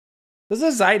This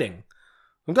is exciting.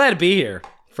 I'm glad to be here,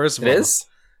 first of all. It is?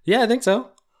 Yeah, I think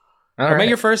so. Am I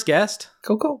your first guest?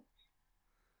 Cool.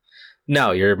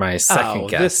 No, you're my second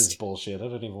guest. This is bullshit. I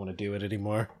don't even want to do it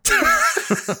anymore.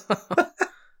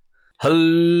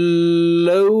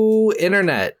 Hello,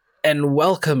 Internet, and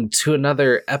welcome to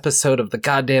another episode of the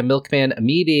Goddamn Milkman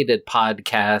Mediated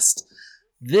Podcast.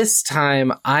 This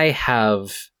time, I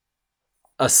have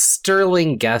a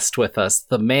sterling guest with us,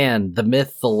 the man, the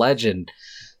myth, the legend,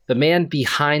 the man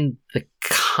behind the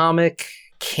Comic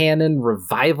Canon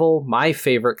Revival, my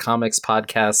favorite comics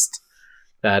podcast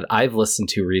that I've listened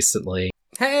to recently.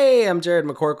 Hey, I'm Jared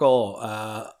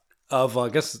McCorkle of, I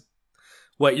guess,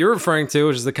 what you're referring to,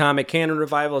 which is the Comic Canon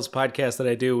Revival. It's a podcast that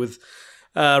I do with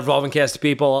revolving cast of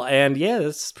people, and yeah,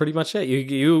 that's pretty much it.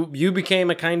 You became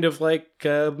a kind of like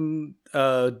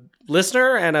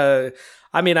listener and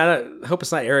I hope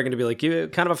it's not arrogant to be like you,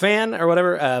 kind of a fan or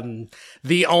whatever.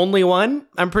 The only one,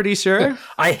 I'm pretty sure.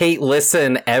 I hate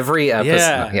listen every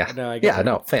episode.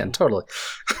 Yeah, Fan, totally.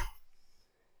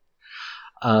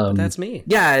 But that's me.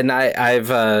 Yeah, and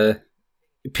I've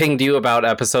pinged you about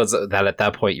episodes that at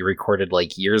that point you recorded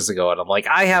like years ago, and I'm like,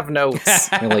 I have notes.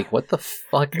 You're like, what the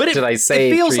fuck did I say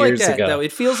 3 years ago? Though.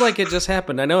 It feels like it just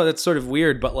happened. I know that's sort of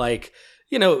weird, but like,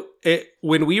 you know,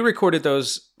 when we recorded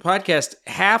those podcasts,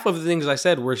 half of the things I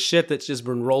said were shit that's just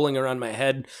been rolling around my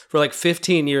head for like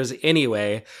 15 years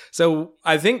anyway. So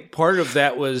I think part of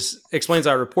that explains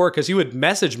our rapport, because you would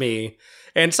message me,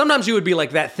 and sometimes you would be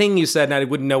like, that thing you said, and I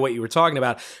wouldn't know what you were talking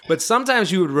about. But sometimes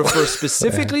you would refer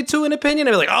specifically to an opinion.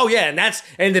 I'd be like, oh yeah,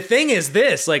 and the thing is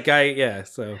this.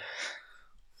 So.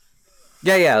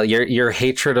 Yeah, your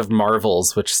hatred of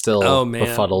Marvels, which still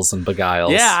befuddles and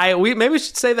beguiles. Yeah, maybe we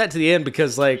should say that to the end,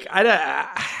 because like I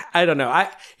don't know.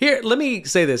 Let me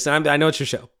say this. I know it's your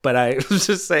show, but I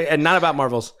just say, and not about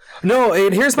Marvels. No,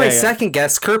 and here's my second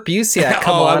guest, Kurt Busiek.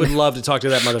 Come on, I would love to talk to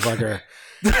that motherfucker.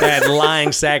 That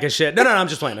lying sack of shit. No, I'm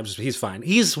just playing. He's fine.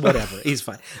 He's whatever. He's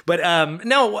fine. But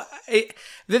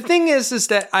the thing is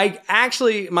that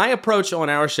my approach on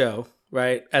our show,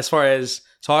 right, as far as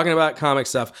talking about comic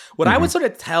stuff, what I would sort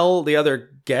of tell the other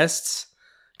guests,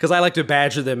 because I like to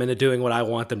badger them into doing what I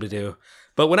want them to do.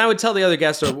 But when I would tell the other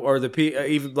guests or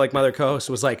even like my other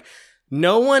co-host was like,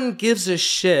 no one gives a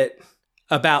shit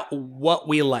about what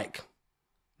we like.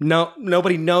 No,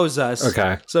 nobody knows us.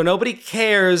 Okay. So nobody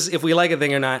cares if we like a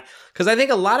thing or not. Because I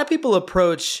think a lot of people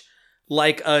approach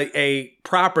like a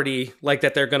property like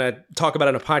that they're going to talk about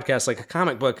in a podcast, like a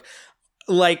comic book,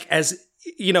 like as,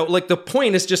 you know, like the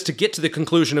point is just to get to the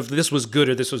conclusion of this was good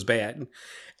or this was bad.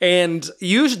 And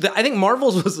usually, I think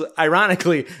Marvel's was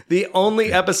ironically the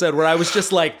only episode where I was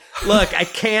just like, look, I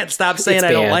can't stop saying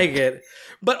I don't like it.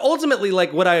 But ultimately,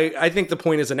 like what I think the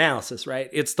point is analysis, right?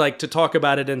 It's like to talk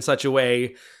about it in such a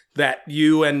way that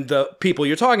you and the people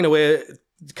you're talking to with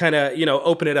kind of, you know,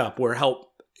 open it up or help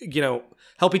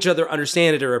each other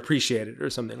understand it or appreciate it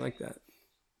or something like that.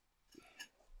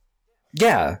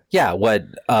 Yeah. What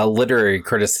literary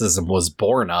criticism was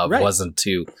born of wasn't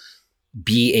to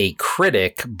be a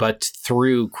critic, but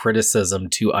through criticism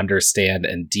to understand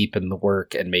and deepen the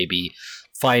work and maybe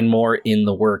find more in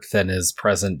the work than is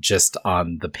present just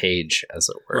on the page, as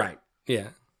it were. Right. Yeah.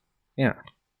 Yeah.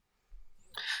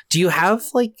 Do you have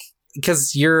like,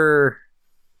 because you're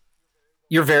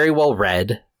very well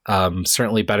read,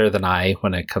 certainly better than I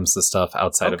when it comes to stuff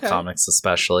outside of comics,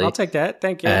 especially. I'll take that.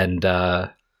 Thank you. And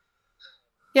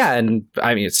yeah, and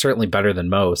I mean, it's certainly better than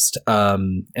most.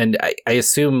 And I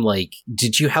assume, like,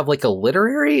 did you have like a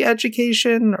literary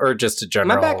education or just a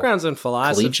general? My background's in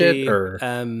philosophy,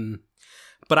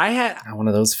 but I had one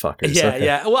of those fuckers. Yeah, okay.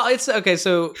 Yeah. Well, it's okay.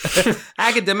 So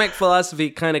academic philosophy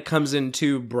kind of comes in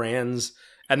two brands,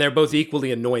 and they're both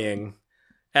equally annoying.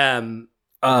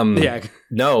 Yeah.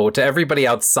 No, to everybody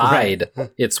outside,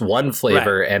 it's one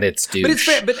flavor and it's douche.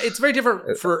 But it's very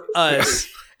different for us.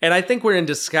 And I think we're in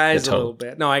disguise a little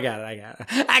bit. No, I got it.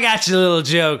 I got you a little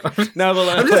joke. No, but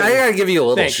I gotta give you a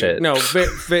little shit. No,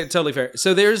 totally fair.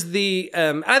 So there's the,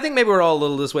 I think maybe we're all a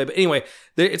little this way, but anyway,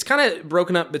 it's kind of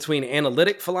broken up between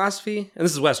analytic philosophy, and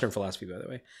this is Western philosophy, by the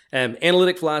way.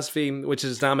 Analytic philosophy, which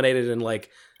is dominated in like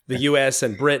the U.S.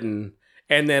 and Britain,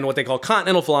 and then what they call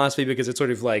continental philosophy, because it's sort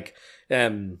of like,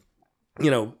 you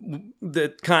know,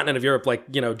 the continent of Europe, like,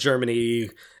 you know, Germany,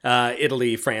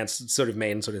 Italy, France, sort of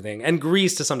main sort of thing, and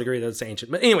Greece to some degree, that's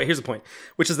ancient. But anyway, here's the point,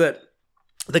 which is that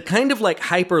the kind of like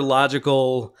hyper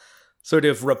logical, sort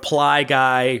of reply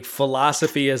guy.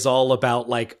 Philosophy is all about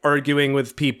like arguing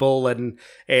with people and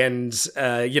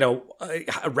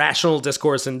rational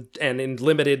discourse and in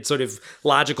limited sort of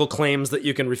logical claims that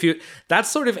you can refute.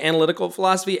 That's sort of analytical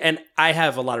philosophy, and I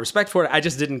have a lot of respect for it. I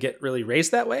just didn't get really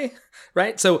raised that way,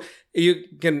 right? So you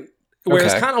can,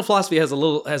 whereas continental philosophy has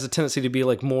a tendency to be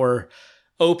like more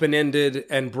open-ended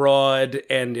and broad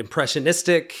and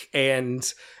impressionistic,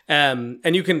 and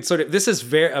you can sort of, this is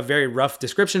a very rough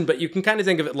description, but you can kind of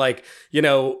think of it like,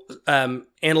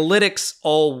 analytics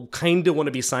all kind of want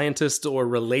to be scientists or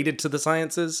related to the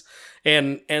sciences,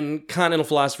 and continental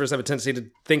philosophers have a tendency to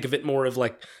think of it more of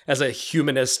like as a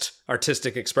humanist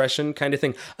artistic expression kind of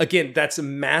thing. Again, that's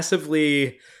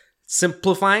massively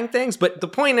simplifying things, but the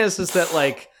point is that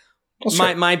like, well,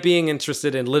 sure. My being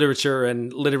interested in literature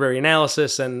and literary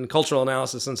analysis and cultural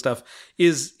analysis and stuff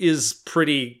is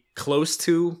pretty close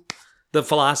to the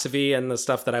philosophy and the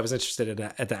stuff that I was interested in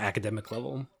at the academic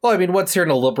level. Well, I mean, once you're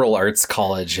in a liberal arts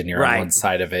college and you're on one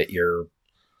side of it, you're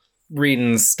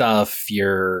reading stuff,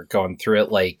 you're going through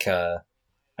it. Like,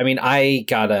 I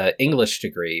got an English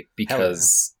degree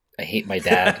because I hate my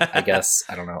dad, I guess.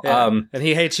 I don't know. Yeah. And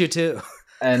he hates you too.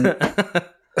 And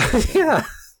yeah.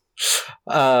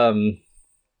 Well,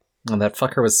 that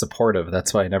fucker was supportive.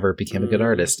 That's why I never became a good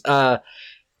artist.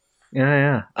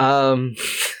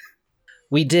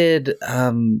 We did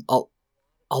a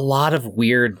lot of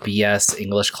weird BS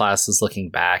English classes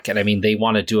looking back, and I mean they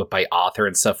want to do it by author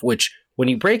and stuff, which when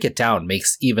you break it down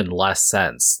makes even less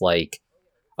sense. Like,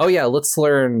 oh yeah, let's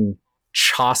learn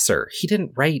Chaucer. He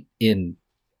didn't write in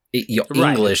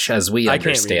English as we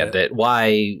understand it.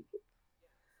 Why?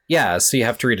 Yeah, so you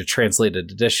have to read a translated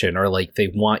edition, or like they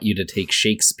want you to take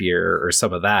Shakespeare or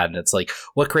some of that, and it's like,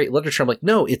 what great literature? I'm like,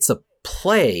 no, it's a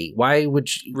play. Why would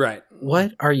you? Right.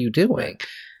 What are you doing? Right.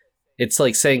 It's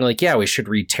like saying like, yeah, we should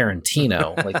read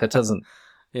Tarantino. Like that doesn't.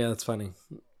 Yeah, that's funny.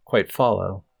 Quite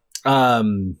follow. I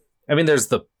mean, there's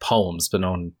the poems, but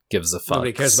no one gives a fuck.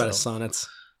 Nobody cares about his sonnets.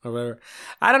 Or whatever.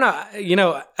 I don't know.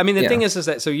 I mean, the thing is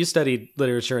that, so you studied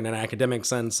literature in an academic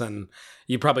sense, and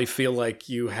you probably feel like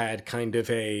you had kind of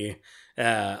a,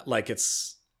 like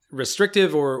it's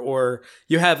restrictive, or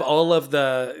you have all of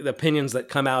the opinions that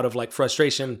come out of like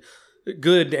frustration,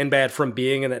 good and bad, from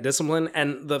being in that discipline.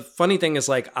 And the funny thing is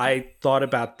like, I thought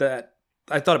about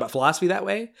philosophy that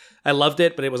way. I loved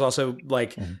it, but it was also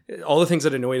like all the things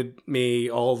that annoyed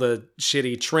me, all the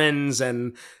shitty trends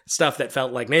and stuff that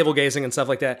felt like navel gazing and stuff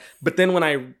like that. But then when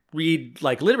I read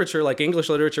like literature, like English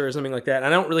literature or something like that, and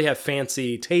I don't really have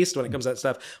fancy taste when it comes to that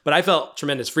stuff, but I felt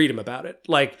tremendous freedom about it.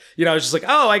 Like, I was just like,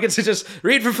 oh, I get to just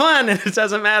read for fun, and it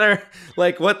doesn't matter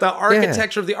like what the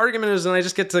architecture of the argument is, and I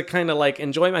just get to kind of like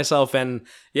enjoy myself. And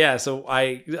yeah, so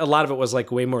a lot of it was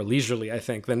like way more leisurely, I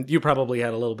think, than you probably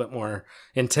had a little bit more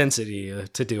intensity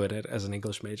to do it as an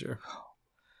English major.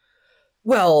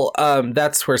 Well,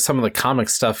 that's where some of the comic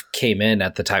stuff came in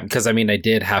at the time, because I mean, I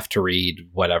did have to read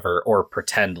whatever or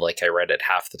pretend like I read it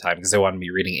half the time because they wanted me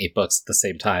reading 8 books at the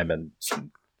same time and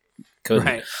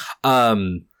couldn't.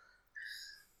 Right.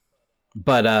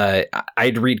 But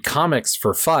I'd read comics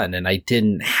for fun, and I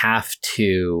didn't have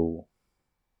to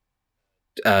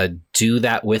do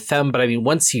that with them. But I mean,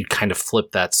 once you kind of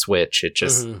flip that switch, it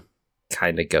just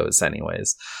kind of goes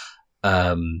anyways.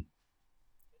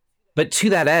 But to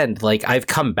that end, like I've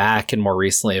come back, and more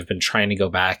recently I've been trying to go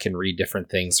back and read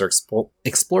different things or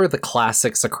explore the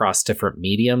classics across different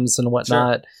mediums and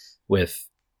whatnot, with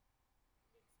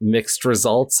mixed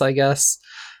results, I guess.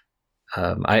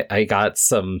 I got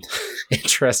some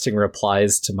interesting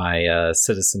replies to my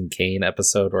Citizen Kane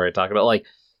episode where I talk about like,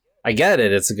 I get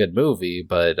it, it's a good movie,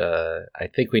 but I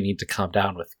think we need to calm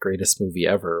down with greatest movie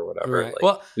ever or whatever. Right. Like,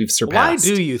 well, we've surpassed.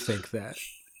 Why do you think that?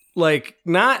 Like,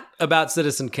 not about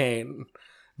Citizen Kane,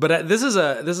 but this is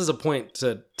a point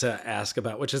to ask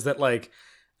about, which is that like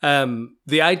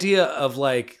the idea of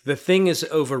like the thing is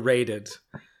overrated,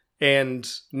 and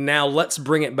now let's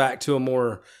bring it back to a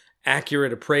more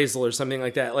accurate appraisal or something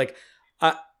like that. Like,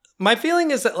 my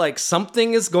feeling is that like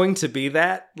something is going to be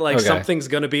that, like something's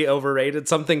going to be overrated,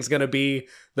 something's going to be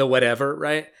the whatever,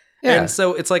 right? Yeah. And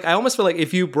so it's like I almost feel like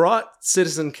if you brought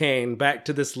Citizen Kane back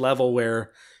to this level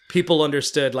where people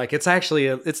understood like it's actually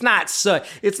it's not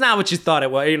what you thought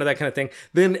it was, that kind of thing,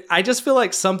 then I just feel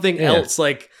like something else,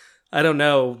 like I don't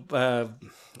know,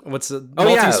 what's the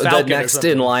the next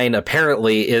in line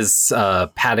apparently is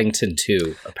Paddington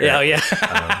 2 apparently.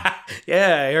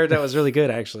 Yeah, I heard that was really good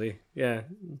actually. Yeah.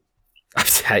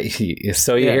 So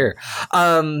you hear.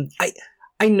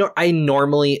 I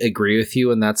normally agree with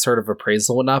you in that sort of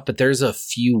appraisal and whatnot, but there's a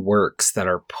few works that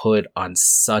are put on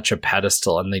such a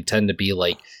pedestal, and they tend to be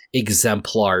like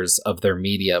exemplars of their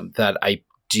medium that I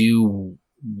do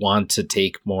want to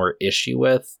take more issue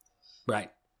with. Right.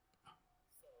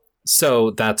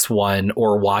 So that's one,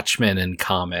 or Watchmen in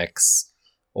comics,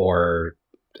 or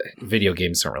video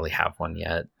games don't really have one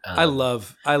yet. I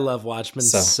love Watchmen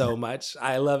so much.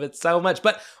 I love it so much.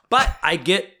 But I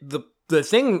get the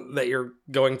thing that you're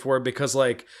going for, because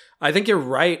like I think you're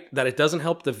right that it doesn't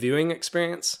help the viewing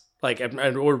experience, like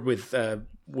or with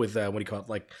what do you call it,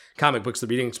 like comic books, the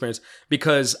reading experience.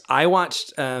 Because I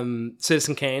watched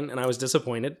Citizen Kane and I was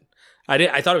disappointed.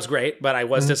 I thought it was great, but I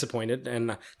was disappointed,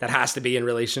 and that has to be in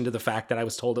relation to the fact that I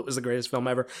was told it was the greatest film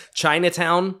ever.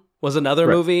 Chinatown was another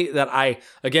movie that I,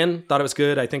 again, thought it was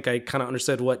good. I think I kind of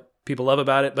understood what people love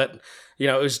about it, but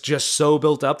it was just so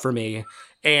built up for me,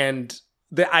 and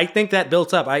I think that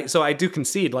built up. So I do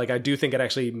concede, like I do think it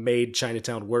actually made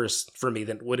Chinatown worse for me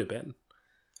than it would have been.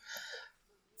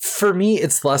 For me,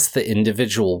 it's less the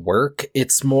individual work.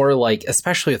 It's more like,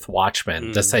 especially with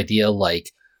Watchmen, this idea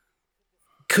like,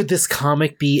 could this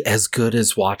comic be as good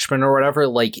as Watchmen or whatever?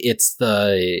 Like it's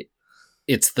the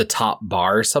top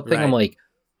bar or something. Right. I'm like,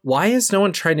 why is no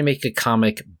one trying to make a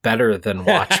comic better than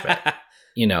Watchmen?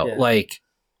 Like,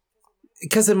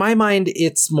 because in my mind,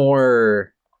 it's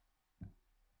more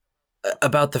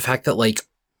about the fact that like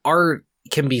art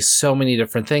can be so many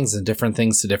different things and different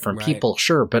things to different people.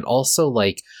 Sure. But also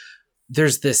like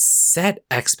there's this set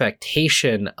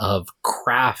expectation of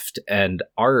craft and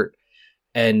art.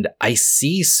 And I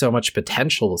see so much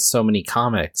potential with so many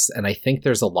comics. And I think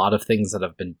there's a lot of things that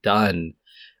have been done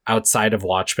outside of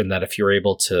Watchmen that if you're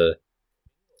able to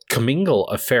commingle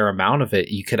a fair amount of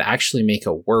it, you could actually make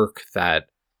a work that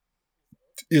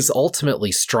is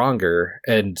ultimately stronger.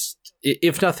 And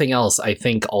if nothing else, I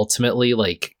think ultimately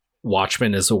like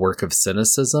Watchmen is a work of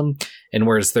cynicism. And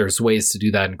whereas there's ways to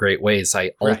do that in great ways,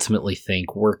 I ultimately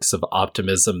think works of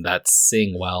optimism that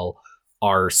sing well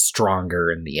are stronger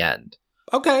in the end.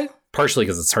 Okay. Partially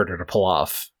because it's harder to pull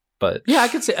off, but yeah, I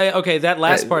could say okay. That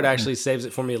last part actually saves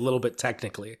it for me a little bit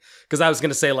technically, because I was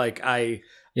going to say like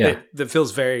that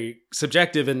feels very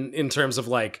subjective in terms of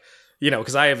like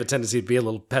because I have a tendency to be a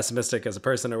little pessimistic as a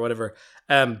person or whatever.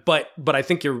 But I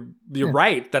think you're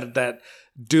right that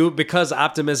because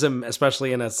optimism,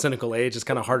 especially in a cynical age, is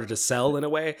kind of harder to sell in a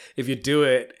way. If you do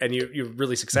it and you're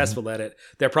really successful at it,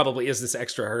 there probably is this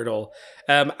extra hurdle.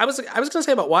 I was going to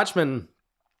say about Watchmen,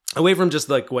 away from just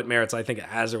like what merits I think it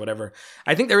has or whatever,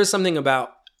 I think there is something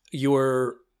about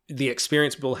the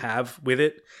experience people have with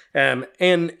it, and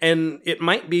it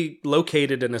might be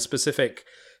located in a specific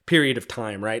period of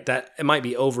time, right? That it might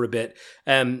be over a bit,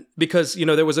 because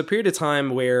there was a period of time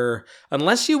where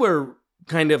unless you were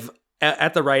kind of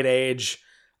at the right age,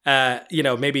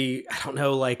 maybe I don't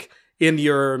know, like in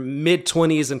your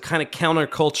mid-20s and kind of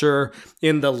counterculture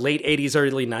in the late 80s,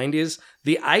 early 90s,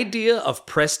 the idea of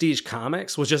prestige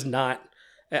comics was just not...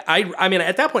 I mean,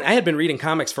 at that point, I had been reading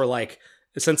comics for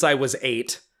since I was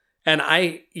 8. And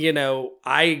every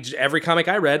comic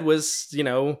I read was,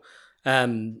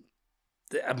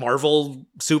 Marvel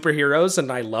superheroes,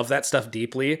 and I love that stuff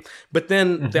deeply. But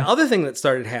then the other thing that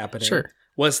started happening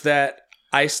was that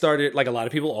I started, like a lot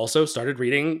of people also started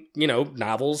reading,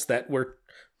 novels that were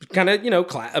kind of,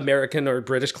 American or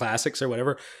British classics or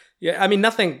whatever. Yeah, I mean,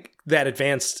 nothing that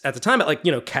advanced at the time, but like,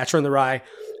 Catcher in the Rye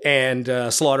and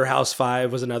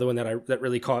Slaughterhouse-Five was another one that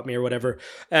really caught me or whatever.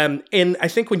 And I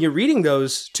think when you're reading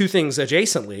those two things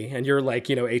adjacently and you're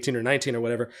like, 18 or 19 or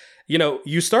whatever,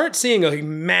 you start seeing a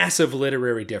massive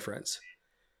literary difference.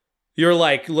 You're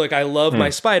like, look, I love my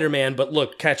Spider-Man, but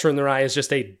look, Catcher in the Rye is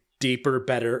just a deeper,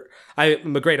 better.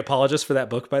 I'm a great apologist for that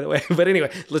book, by the way. But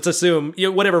anyway, let's assume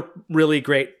whatever really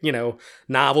great,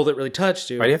 novel that really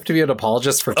touched you. Why do you have to be an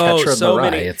apologist for Catcher in the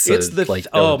Rye?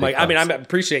 I mean, I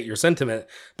appreciate your sentiment,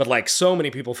 but like so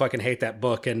many people fucking hate that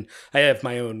book, and I have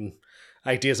my own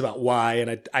ideas about why,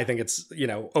 and I think it's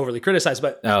overly criticized.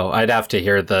 But I'd have to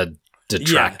hear the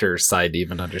detractor side to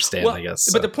even understand. I guess.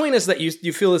 So. But the point is that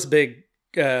you feel this big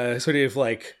sort of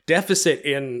like deficit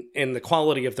in the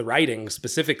quality of the writing,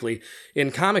 specifically in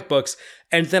comic books.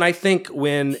 And then I think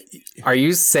are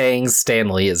you saying Stan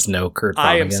Lee is no Kurt Vonnegut?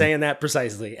 I am saying that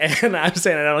precisely, and I'm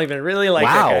saying I don't even really like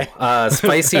that guy.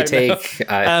 Spicy take.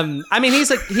 I mean,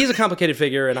 he's a complicated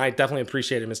figure, and I definitely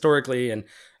appreciate him historically, and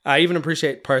I even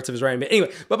appreciate parts of his writing. But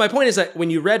anyway, my point is that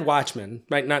when you read Watchmen,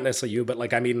 right, not necessarily you, but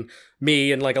like, I mean,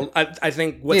 me, and like, I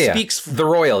think what speaks... the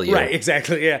royal you. Right,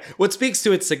 exactly, yeah. What speaks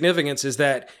to its significance is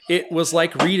that it was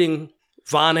like reading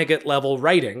Vonnegut-level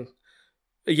writing,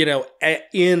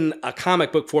 in a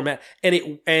comic book format, and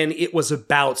it was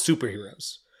about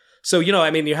superheroes. So,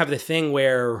 I mean, you have the thing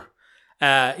where,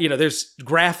 there's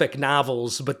graphic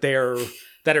novels, but they're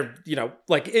that are,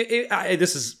 like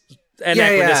this is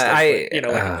anachronistic,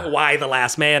 like Why the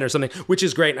Last Man or something, which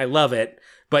is great and I love it.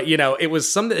 But it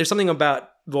was there's something about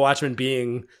The Watchmen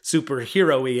being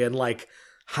superhero-y and like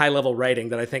high level writing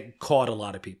that I think caught a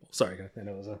lot of people. Sorry, I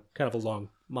know it was a kind of a long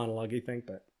monologue-y thing,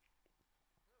 but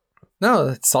no,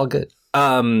 it's all good.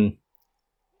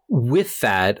 With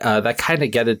that, that kind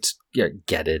of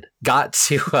got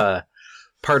to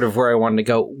part of where I wanted to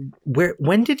go.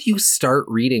 When did you start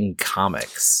reading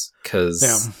comics? Because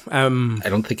I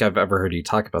don't think I've ever heard you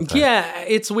talk about that. Yeah,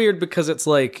 it's weird because it's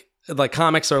like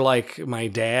comics are like my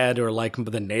dad or like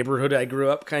the neighborhood I grew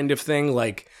up kind of thing.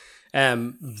 Like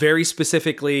very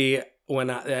specifically when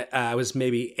I was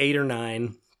maybe 8 or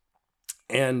 9,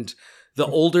 and the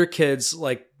older kids,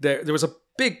 like there was a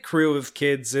big crew of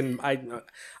kids, and I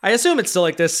assume it's still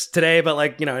like this today, but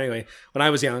like, anyway, when I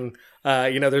was young,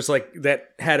 there's like that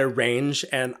had a range,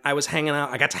 and I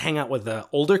got to hang out with the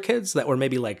older kids that were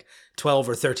maybe like 12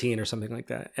 or 13 or something like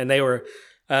that. And they were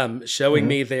showing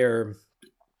me their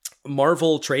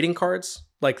Marvel trading cards,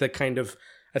 like the kind of,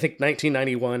 I think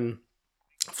 1991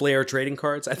 Flair trading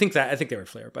cards. I think they were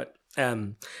Flair, but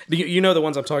the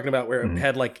ones I'm talking about where it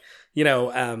had like,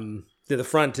 the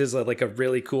front is like a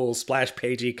really cool splash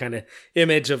pagey kind of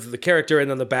image of the character, and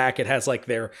then the back it has like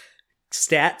their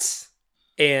stats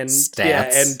and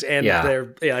their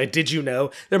did you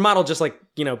know, they're modeled just like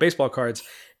baseball cards,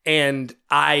 and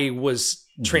I was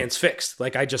transfixed.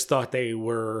 Like I just thought they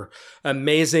were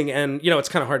amazing, and it's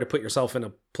kind of hard to put yourself in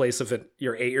a place of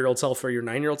your 8-year-old self or your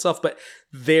 9-year-old self, but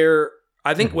there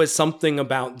I think was something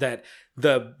about that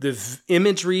the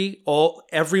imagery,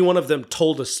 every one of them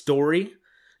told a story.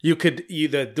 You could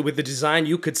with the design,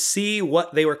 you could see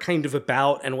what they were kind of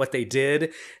about and what they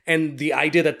did, and the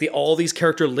idea that all these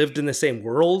characters lived in the same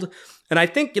world. And I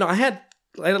think I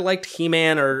liked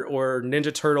He-Man or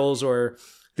Ninja Turtles or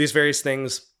these various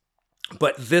things,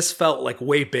 but this felt like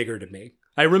way bigger to me.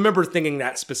 I remember thinking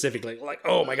that specifically, like,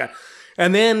 oh my god.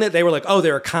 And then they were like, oh,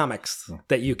 there are comics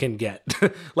that you can get.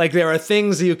 Like there are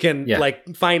things you can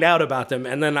like find out about them.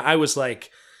 And then I was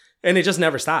like, and it just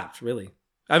never stopped, really.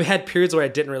 I've had periods where I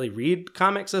didn't really read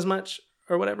comics as much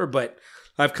or whatever, but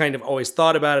I've kind of always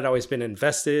thought about it, always been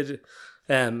invested.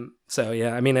 So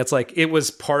yeah, I mean, it's like, it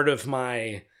was part of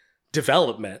my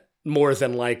development more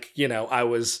than like, I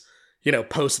was,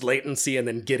 post latency and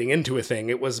then getting into a thing.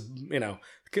 It was,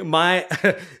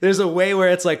 there's a way where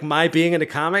it's like my being into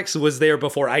comics was there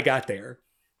before I got there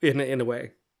in a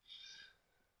way.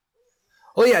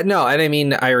 Well, yeah, no, and I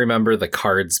mean, I remember the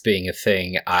cards being a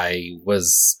thing. I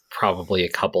was probably a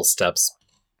couple steps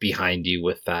behind you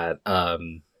with that.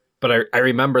 But I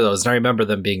remember those, and I remember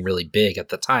them being really big at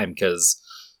the time because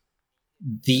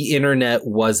the internet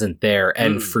wasn't there,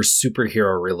 and for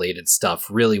superhero-related stuff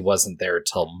really wasn't there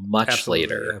till much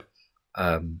later.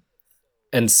 Yeah.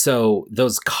 And so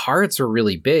those cards were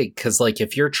really big because, like,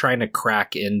 if you're trying to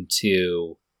crack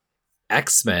into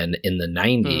X-Men in the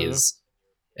 90s,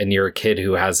 and you're a kid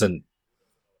who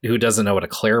doesn't know what a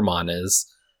Claremont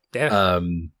is,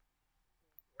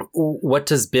 what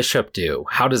does Bishop do?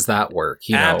 How does that work?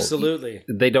 Absolutely.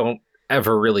 They don't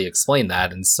ever really explain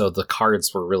that, and so the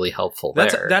cards were really helpful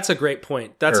there. That's a great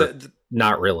point.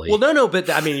 Not really. Well, no, but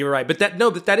I mean, you're right. But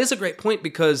that is a great point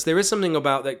because there is something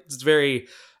about that's very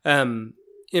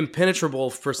impenetrable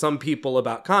for some people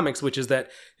about comics, which is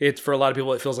that it's, for a lot of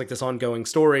people, it feels like this ongoing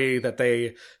story that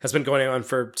has been going on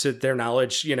to their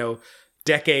knowledge,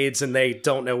 decades, and they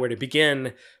don't know where to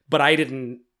begin. But I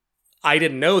didn't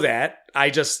know that.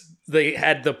 They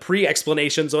had the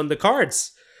pre-explanations on the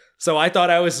cards. So I thought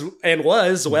I was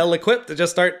well equipped to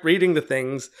just start reading the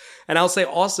things. And I'll say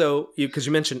also, because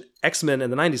you mentioned X-Men in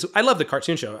the 90s, I love the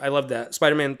cartoon show. I love that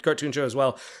Spider-Man cartoon show as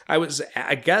well. I was,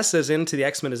 I guess, as into the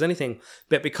X-Men as anything.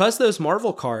 But because those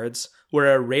Marvel cards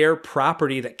were a rare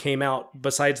property that came out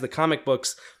besides the comic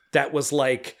books, that was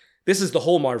like, this is the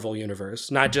whole Marvel universe,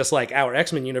 not just like our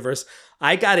X-Men universe.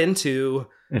 I got into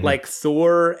like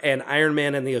Thor and Iron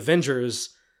Man and the Avengers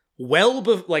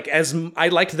as I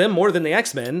liked them more than the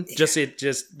X-Men. It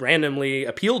just randomly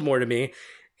appealed more to me.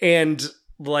 And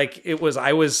like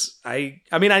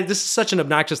this is such an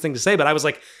obnoxious thing to say, but I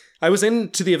was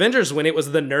into the Avengers when it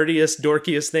was the nerdiest,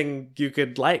 dorkiest thing you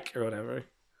could like or whatever.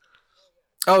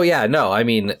 Oh yeah, no, I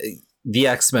mean, the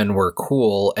X-Men were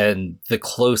cool, and the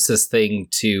closest thing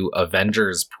to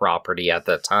Avengers property at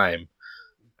that time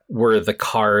were the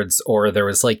cards, or there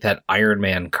was like that Iron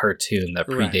Man cartoon that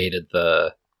predated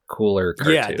the cooler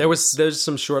cartoons. Yeah, there's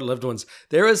some short-lived ones.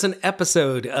 There was an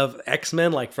episode of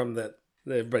X-Men, like from the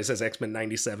everybody says X-Men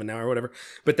 97 now or whatever,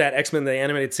 but that X-Men, the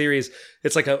animated series,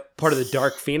 it's like a part of the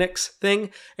Dark Phoenix thing.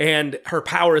 And her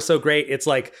power is so great. It's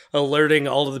like alerting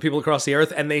all of the people across the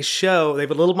earth. And they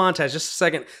have a little montage, just a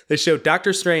second. They show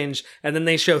Doctor Strange and then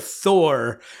they show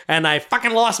Thor. And I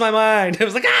fucking lost my mind. It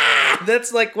was like,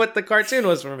 that's like what the cartoon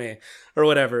was for me or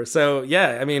whatever. So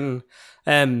yeah, I mean,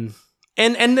 and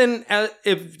then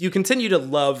if you continue to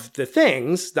love the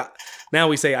things, now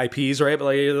we say IPs, right? But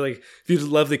like if you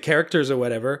love the characters or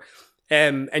whatever,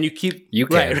 and you keep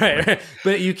right,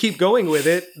 but you keep going with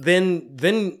it, then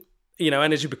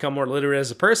and as you become more literate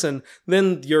as a person,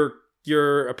 then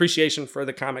your appreciation for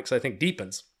the comics, I think,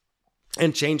 deepens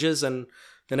and changes and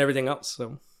everything else.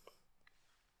 So.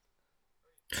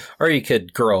 Or you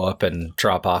could grow up and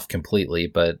drop off completely,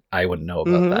 but I wouldn't know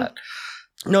about that.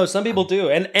 No, some people do,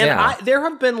 and yeah. There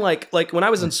have been like when I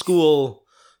was in school,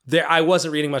 I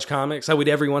wasn't reading much comics. I would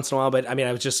every once in a while, but I mean,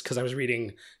 I was just because I was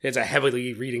reading. It's a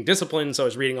heavily reading discipline, so I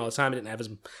was reading all the time. I didn't have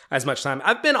as much time.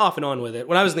 I've been off and on with it.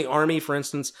 When I was in the Army, for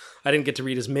instance, I didn't get to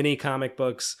read as many comic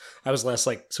books. I was less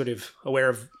like sort of aware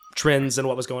of trends and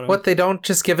what was going on. What, they don't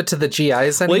just give it to the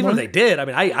GIs anymore? Well, even if they did, I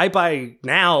mean, I buy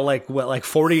now like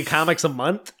 40 comics a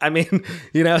month. I mean,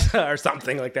 or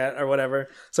something like that or whatever.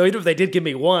 So even if they did give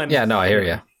me one, yeah, no, I hear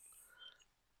you.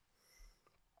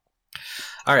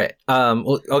 All right.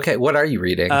 Okay. What are you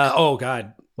reading? Oh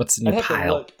God, what's in your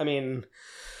pile? I mean,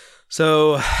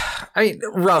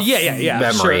 rough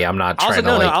memory. Sure. I'm not trying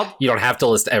to you don't have to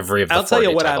list every of the. I'll tell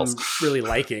you what titles. I'm really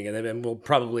liking, and then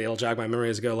it'll jog my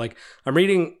memory as I go. Like I'm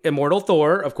reading Immortal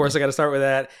Thor. Of course, I got to start with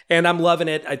that, and I'm loving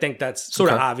it. I think that's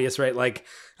sort of obvious, right? Like,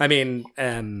 I mean,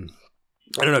 I don't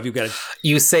know if you've got it.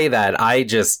 You say that. I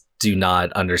just do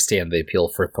not understand the appeal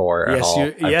for Thor at all.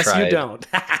 You don't.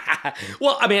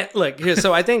 Well, I mean, look,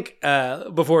 so I think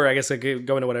before I guess I could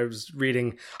go into what I was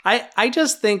reading, I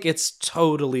just think it's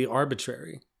totally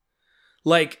arbitrary.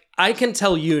 Like, I can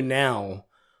tell you now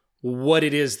what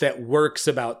it is that works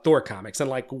about Thor comics and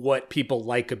like what people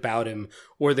like about him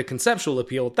or the conceptual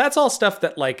appeal. That's all stuff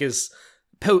that like is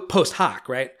post hoc,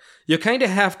 right? You kind of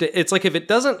have to, it's like if it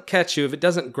doesn't catch you, if it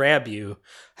doesn't grab you,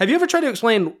 have you ever tried to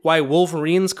explain why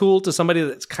Wolverine's cool to somebody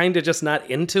that's kind of just not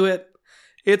into it?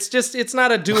 It's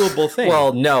not a doable thing.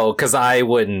 Well, no, because I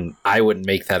wouldn't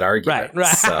make that argument.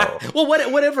 Right. So. Well,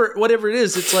 whatever it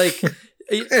is, it's like,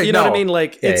 you know what I mean?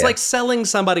 Like, it's like selling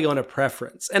somebody on a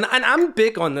preference. And I'm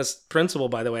big on this principle,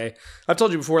 by the way. I've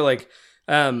told you before, like,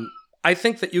 I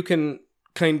think that you can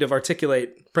kind of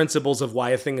articulate principles of why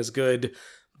a thing is good,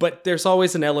 but there's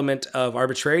always an element of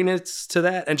arbitrariness to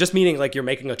that. And just meaning like you're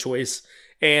making a choice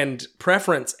and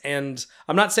preference. And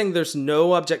I'm not saying there's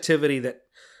no objectivity that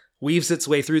weaves its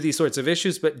way through these sorts of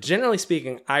issues, but generally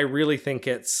speaking, I really think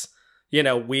it's,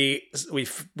 we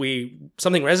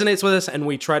something resonates with us and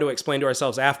we try to explain to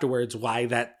ourselves afterwards why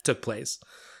that took place.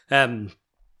 But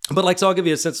like, so I'll give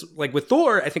you a sense, like with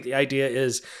Thor, I think the idea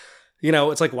is,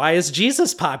 it's like, why is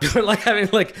Jesus popular? Like, I mean,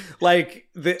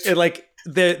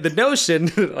 the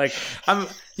notion, like,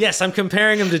 I'm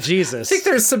comparing him to Jesus. I think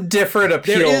there's some different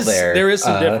appeal there. There is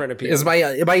some different appeal. Is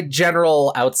my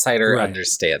general outsider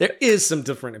understanding. There is some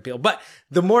different appeal. But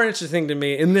the more interesting to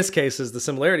me in this case is the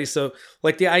similarity. So,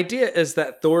 like, the idea is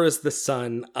that Thor is the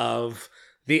son of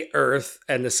the earth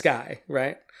and the sky,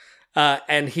 right?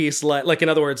 And he's like, in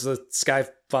other words, the sky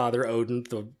father, Odin,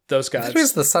 those guys.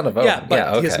 He's the son of Odin. Yeah,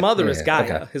 but his mother is Gaia.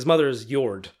 Okay. His mother is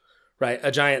Jord. Right,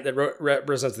 a giant that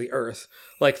represents the earth.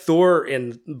 Like Thor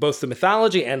in both the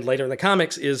mythology and later in the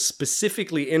comics is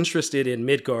specifically interested in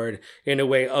Midgard in a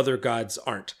way other gods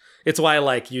aren't. It's why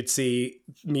like you'd see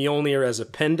Mjolnir as a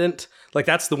pendant. Like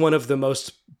that's the one of the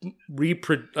most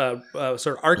sort of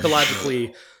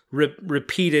archaeologically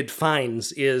repeated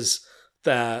finds is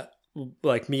the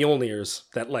like Mjolnirs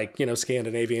that like,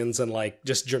 Scandinavians and like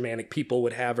just Germanic people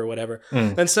would have or whatever.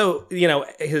 And so,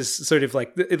 his sort of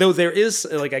like, though there is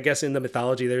like, I guess in the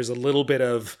mythology, there's a little bit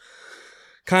of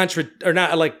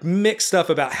mixed stuff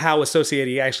about how associated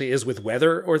he actually is with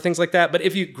weather or things like that. But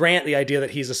if you grant the idea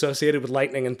that he's associated with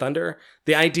lightning and thunder,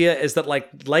 the idea is that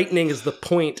like lightning is the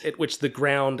point at which the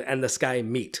ground and the sky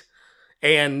meet.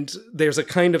 And there's a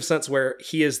kind of sense where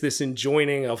he is this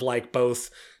enjoining of like both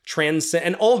transcend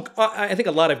and all. I think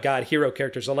a lot of God hero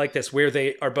characters are like this, where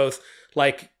they are both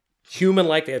like human,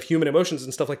 like they have human emotions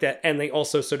and stuff like that, and they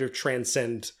also sort of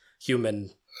transcend human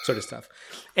sort of stuff.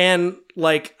 And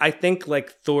like I think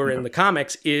like Thor in the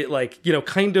comics, it like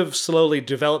kind of slowly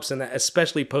develops in that,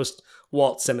 especially post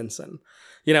Walt Simonson.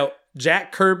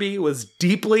 Jack Kirby was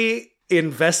deeply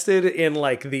invested in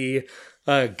like the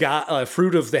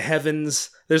fruit of the heavens.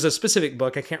 There's a specific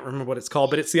book, I can't remember what it's called,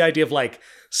 but it's the idea of like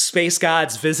space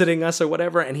gods visiting us or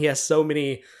whatever, and he has so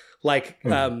many like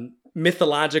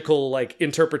mythological like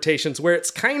interpretations where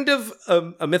it's kind of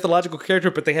a mythological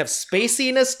character, but they have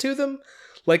spaciness to them,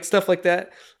 like stuff like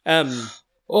that.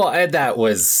 Well, and that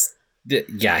was,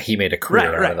 he made a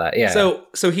career out of that. Yeah.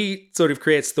 So he sort of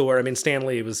creates Thor. I mean, Stan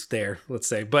Lee was there, let's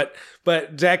say, but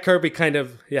Jack Kirby kind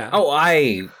of, Oh,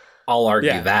 I'll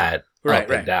argue that up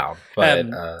and down.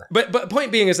 But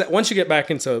point being is that once you get back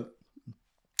into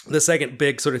the second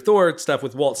big sort of Thor stuff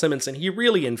with Walt Simonson, he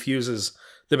really infuses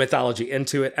the mythology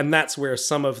into it, and that's where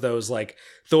some of those like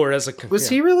Thor as a was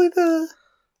he really the?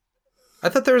 I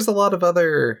thought there was a lot of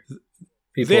other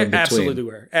people in between.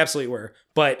 Absolutely were.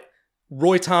 But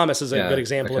Roy Thomas is a good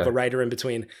example of a writer in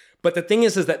between. But the thing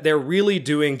is that they're really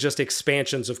doing just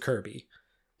expansions of Kirby.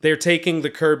 They're taking the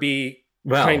Kirby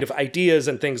kind of ideas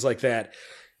and things like that.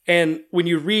 And when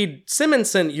you read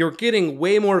Simonson, you're getting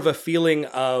way more of a feeling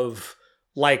of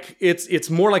like it's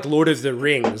more like Lord of the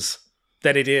Rings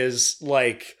than it is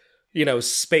like, you know,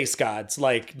 space gods,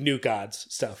 like new gods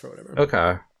stuff or whatever.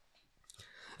 Okay.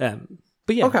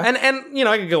 But yeah, and you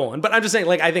know, I could go on, but I'm just saying,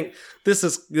 like, I think this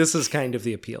is kind of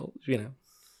the appeal, you know.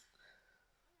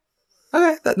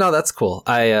 Okay, that's cool.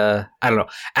 I don't know.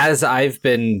 As I've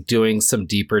been doing some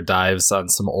deeper dives on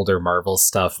some older Marvel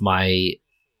stuff, my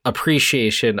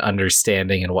appreciation,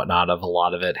 understanding, and whatnot of a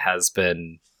lot of it has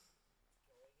been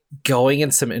going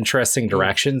in some interesting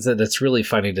directions, and it's really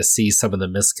funny to see some of the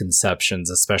misconceptions,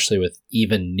 especially with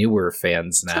even newer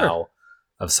fans now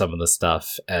of some of the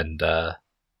stuff and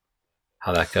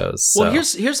how that goes. Well,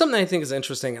 here's something I think is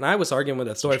interesting, and I was arguing with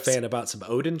a Thor fan about some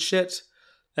Odin shit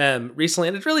recently,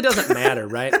 and it really doesn't matter,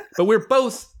 right? But we're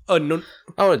both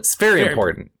it's very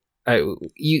important.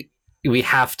 We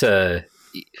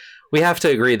have to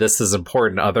agree this is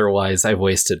important, otherwise I've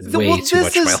wasted way too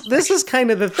much of my life. This is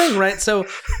kind of the thing, right? So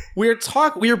we're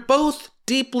both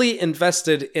deeply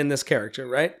invested in this character,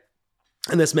 right?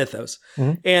 In this mythos.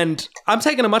 Mm-hmm. And I'm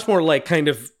taking a much more like kind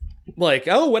of like,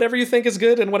 oh, whatever you think is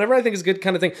good and whatever I think is good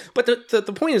kind of thing. But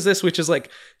the point is this, which is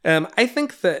like, I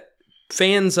think that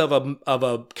fans of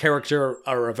a character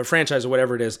or of a franchise or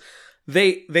whatever it is,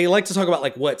 they like to talk about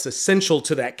like what's essential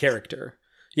to that character.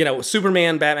 You know,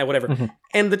 Superman, Batman, whatever. Mm-hmm.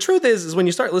 And the truth is when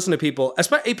you start listening to people,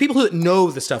 especially people who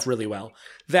know the stuff really well,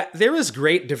 that there is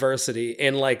great diversity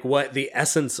in like what the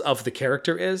essence of the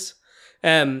character is.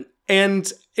 And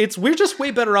we're just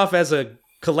way better off as a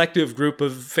collective group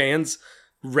of fans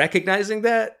recognizing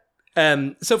that.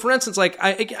 So for instance, like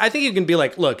I think you can be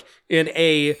like, look, in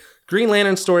a Green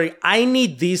Lantern story, I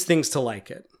need these things to like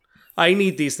it.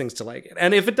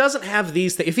 And if it doesn't have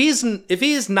these things, if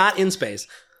he's not in space,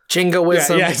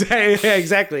 jingoism. Yeah,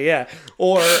 exactly. Yeah.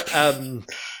 Or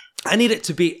I need it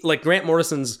to be like Grant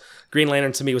Morrison's Green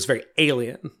Lantern to me was very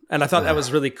alien, and I thought that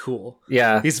was really cool.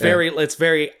 Yeah, it's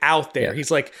very out there. Yeah.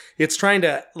 He's trying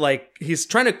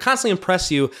to constantly impress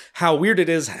you how weird it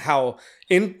is, how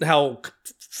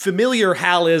familiar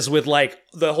Hal is with like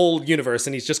the whole universe,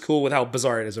 and he's just cool with how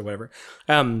bizarre it is or whatever.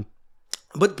 But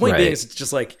the point being is, it's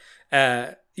just like.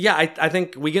 I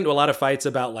think we get into a lot of fights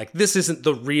about like this isn't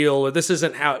the real, or this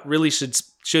isn't how it really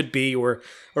should be, or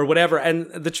whatever.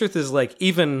 And the truth is, like,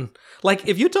 even like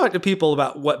if you talk to people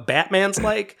about what Batman's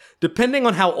like, depending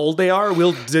on how old they are,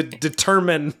 will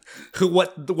determine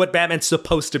what Batman's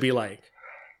supposed to be like.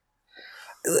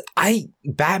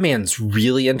 Batman's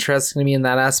really interesting to me in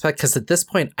that aspect because at this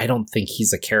point, I don't think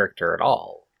he's a character at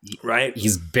all. Right?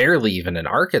 He's barely even an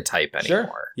archetype anymore.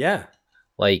 Sure. Yeah.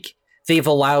 Like. They've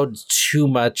allowed too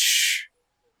much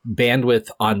bandwidth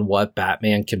on what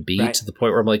Batman can be to the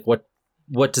point where I'm like, what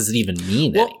does it even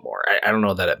mean anymore? I don't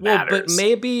know that it matters. But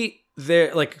maybe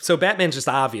they're like, so Batman's just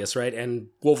obvious, right? And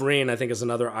Wolverine, I think, is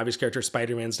another obvious character.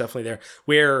 Spider-Man's definitely there,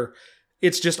 where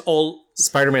it's just all.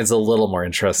 Spider-Man's a little more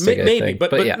interesting, maybe, I think.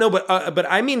 But yeah. No, but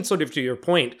I mean, sort of to your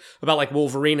point about like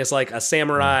Wolverine is like a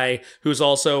samurai who's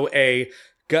also a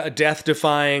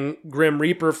death-defying Grim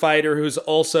Reaper fighter who's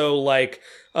also like.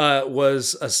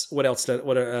 Was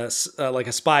like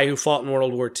a spy who fought in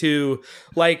World War II.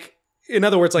 Like, in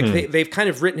other words, like they've kind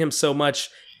of written him so much,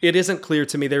 it isn't clear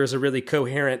to me there is a really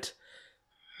coherent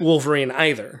Wolverine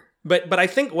either. But I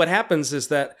think what happens is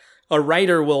that a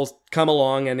writer will come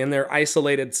along and in their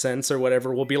isolated sense or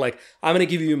whatever will be like, I'm going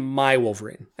to give you my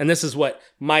Wolverine, and this is what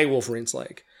my Wolverine's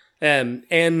like.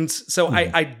 And so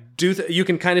I do. You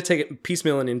can kind of take it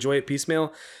piecemeal and enjoy it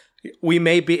piecemeal. It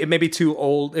may be too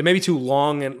old, it may be too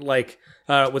long, and like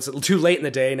too late in the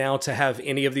day now to have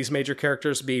any of these major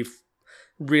characters be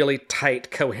really tight,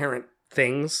 coherent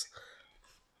things.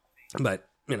 But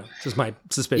you know, this is my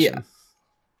suspicion. Yeah.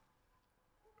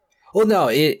 Well, no,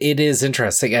 it is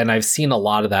interesting, and I've seen a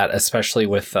lot of that, especially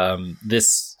with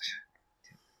this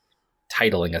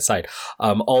titling aside,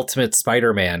 Ultimate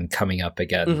Spider-Man coming up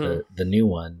again, the new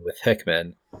one with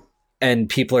Hickman. And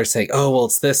people are saying, oh, well,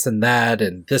 it's this and that,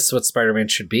 and this is what Spider-Man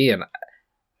should be. And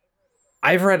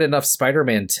I've read enough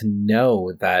Spider-Man to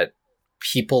know that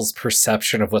people's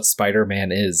perception of what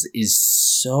Spider-Man is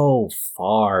so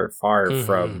far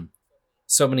from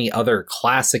so many other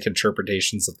classic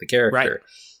interpretations of the character. Right.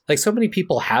 Like, so many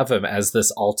people have him as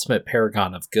this ultimate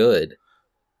paragon of good.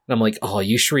 And I'm like, oh,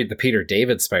 you should read the Peter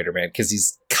David Spider-Man because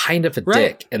he's kind of a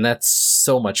dick, and that's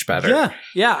so much better.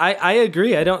 Yeah, I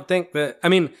agree. I don't think that. I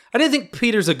mean, I didn't think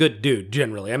Peter's a good dude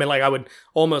generally. I mean, like I would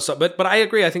almost, but I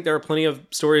agree. I think there are plenty of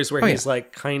stories where he's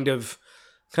like kind of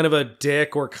a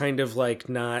dick, or kind of like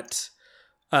not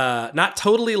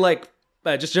totally like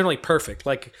just generally perfect.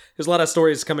 Like there's a lot of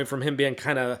stories coming from him being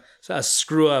kind of a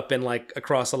screw up and like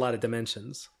across a lot of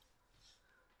dimensions.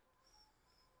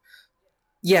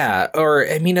 Yeah, or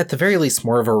I mean, at the very least,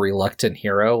 more of a reluctant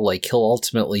hero. Like he'll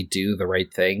ultimately do the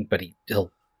right thing, but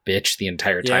he'll bitch the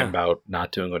entire time about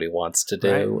not doing what he wants to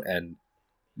do, and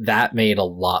that made a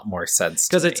lot more sense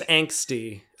because it's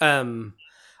angsty.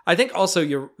 I think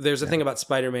also there's a thing about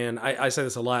Spider-Man. I say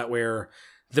this a lot, where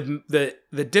the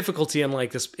difficulty in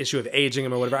like this issue of aging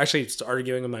him or whatever. I actually was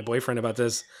arguing with my boyfriend about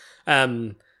this. Not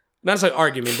necessarily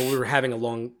argument, but we were having a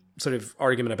long sort of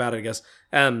argument about it, I guess.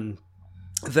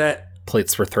 That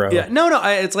plates were thrown. Yeah, no.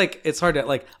 It's like it's hard to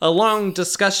like a long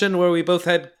discussion where we both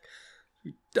had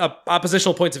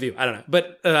oppositional points of view. I don't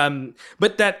know,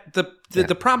 but that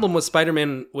the problem with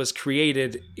Spider-Man was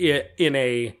created in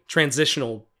a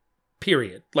transitional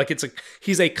period. Like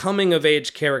he's a coming of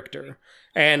age character,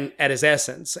 and at his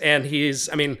essence, and he's,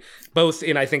 I mean, both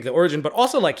in I think the origin, but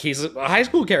also like he's a high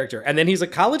school character, and then he's a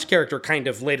college character kind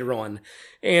of later on,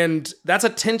 and that's a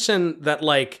tension that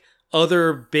like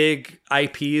other big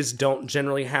IPs don't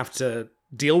generally have to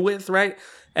deal with, right?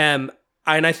 And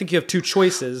I think you have two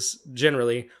choices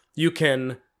generally. You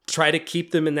can try to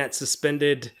keep them in that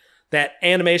suspended, that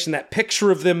animation, that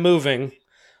picture of them moving,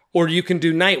 or you can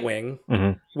do Nightwing,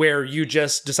 where you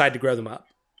just decide to grow them up,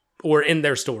 or in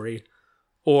their story,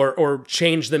 or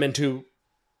change them into,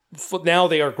 now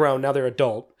they are grown, now they're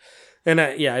adult. And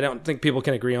I don't think people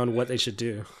can agree on what they should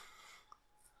do.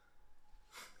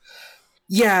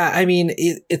 Yeah, I mean,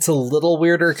 it's a little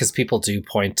weirder because people do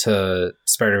point to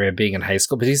Spider-Man being in high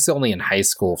school, but he's only in high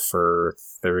school for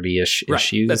 30-ish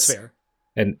issues. That's fair.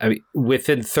 And I mean,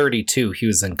 within 32, he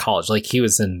was in college. Like, he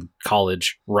was in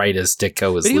college right as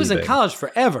Ditko was leaving. But he was in college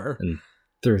forever. And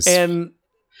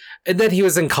then he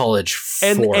was in college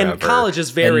forever. And college is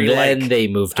very, and then like, they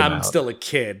moved him I'm out. still a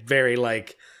kid. Very,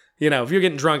 like, you know, if you're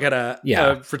getting drunk at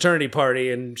a fraternity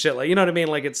party and shit, like, you know what I mean?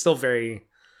 Like, it's still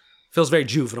feels very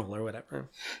juvenile or whatever.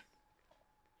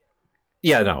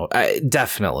 Yeah, no,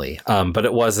 definitely. But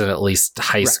it wasn't at least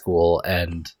high school,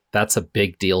 and that's a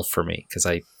big deal for me because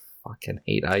I fucking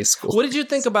hate high school. What did you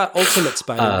think about Ultimate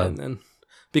Spider-Man then?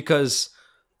 Because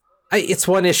it's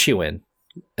one issue in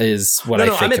is what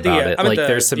I think about it. Like,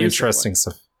 there's some interesting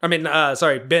stuff. I mean,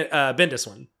 sorry, Bendis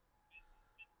one.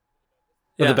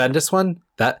 The Bendis one?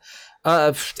 That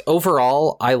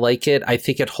overall, I like it. I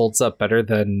think it holds up better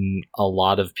than a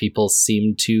lot of people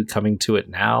seem to coming to it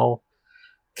now.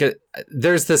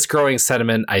 There's this growing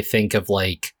sentiment, I think, of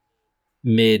like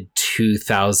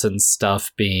mid-2000s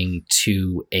stuff being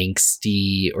too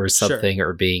angsty or something,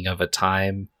 or being of a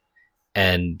time.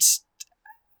 And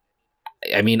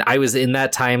I mean, I was in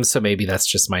that time, so maybe that's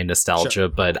just my nostalgia,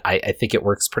 but I think it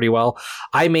works pretty well.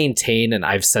 I maintain, and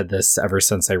I've said this ever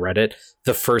since I read it,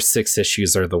 the first 6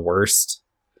 issues are the worst.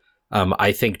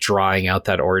 I think drawing out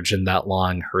that origin that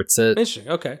long hurts it. Interesting.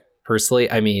 Okay. Personally,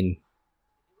 I mean,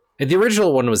 the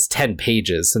original one was 10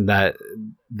 pages, and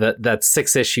that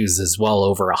 6 issues is well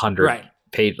over 100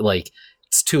 page. Like,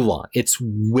 it's too long. It's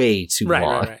way too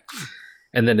long. Right.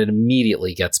 And then it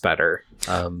immediately gets better.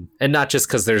 And not just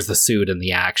because there's the suit and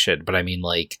the action, but I mean,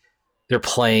 like, they're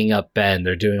playing up Ben.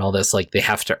 They're doing all this, like, they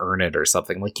have to earn it or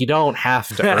something. Like, you don't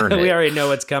have to earn it. We already know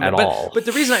what's coming. At all. But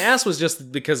the reason I asked was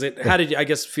just because how did you, I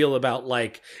guess, feel about,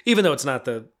 like, even though it's not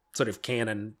the sort of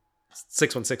canon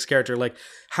 616 character, like,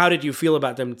 how did you feel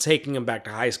about them taking him back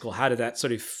to high school? How did that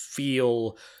sort of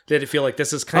feel? Did it feel like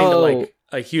this is kind of like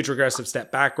a huge regressive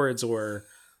step backwards, or?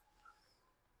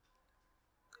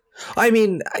 I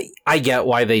mean, I get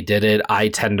why they did it. I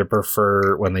tend to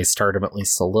prefer when they start him at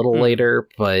least a little later,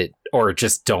 or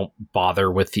just don't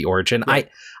bother with the origin. Right.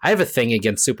 I have a thing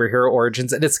against superhero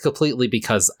origins, and it's completely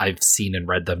because I've seen and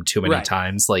read them too many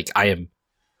times. Like, I am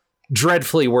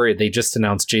dreadfully worried. They just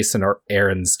announced Jason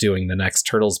Aaron's doing the next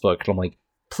Turtles book, and I'm like,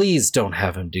 Please don't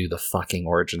have him do the fucking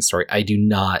origin story. I do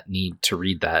not need to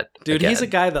read that. Dude, again. he's a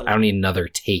guy that I don't need another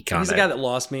take on it. He's a guy that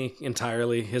lost me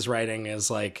entirely. His writing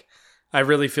is like, I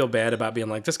really feel bad about being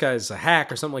like, this guy's a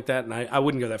hack or something like that. And I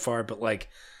wouldn't go that far, but like,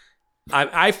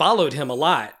 I followed him a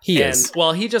lot. He is.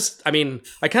 Well, he just, I mean,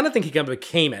 I kind of think he kind of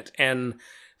became it. And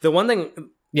the one thing,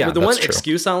 the one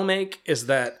excuse I'll make is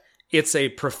that it's a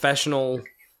professional,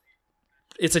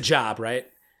 it's a job, right?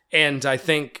 And I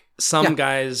think some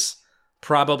guys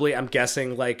probably, I'm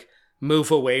guessing, like move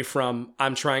away from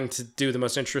I'm trying to do the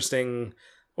most interesting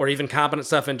or even competent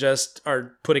stuff and just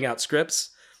are putting out scripts.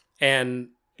 And,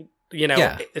 you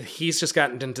know, he's just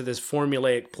gotten into this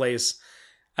formulaic place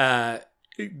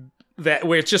that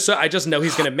where it's just so I just know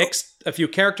he's going to mix a few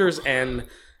characters and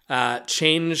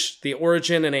change the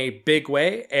origin in a big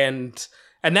way. And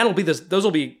that'll be those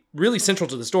will be really central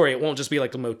to the story. It won't just be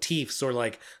like the motifs or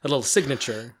like a little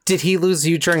signature. Did he lose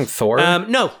you during Thor?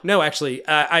 No, actually,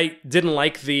 I didn't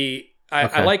like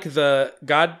I like the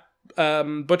God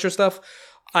Butcher stuff.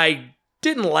 I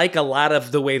didn't like a lot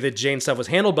of the way that Jane stuff was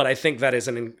handled, but I think that is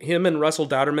him and Russell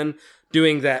Dauterman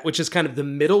doing that, which is kind of the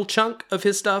middle chunk of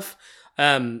his stuff,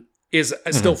 is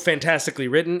still fantastically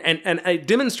written, and it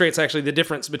demonstrates actually the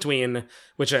difference between,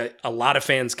 which a lot of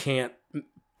fans can't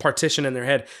partition in their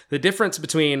head, the difference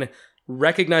between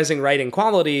recognizing writing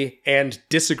quality and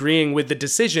disagreeing with the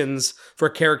decisions for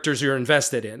characters you're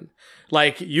invested in.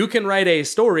 Like, you can write a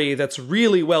story that's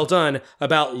really well done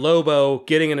about Lobo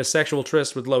getting in a sexual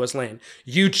tryst with Lois Lane.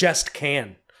 You just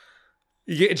can.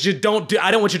 I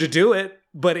don't want you to do it,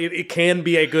 but it can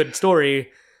be a good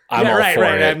story. I'm all for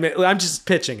it. I'm just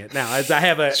pitching it now. I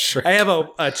have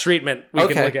a treatment we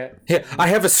can look at. Yeah, I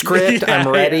have a script. I'm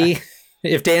ready.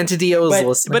 If Dan Didio is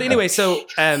listening. But anyway, so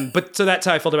that's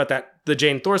how I felt about that. The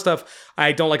Jane Thor stuff.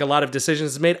 I don't like a lot of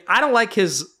decisions made. I don't like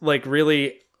his, like,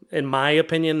 really, in my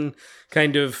opinion,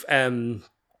 kind of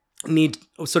need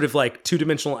sort of like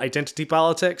two-dimensional identity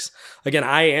politics. Again,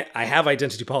 I have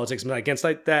identity politics. I'm not against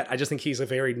like that. I just think he's a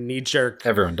very knee-jerk.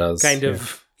 Everyone does. Kind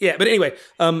of. Yeah, but anyway.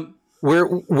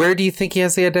 Where do you think he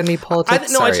has the identity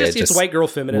politics? It's white girl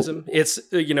feminism. It's,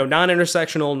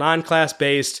 non-intersectional, non-class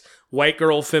based white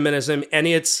girl feminism, and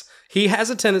he has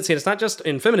a tendency, and it's not just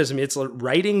in feminism, it's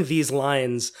writing these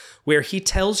lines where he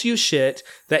tells you shit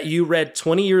that you read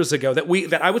 20 years ago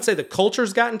that I would say the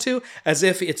culture's gotten to as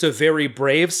if it's a very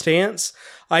brave stance.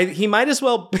 He might as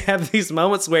well have these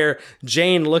moments where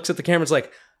Jane looks at the camera and is like,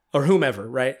 or whomever,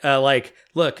 right?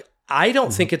 Look, I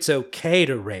don't think it's okay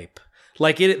to rape.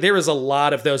 Like, there is a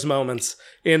lot of those moments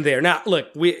in there. Now,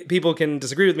 look, people can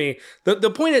disagree with me.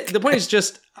 The point is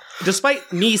just,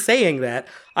 despite me saying that,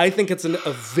 I think it's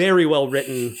a very well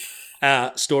written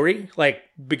story. Like,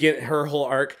 begin her whole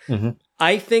arc. Mm-hmm.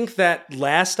 I think that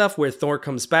last stuff where Thor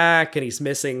comes back and he's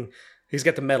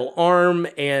got the metal arm,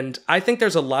 and I think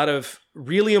there's a lot of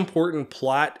really important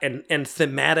plot and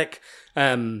thematic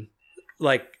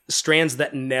like strands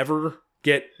that never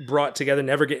get brought together,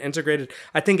 never get integrated.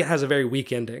 I think it has a very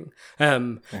weak ending.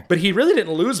 But he really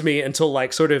didn't lose me until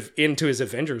like sort of into his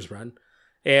Avengers run.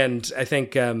 And I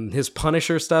think his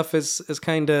Punisher stuff is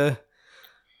kind of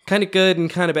good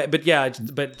and kind of bad. But yeah,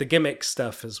 but the gimmick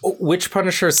stuff is... Which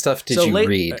Punisher stuff did you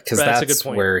read? Because that's a good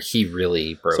point. Where he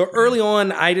really broke. So early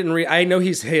on, I didn't read... I know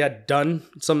he had done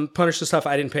some Punisher stuff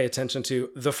I didn't pay attention to.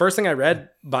 The first thing I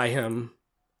read by him...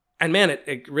 And man,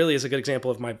 it really is a good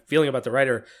example of my feeling about the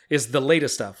writer, is the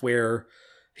latest stuff where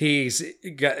he's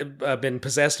been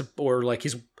possessed, or like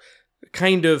he's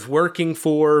kind of working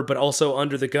for, but also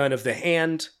under the gun of the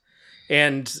Hand.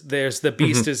 And there's the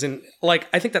Beast is in, like,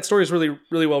 I think that story is really,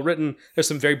 really well written. There's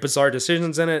some very bizarre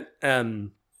decisions in it.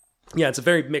 Yeah, it's a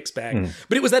very mixed bag.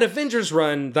 But it was that Avengers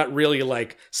run that really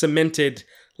like cemented,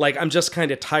 like, I'm just kind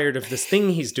of tired of this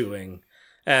thing he's doing.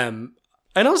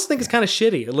 I also think it's kind of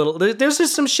shitty. A little. There's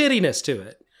just some shittiness to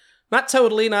it. Not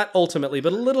totally, not ultimately,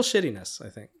 but a little shittiness, I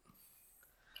think.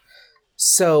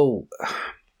 So,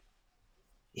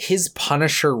 his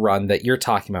Punisher run that you're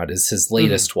talking about is his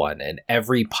latest one, and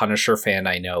every Punisher fan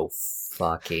I know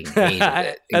fucking hated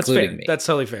it, including me. That's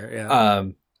totally fair, yeah.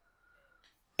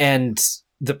 And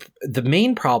the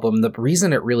main problem, the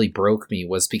reason it really broke me,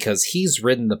 was because he's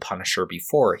written the Punisher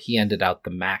before. He ended out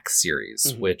the Max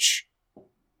series, which...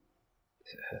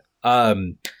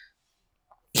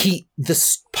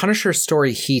 this Punisher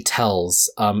story he tells,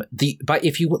 but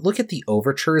if you look at the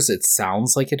overtures, it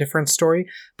sounds like a different story,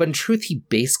 but in truth, he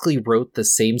basically wrote the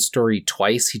same story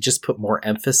twice. He just put more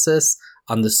emphasis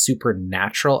on the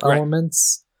supernatural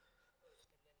elements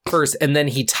first, and then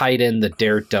he tied in the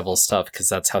Daredevil stuff because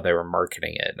that's how they were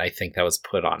marketing it, and I think that was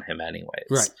put on him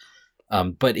anyways.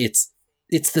 Right. But it's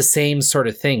it's the same sort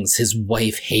of things. His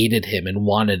wife hated him and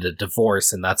wanted a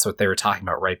divorce, and that's what they were talking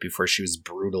about right before she was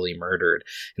brutally murdered.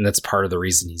 And that's part of the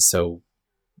reason he's so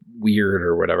weird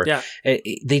or whatever. Yeah.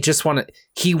 They just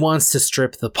he wants to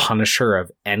strip the Punisher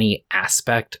of any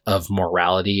aspect of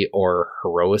morality or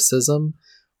heroicism,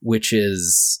 which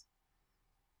is...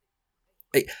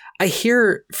 I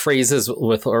hear phrases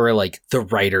or like the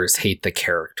writers hate the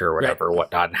character or whatever, right.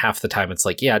 whatnot. And half the time it's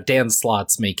like, yeah, Dan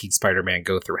Slott's making Spider-Man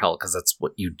go through hell because that's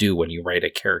what you do when you write a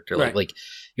character. Right. Like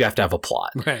you have to have a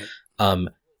plot. Right.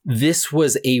 This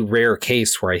was a rare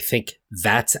case where I think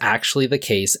that's actually the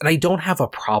case. And I don't have a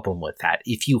problem with that.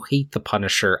 If you hate the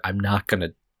Punisher, I'm not going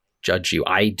to judge you.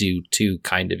 I do too,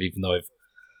 kind of, even though I've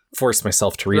forced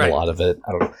myself to read right. a lot of it.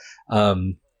 I don't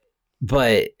know.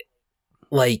 But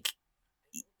like,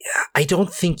 I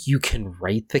don't think you can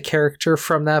write the character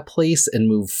from that place and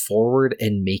move forward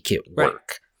and make it work.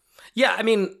 Right. Yeah, I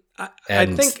mean, I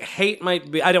think hate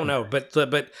might be. I don't know, but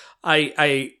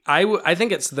I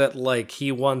think it's that like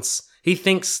he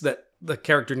thinks that the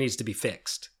character needs to be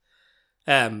fixed,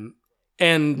 and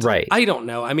right. I don't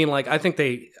know. I mean, like I think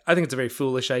it's a very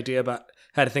foolish idea about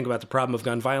how to think about the problem of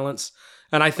gun violence,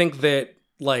 and I think that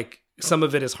like some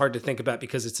of it is hard to think about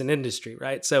because it's an industry,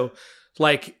 right? So.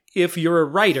 Like, if you're a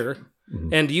writer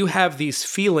and you have these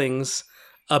feelings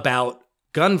about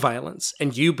gun violence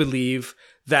and you believe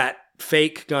that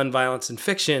fake gun violence in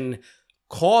fiction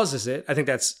causes it, I think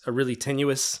that's a really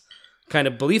tenuous kind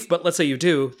of belief, but let's say you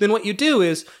do, then what you do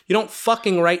is you don't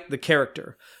fucking write the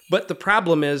character. But the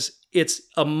problem is it's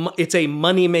a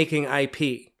money-making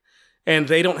IP. And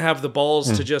they don't have the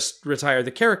balls to just retire the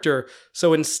character.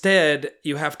 So instead,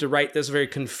 you have to write this very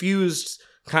confused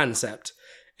concept.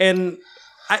 And,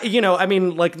 I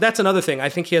mean, like, that's another thing. I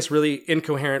think he has really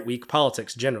incoherent, weak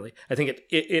politics, generally. I think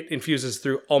it infuses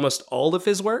through almost all of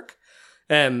his work.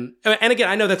 And again,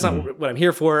 I know that's not what I'm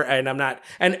here for, and I'm not...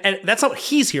 And that's not what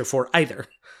he's here for, either.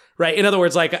 Right? In other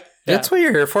words, like... That's what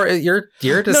you're here for. You're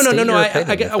to No.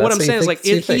 I get, what I'm saying is, like,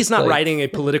 he's not writing a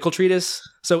political treatise,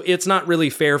 so it's not really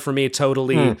fair for me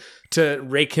totally to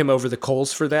rake him over the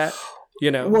coals for that,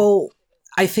 Well...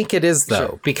 I think it is, though,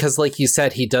 sure. because like you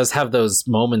said, he does have those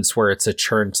moments where it's a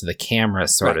turn to the camera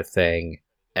sort of thing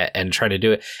and try to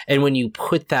do it. And when you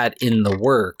put that in the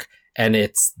work and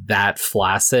it's that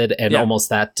flaccid and almost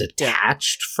that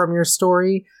detached from your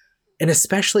story, and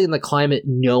especially in the climate,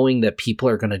 knowing that people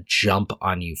are going to jump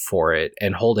on you for it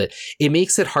and hold it, it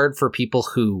makes it hard for people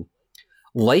who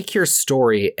like your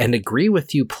story and agree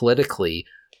with you politically,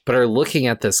 but are looking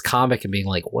at this comic and being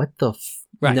like, what the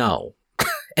no.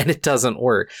 And it doesn't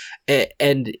work.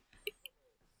 And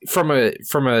from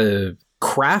a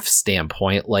craft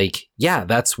standpoint, like, yeah,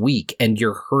 that's weak, and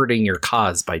you're hurting your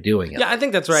cause by doing it. Yeah, I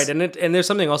think that's right. And there's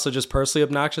something also just personally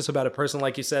obnoxious about a person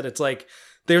like you said. It's like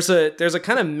there's a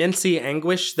kind of mincy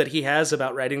anguish that he has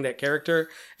about writing that character,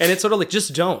 and it's sort of like,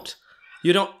 just don't.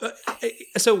 You don't.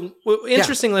 So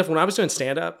interestingly, when I was doing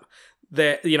stand up,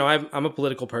 that I'm a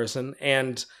political person,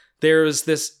 and there's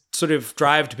this sort of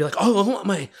drive to be like, oh, I want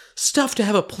my stuff to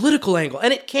have a political angle.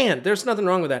 And it can. There's nothing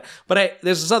wrong with that. But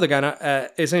there's this other guy,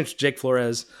 his name's Jake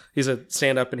Flores. He's a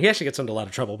stand-up, and he actually gets into a lot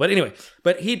of trouble. But anyway,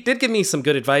 he did give me some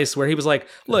good advice where he was like,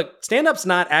 look, stand-up's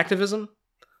not activism.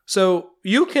 So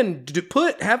you can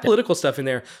have political stuff in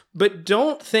there, but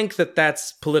don't think that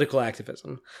that's political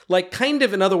activism. Like, kind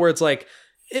of, in other words, like,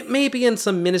 it may be in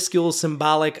some minuscule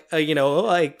symbolic,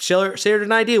 I shared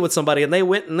an idea with somebody and they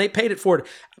went and they paid it forward.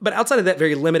 But outside of that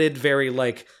very limited, very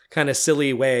like kind of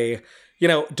silly way,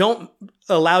 don't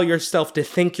allow yourself to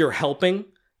think you're helping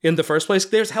in the first place.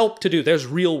 There's help to do. There's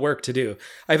real work to do.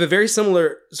 I have a very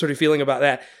similar sort of feeling about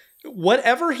that.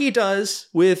 Whatever he does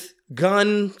with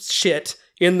gun shit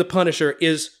in The Punisher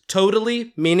is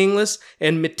totally meaningless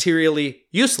and materially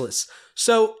useless.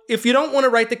 So if you don't want to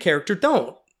write the character,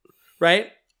 don't. Right?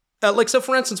 So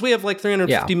for instance, we have like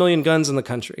 350 million guns in the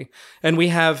country, and we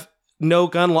have no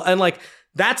gun law. And like,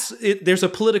 that's it. There's a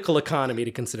political economy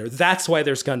to consider. That's why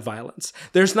there's gun violence.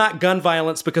 There's not gun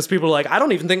violence because people are like, I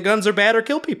don't even think guns are bad or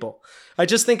kill people. I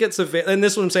just think it's and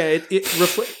this is what I'm saying.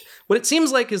 What it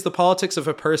seems like is the politics of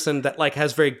a person that like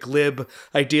has very glib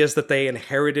ideas that they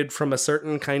inherited from a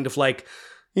certain kind of like,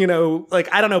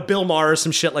 like, I don't know, Bill Maher or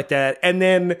some shit like that, and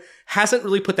then hasn't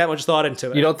really put that much thought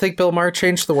into it. You don't think Bill Maher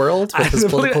changed the world with his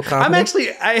political comedy?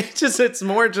 It's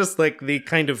more just like the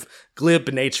kind of glib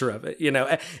nature of it,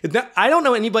 I don't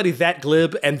know anybody that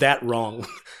glib and that wrong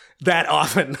that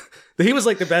often. He was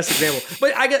like the best example.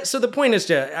 But so the point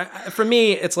is, for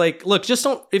me, it's like, look, just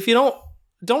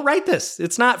don't write this.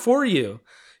 It's not for you,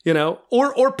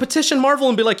 or petition Marvel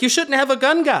and be like, you shouldn't have a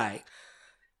gun guy.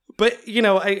 But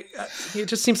it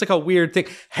just seems like a weird thing.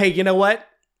 Hey, you know what?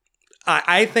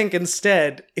 I think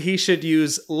instead he should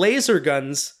use laser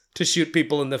guns to shoot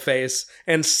people in the face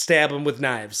and stab them with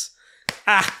knives.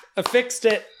 I fixed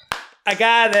it. I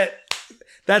got it.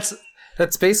 That's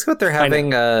basically what they're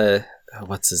having.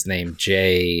 What's his name?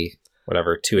 Jay,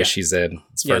 whatever. Two issues in.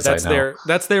 As far as I know.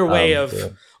 That's their way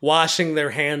of washing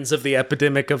their hands of the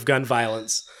epidemic of gun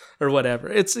violence or whatever.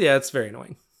 It's very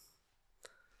annoying.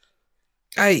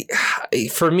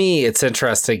 For me, it's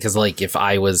interesting because like if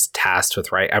I was tasked with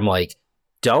I'm like,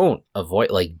 don't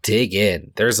avoid, like dig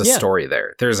in. There's a story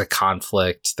there. There's a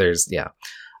conflict. There's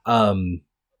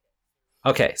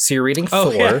Okay, so you're reading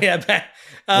Thor. Yeah.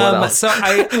 So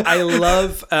I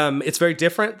love. It's very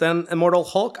different than Immortal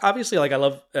Hulk. Obviously, like I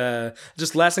love.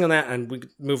 Just last thing on that, and we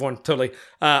can move on totally.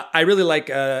 I really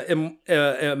like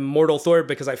Immortal Thor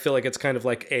because I feel like it's kind of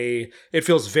like it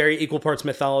feels very equal parts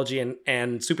mythology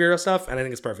and superhero stuff, and I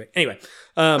think it's perfect. Anyway,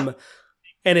 and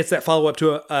it's that follow up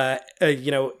to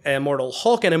Immortal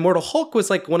Hulk, and Immortal Hulk was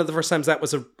like one of the first times that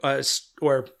was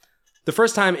or the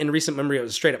first time in recent memory it was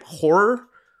a straight up horror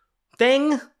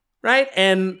thing, right?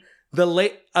 And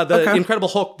the Incredible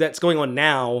Hulk that's going on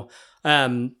now,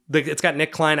 it's got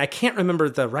Nick Klein. I can't remember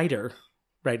the writer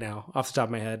right now off the top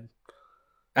of my head.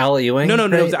 Al Ewing?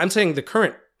 No. I'm saying the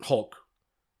current Hulk.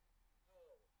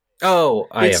 Oh,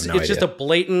 I have no idea. It's just a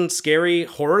blatant, scary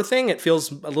horror thing. It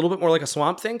feels a little bit more like a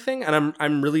Swamp Thing thing, and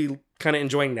I'm really kind of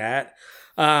enjoying that.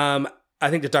 I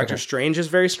think that Doctor Strange is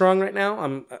very strong right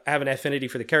now. I have an affinity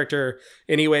for the character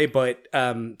anyway, but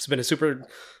it's been a super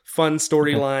fun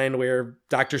storyline where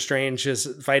Doctor Strange is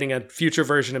fighting a future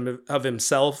version of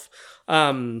himself.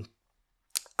 I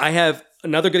have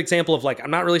another good example of like,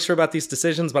 I'm not really sure about these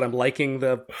decisions, but I'm liking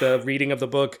the reading of the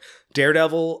book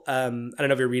Daredevil. I don't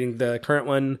know if you're reading the current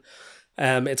one.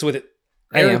 It's with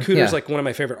Aaron Kuder's like one of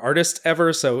my favorite artists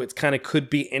ever, so it kind of could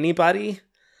be anybody,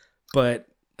 but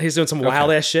he's doing some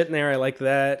wild ass shit in there. I like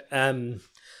that.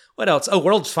 What else? Oh,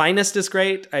 World's Finest is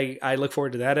great. I look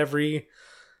forward to that every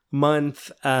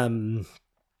month.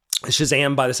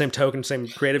 Shazam, by the same token, same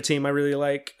creative team I really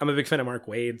like. I'm a big fan of Mark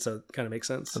Waid, so it kind of makes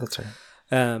sense. Oh, that's right.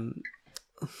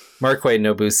 Mark Waid,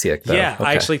 no Busiek, though. Yeah,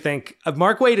 I actually think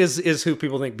Mark Waid is who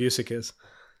people think Busiek is.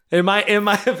 In my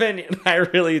opinion, I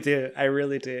really do.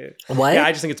 What? Yeah,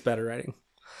 I just think it's better writing.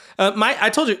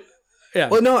 I told you. Yeah.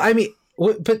 Well, no, I mean,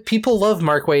 but people love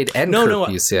Mark Waid and Kurt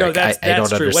Busiek. No, that's I don't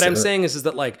true. understand. What I'm saying is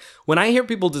that like when I hear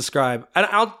people describe, and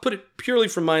I'll put it purely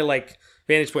from my like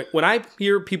vantage point. When I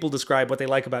hear people describe what they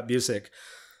like about Busiek,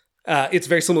 it's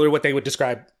very similar to what they would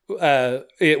describe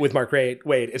with Mark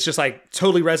Waid. It's just like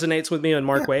totally resonates with me, and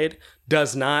Mark Waid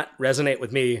does not resonate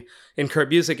with me in Kurt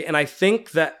Busiek. And I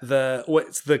think that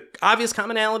what's the obvious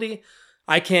commonality.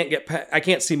 I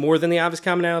can't see more than the obvious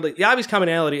commonality. The obvious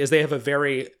commonality is they have a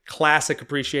very classic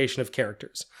appreciation of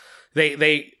characters.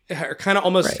 They are kind of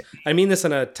almost, right. I mean this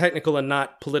in a technical and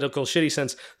not political shitty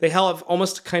sense. They have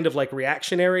almost kind of like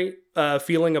reactionary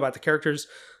feeling about the characters,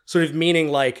 sort of meaning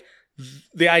like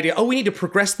the idea, we need to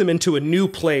progress them into a new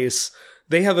place.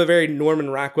 They have a very Norman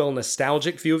Rockwell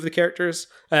nostalgic view of the characters.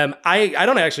 I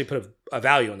don't actually put a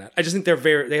value on that. I just think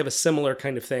they have a similar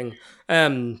kind of thing.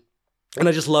 And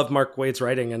I just love Mark Waid's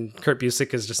writing, and Kurt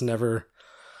Busiek has just never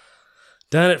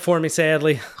done it for me,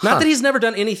 sadly. Not that he's never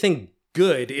done anything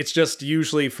good. It's just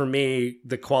usually, for me,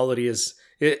 the quality is...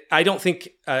 I don't think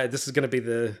this is going to be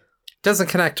the... Doesn't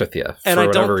connect with you, and I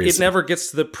don't. Reason. It never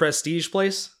gets to the prestige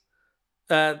place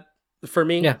for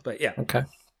me. Yeah. But yeah. Okay.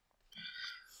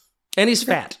 And he's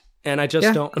fat, and I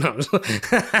just don't... No.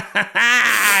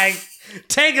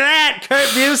 Take that, Kurt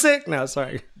Busiek! No,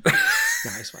 sorry. No,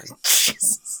 he's fine.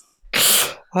 Jesus.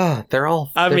 They're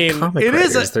all. I mean, it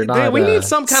writers. is. We need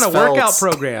some kind of workout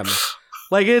program.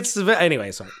 Like it's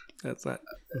anyway. Sorry, that's not.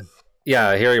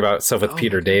 Yeah, hearing about stuff with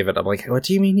Peter David, I'm like, what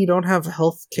do you mean you don't have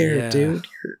health care, dude?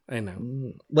 I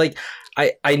know. Like,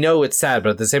 I know it's sad, but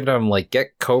at the same time, I'm like,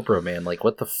 get Cobra, man. Like,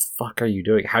 what the fuck are you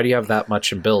doing? How do you have that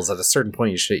much in bills? At a certain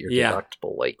point, you should hit your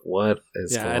deductible. Like, what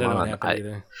is going on? I don't know what happened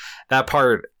either. That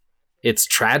part, it's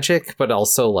tragic, but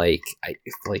also like,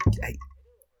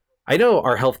 I know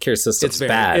our healthcare system's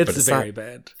bad, but it's very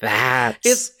bad.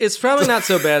 It's probably not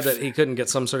so bad that he couldn't get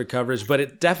some sort of coverage, but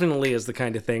it definitely is the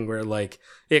kind of thing where like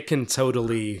it can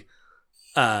totally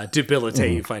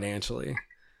debilitate you financially.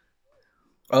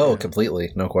 Oh,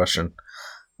 completely, no question.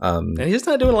 And he's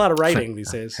not doing a lot of writing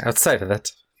these days. Outside of that,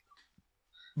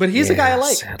 but he's a guy I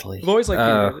like. Sadly, I've always liked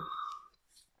Peter David.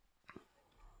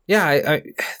 Yeah,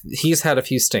 he's had a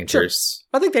few stinkers.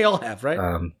 Sure. I think they all have, right?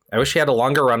 I wish he had a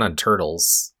longer run on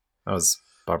Turtles. That was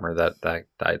bummer that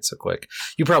died so quick.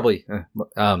 You probably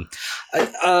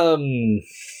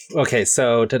okay,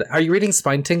 so are you reading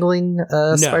Spine Tingling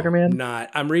No, Spider-Man? Not.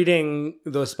 I'm reading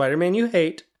the Spider-Man you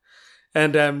hate,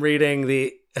 and I'm reading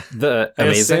the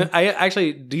Amazing. I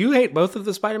actually, do you hate both of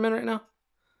the Spider-Man right now?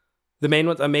 The main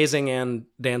ones, Amazing and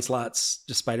Dan Slott's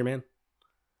just Spider-Man.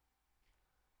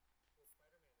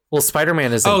 Well,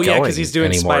 Spider-Man isn't Oh yeah, going because he's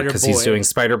doing anymore because he's doing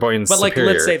Spider-Boy and But like,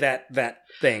 Superior. let's say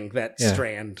that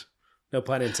strand. No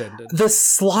pun intended. The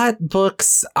Slott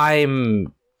books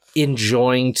I'm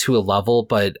enjoying to a level,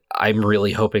 but I'm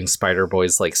really hoping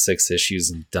Spider-Boy's like 6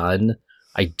 issues and done.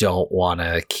 I don't want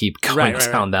to keep going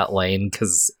down that lane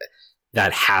because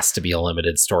that has to be a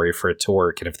limited story for it to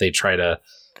work. And if they try to,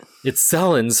 it's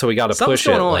selling, so we got to push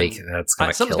it. Like that's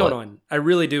gonna something's kill going on. I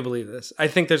really do believe this. I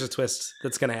think there's a twist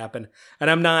that's going to happen, and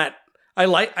I'm not.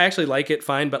 I actually like it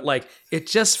fine, but like it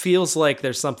just feels like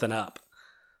there's something up.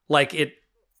 Like it.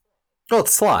 Well,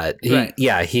 it's Slott.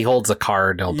 He holds a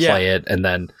card and he'll play it, and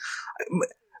then.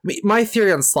 My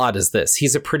theory on Slott is this.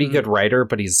 He's a pretty good writer,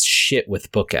 but he's shit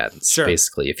with bookends,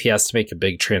 basically. If he has to make a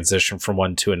big transition from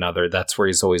one to another, that's where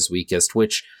he's always weakest,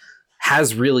 which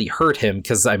has really hurt him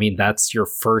because, I mean, that's your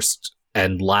first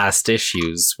and last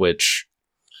issues, which,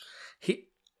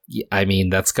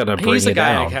 that's going to bring he's it a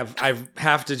guy down. I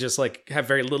have to just like have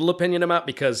very little opinion about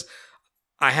because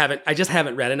I just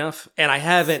haven't read enough, and I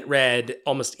haven't read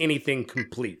almost anything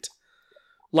complete.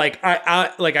 Like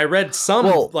I read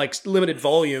some like limited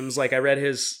volumes. Like I read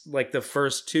his like the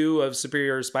first 2 of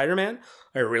Superior Spider-Man.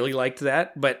 I really liked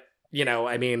that, but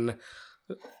I mean,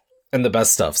 and the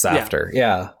best stuff's after.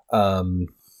 Yeah.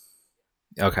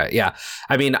 Okay. Yeah.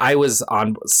 I mean,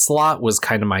 Slott was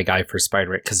kind of my guy for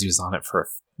Spider-Man because he was on it for a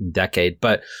decade.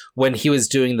 But when he was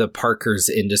doing the Parker's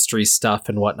Industry stuff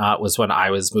and whatnot was when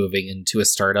I was moving into a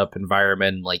startup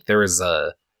environment. Like there was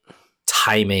a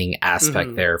timing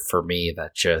aspect there for me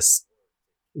that just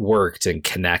worked and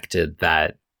connected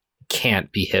that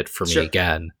can't be hit for me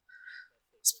again,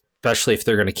 especially if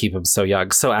they're going to keep him so young.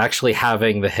 So actually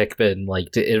having the Hickman,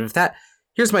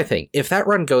 here's my thing. If that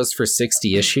run goes for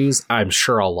 60 issues, I'm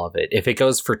sure I'll love it. If it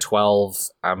goes for 12,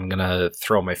 I'm going to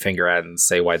throw my finger at it and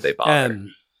say, why'd they bother?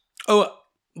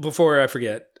 Before I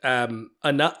forget, a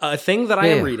thing that I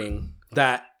am reading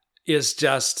that is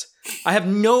just, I have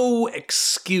no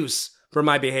excuse for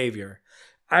my behavior.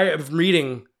 I am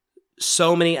reading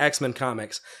so many X-Men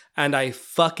comics, and I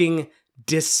fucking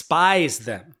despise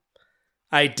them.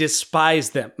 I despise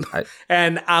them.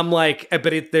 And I'm like,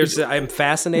 I'm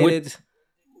fascinated.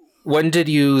 When did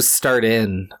you start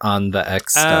in on the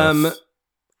X stuff?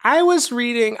 I was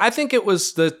reading, I think it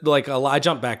was I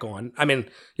jumped back on. I mean,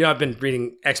 I've been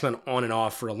reading X-Men on and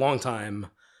off for a long time,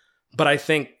 but I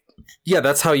think. Yeah,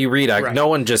 that's how you read. No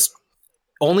one just.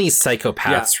 Only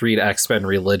psychopaths read X-Men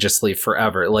religiously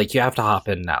forever. Like, you have to hop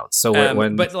in and out. So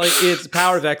but like, it's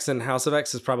Power of X and House of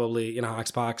X is probably,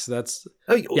 Xbox. That's...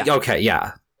 Okay,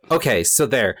 yeah. Okay, so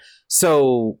there.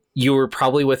 So you were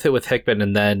probably with it with Hickman,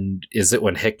 and then is it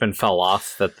when Hickman fell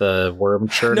off that the worm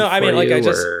churned? No, I mean, like,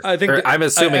 I'm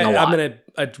assuming a lot. I'm going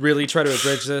to really try to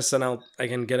abridge this, and I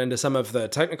can get into some of the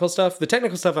technical stuff. The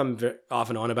technical stuff I'm off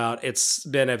and on about. It's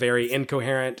been a very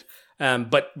incoherent...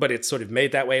 but it's sort of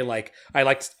made that way. Like I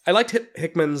liked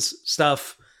Hickman's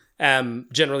stuff,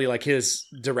 generally like his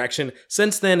direction.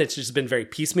 Since then, it's just been very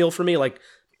piecemeal for me. Like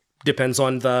depends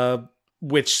on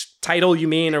which title you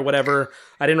mean or whatever.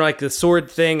 I didn't like the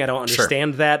sword thing. I don't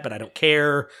understand that, but I don't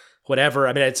care. Whatever.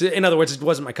 I mean, in other words, it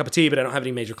wasn't my cup of tea, but I don't have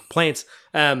any major complaints.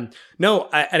 And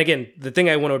again, the thing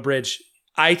I want to abridge,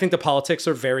 I think the politics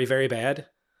are very, very bad.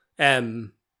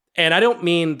 And I don't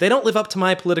mean they don't live up to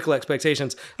my political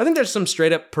expectations. I think there's some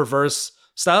straight up perverse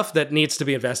stuff that needs to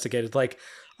be investigated. Like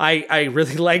I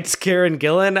really liked Karen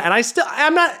Gillan, and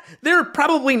I'm not, there are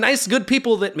probably nice, good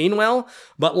people that mean well,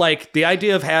 but like the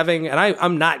idea of having, and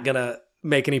I'm not going to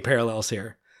make any parallels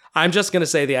here. I'm just going to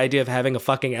say the idea of having a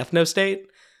fucking ethno-state,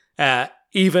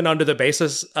 even under the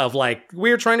basis of like,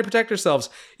 we're trying to protect ourselves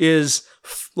is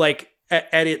like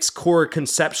at its core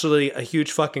conceptually a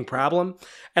huge fucking problem.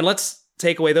 And let's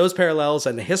take away those parallels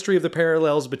and the history of the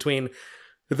parallels between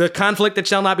the conflict that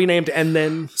shall not be named and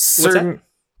then certain.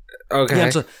 Okay,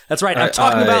 yeah, that's right. I'm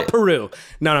talking about Peru.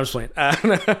 No, I'm just playing.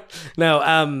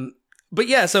 But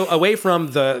yeah. So away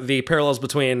from the parallels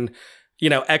between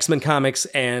X-Men comics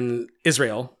and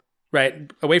Israel, right?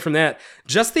 Away from that,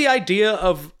 just the idea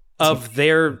of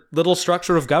their little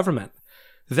structure of government.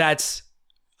 That's,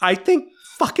 I think,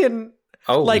 fucking.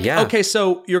 Okay,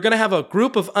 so you're going to have a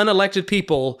group of unelected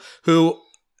people who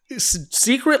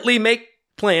secretly make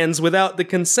plans without the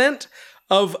consent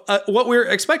of what we're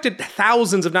expected,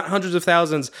 thousands, if not hundreds of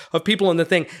thousands of people in the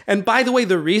thing. And by the way,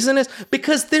 the reason is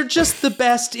because they're just the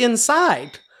best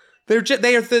inside. They're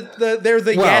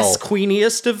the yes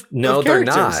queeniest of no,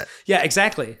 characters. They're not. Yeah,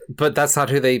 exactly. But that's not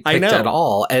who they picked at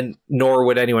all, and nor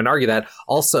would anyone argue that.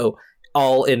 Also,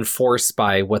 all enforced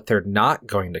by what they're not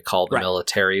going to call the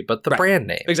military, but the brand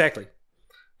name. Exactly.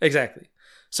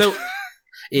 So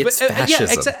it's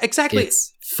fascism. Yeah, exactly.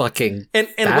 It's fucking and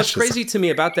fascism. What's crazy to me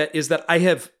about that is that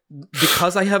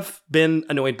because I have been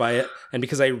annoyed by it, and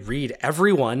because I read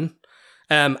everyone,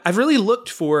 I've really looked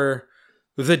for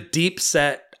the deep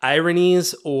set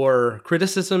ironies or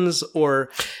criticisms, or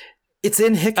it's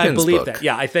in Hickman's I believe book. that.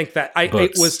 Yeah, I think that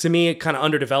it was, to me, kind of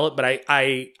underdeveloped, but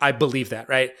I believe that,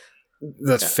 right?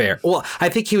 That's fair. Well, I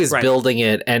think he was building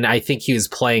it, and I think he was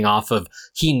playing off of,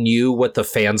 he knew what the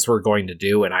fans were going to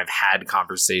do, and I've had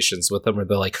conversations with them where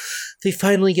they're like, they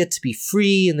finally get to be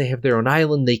free, and they have their own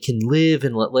island, they can live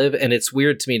and let live, and it's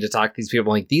weird to me to talk to these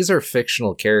people like, these are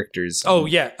fictional characters. Oh,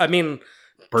 yeah. I mean,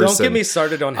 don't get me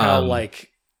started on how,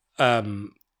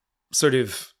 sort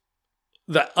of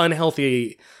the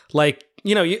unhealthy, like,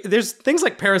 you know, there's things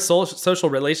like parasocial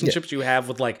relationships you have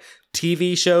with like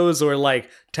TV shows or like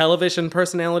television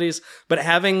personalities, but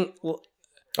having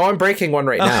I'm breaking one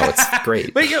right now. It's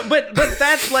great. but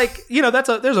that's like, you know,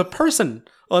 there's a person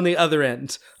on the other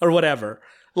end or whatever.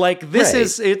 Like this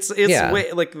is it's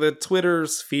way, like the Twitter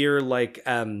sphere, like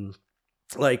a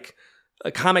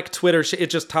comic Twitter shit.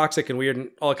 It's just toxic and weird and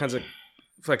all kinds of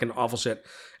fucking awful shit.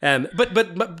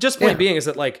 But just point being is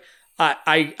that like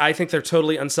I think they're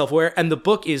totally unself-aware, and the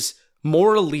book is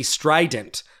morally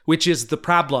strident, which is the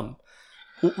problem.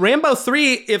 Rambo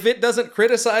 3, if it doesn't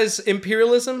criticize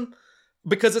imperialism,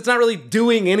 because it's not really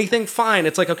doing anything, fine.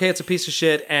 It's like, okay, it's a piece of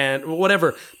shit and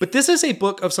whatever. But this is a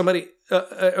book of somebody,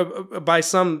 by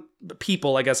some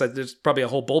people, I guess there's probably a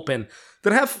whole bullpen,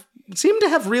 that seem to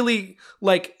have really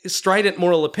like strident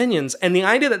moral opinions. And the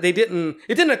idea that it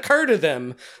didn't occur to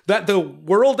them that the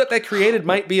world that they created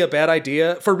might be a bad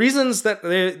idea for reasons that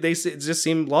they just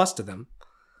seem lost to them.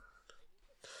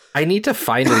 I need to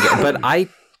find it again, but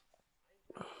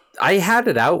I had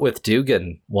it out with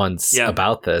Dugan once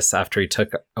about this after he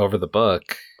took over the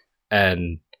book,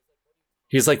 and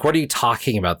he's like, what are you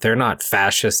talking about? They're not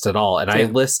fascist at all. And I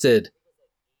listed,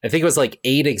 I think it was like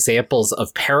 8 examples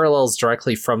of parallels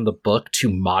directly from the book to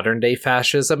modern day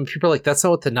fascism. People are like, that's not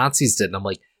what the Nazis did. And I'm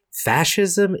like,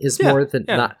 fascism is more than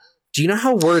not. Do you know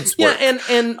how words work? Yeah,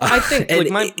 and I think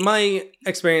like my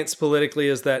experience politically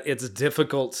is that it's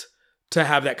difficult to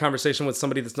have that conversation with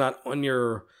somebody that's not on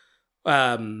your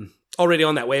already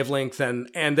on that wavelength,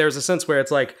 and there's a sense where it's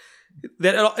like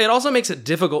that it also makes it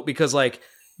difficult because like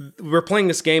we're playing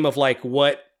this game of like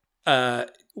what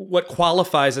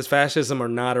qualifies as fascism or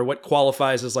not, or what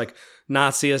qualifies as like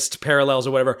Naziist parallels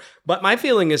or whatever. But my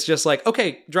feeling is just like,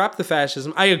 okay, drop the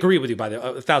fascism. I agree with you by the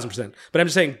 1,000%, but I'm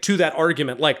just saying to that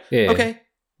argument, like, okay,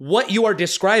 what you are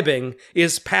describing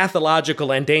is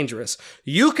pathological and dangerous.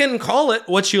 You can call it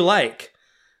what you like.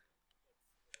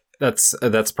 That's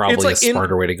probably like a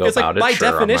smarter way to go about it. By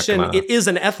definition, it is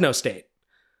an ethnostate.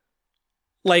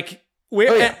 Like,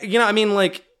 where, you know, I mean,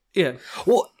 like, yeah.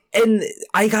 Well, and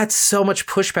I got so much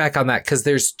pushback on that because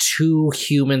there's 2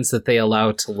 humans that they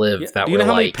allow to live that do you were know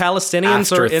how like many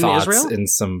Palestinians are in Israel? In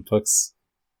some books.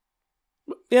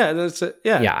 Yeah, that's it.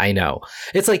 Yeah, I know.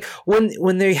 It's like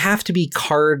when they have to be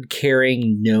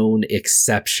card-carrying known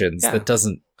exceptions.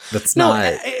 That's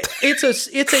not.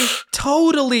 It's a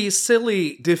totally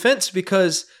silly defense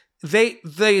because they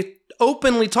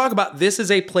openly talk about this is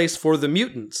a place for the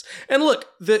mutants. And look,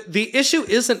 the issue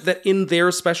isn't that in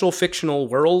their special fictional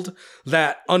world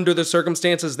that under the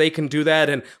circumstances they can do that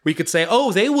and we could say,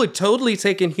 oh, they would totally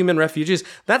take in human refugees.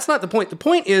 That's not the point. The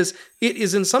point is it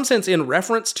is in some sense in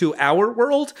reference to our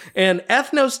world, and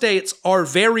ethnostates are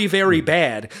very, very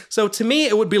bad. So to me,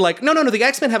 it would be like, no, the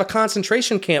X-Men have a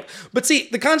concentration camp. But see,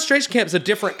 the concentration camp is a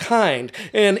different kind.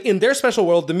 And in their special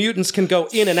world, the mutants can go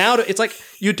in and out. It's like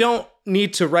you don't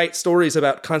need to write stories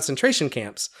about concentration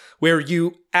camps where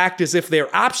you act as if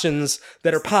they're options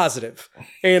that are positive.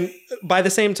 And by the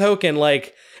same token,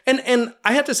 like, and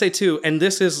I have to say too, and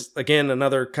this is again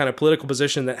another kind of political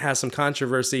position that has some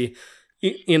controversy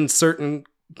in certain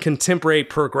contemporary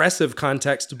progressive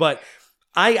context, but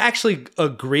I actually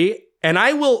agree. And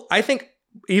I think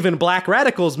even black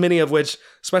radicals, many of which,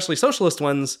 especially socialist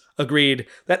ones, agreed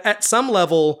that at some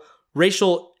level,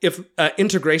 racial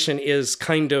integration is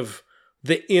kind of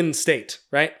the in state,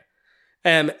 right?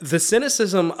 And the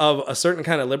cynicism of a certain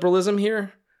kind of liberalism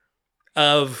here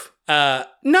of, they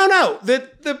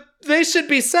should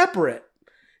be separate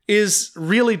is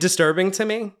really disturbing to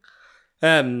me.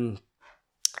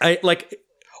 I like.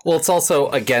 Well, it's also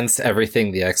against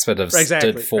everything the X-Men have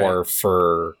stood for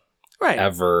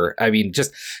forever. I mean,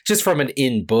 just from an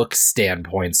in-book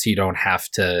standpoint, so you don't have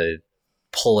to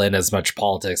pull in as much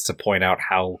politics to point out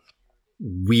how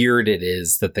weird it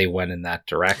is that they went in that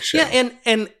direction. Yeah,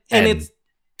 and it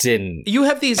didn't. You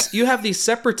have these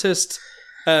separatist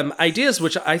ideas,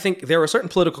 which I think there are certain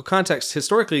political contexts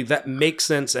historically that make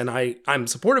sense, and I'm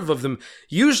supportive of them.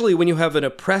 Usually when you have an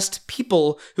oppressed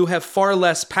people who have far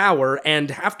less power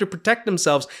and have to protect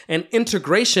themselves, and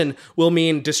integration will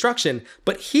mean destruction.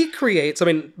 But he creates, I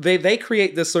mean, they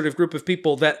create this sort of group of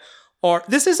people that are,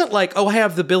 this isn't like, oh, I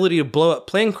have the ability to blow up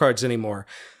playing cards anymore.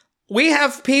 We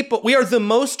have people, we are the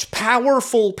most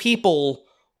powerful people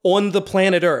on the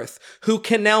planet Earth who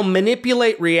can now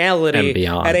manipulate reality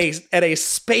at a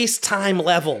space-time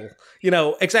level. You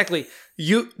know, exactly.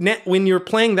 When you're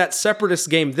playing that separatist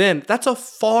game, then that's a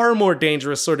far more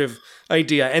dangerous sort of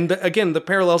idea. And again, the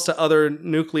parallels to other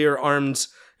nuclear armed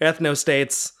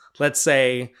ethno-states, let's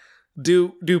say,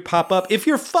 do pop up if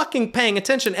you're fucking paying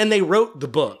attention. And they wrote the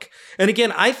book. And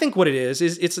again, I think what it is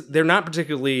they're not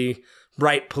particularly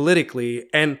right politically,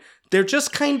 and they're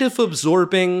just kind of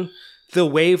absorbing the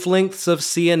wavelengths of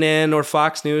CNN or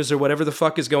Fox News or whatever the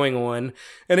fuck is going on.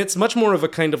 And it's much more of a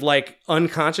kind of like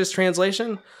unconscious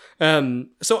translation.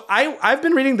 So I've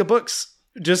been reading the books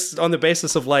just on the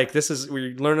basis of like,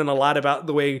 we're learning a lot about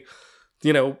the way,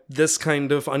 you know, this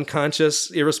kind of unconscious,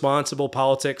 irresponsible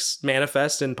politics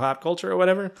manifest in pop culture or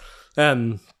whatever.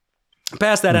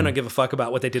 Past that, I don't give a fuck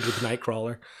about what they did with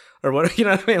Nightcrawler or what, you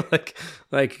know what I mean?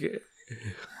 Like,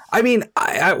 I mean,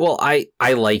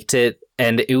 I liked it.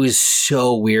 And it was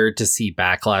so weird to see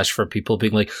backlash from people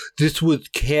being like, this was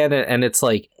canon. And it's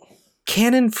like,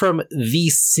 canon from the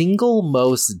single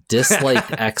most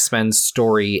disliked X-Men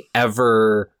story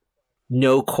ever.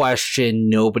 No question.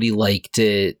 Nobody liked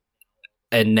it.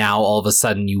 And now all of a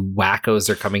sudden you wackos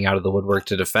are coming out of the woodwork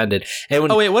to defend it. And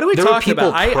when, oh, wait, what are we talking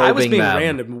about? I was being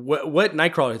random. What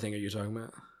Nightcrawler thing are you talking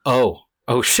about?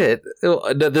 Oh shit!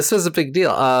 No, this was a big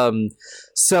deal.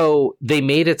 So they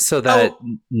made it so that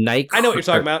I know what you're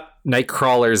talking about.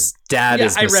 Nightcrawler's dad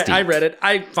is Mystique. I read it.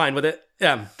 I'm fine with it.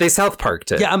 Yeah, they South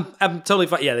Parked it. Yeah, I'm totally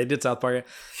fine. Yeah, they did South Park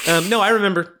it. No, I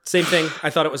remember. Same thing.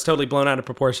 I thought it was totally blown out of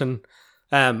proportion.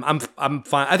 I'm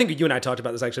fine. I think you and I talked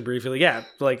about this actually briefly. Yeah,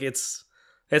 like it's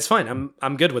fine.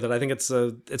 I'm good with it. I think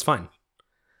it's fine.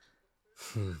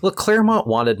 Look, Claremont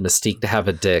wanted Mystique to have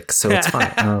a dick, so it's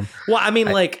fine. Well, I mean,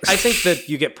 I think that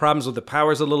you get problems with the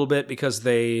powers a little bit because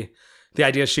the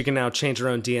idea is she can now change her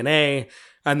own DNA,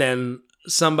 and then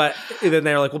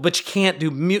they're like, well, but you can't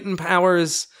do mutant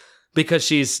powers because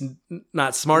she's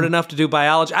not smart enough to do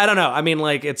biology. I don't know. I mean,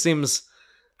 like, it seems.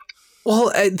 Well,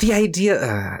 the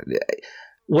idea.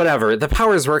 Whatever. The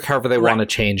powers work however they want to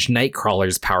change.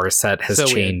 Nightcrawler's power set has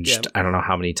changed. Yeah. I don't know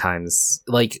how many times.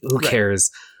 Like, who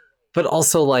cares? But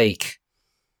also, like,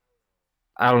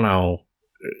 I don't know,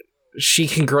 she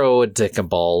can grow a dick and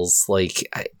balls. Like,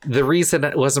 the reason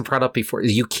it wasn't brought up before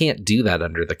is you can't do that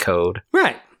under the code.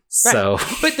 Right. So,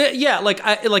 but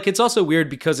it's also weird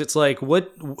because it's like,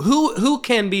 who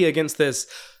can be against this?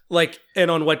 Like, and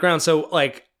on what ground? So,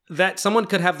 like, that someone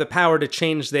could have the power to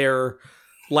change their,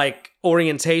 like,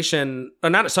 orientation, or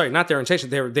not their orientation,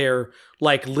 their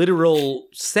like, literal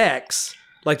sex,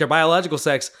 like, their biological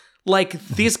sex. Like,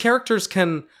 these characters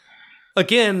can,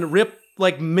 again,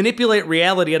 manipulate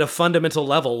reality at a fundamental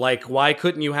level. Like, why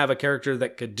couldn't you have a character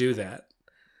that could do that?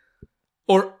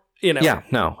 Or, you know. Yeah,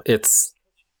 no, it's...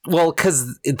 Well,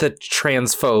 because the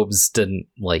transphobes didn't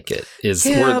like it.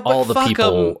 Were all the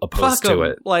people opposed to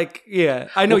it. Like, yeah,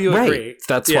 I know you agree.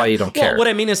 That's why you don't care. Well, what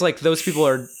I mean is, like, those people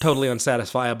are totally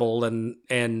unsatisfiable,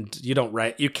 and you don't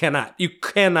write. You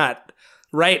cannot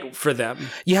write for them.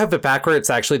 You have it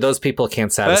backwards. Actually, those people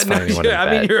can't satisfy anyone. Yeah,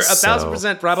 I mean, you're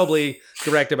 1,000% probably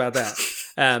correct about that.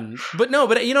 But you know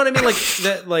what I mean? Like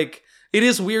that, like, it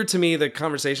is weird to me, the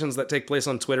conversations that take place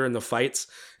on Twitter and the fights,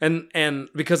 and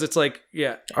because it's like,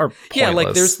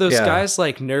 like there's those guys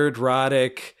like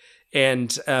Nerdrotic and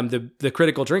the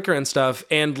Critical Drinker and stuff,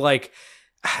 and like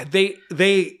they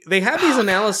have these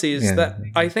analyses that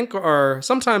I think are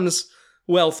sometimes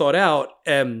well thought out,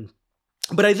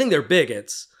 but I think they're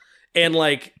bigots, and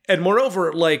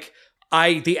moreover, like,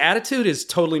 the attitude is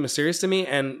totally mysterious to me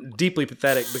and deeply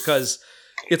pathetic, because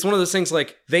it's one of those things,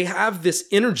 like, they have this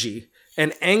energy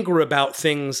and anger about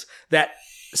things that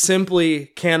simply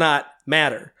cannot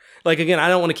matter. Like, again, I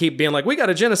don't want to keep being like, we got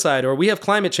a genocide or we have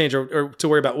climate change or to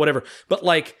worry about whatever. But,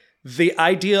 like, the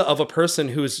idea of a person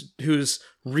whose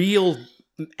real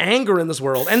anger in this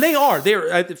world, and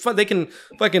they can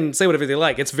fucking say whatever they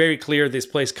like. It's very clear this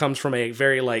place comes from a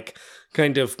very like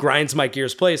kind of grinds my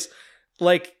gears place,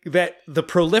 like that the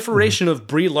proliferation of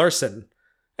Brie Larson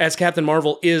as Captain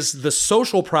Marvel is the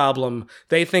social problem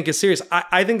they think is serious.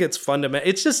 I think it's fundamental.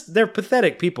 It's just they're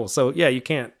pathetic people. So yeah, you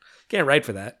can't write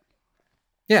for that.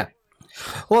 Yeah.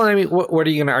 Well, I mean, what are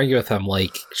you going to argue with them?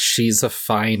 Like, she's a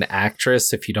fine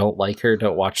actress. If you don't like her,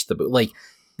 don't watch the movie. Like,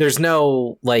 there's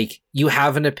no, like, you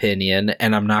have an opinion,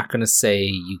 and I'm not going to say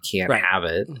you can't have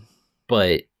it,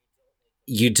 but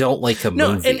you don't like a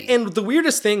movie. And the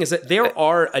weirdest thing is that there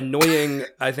are annoying,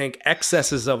 I think,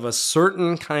 excesses of a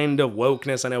certain kind of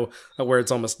wokeness. I know where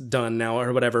it's almost done now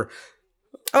or whatever.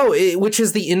 Oh, which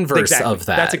is the inverse of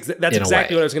that. That's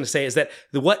exactly what I was going to say. Is that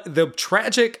the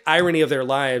tragic irony of their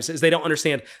lives is they don't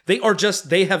understand. They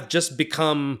have just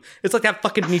become. It's like that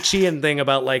fucking Nietzschean thing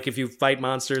about like if you fight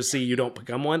monsters, see you don't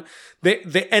become one.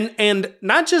 And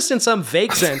not just in some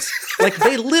vague sense. Like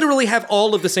they literally have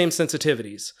all of the same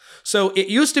sensitivities. So it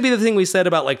used to be the thing we said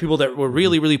about like people that were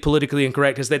really, really politically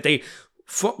incorrect is that they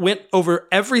went over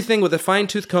everything with a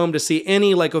fine-tooth comb to see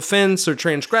any like offense or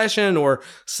transgression or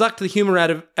sucked the humor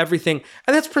out of everything.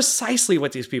 And that's precisely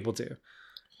what these people do.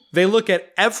 They look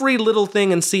at every little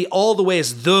thing and see all the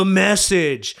ways the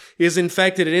message is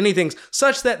infected at anything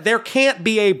such that there can't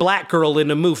be a black girl in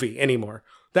a movie anymore.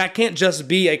 That can't just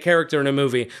be a character in a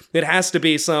movie. It has to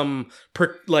be some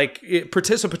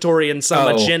participatory in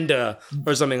some agenda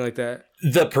or something like that.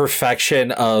 The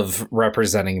perfection of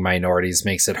representing minorities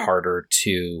makes it harder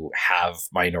to have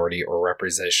minority or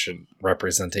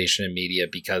representation in media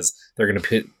because they're going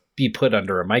to be put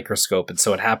under a microscope. And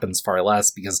so it happens far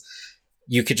less because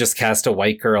you could just cast a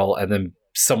white girl and then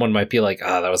someone might be like,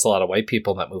 that was a lot of white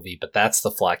people in that movie. But that's the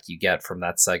flack you get from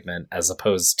that segment as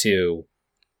opposed to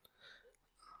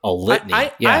a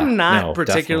litany. I'm not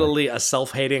particularly a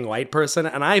self-hating white person,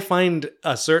 and I find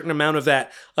a certain amount of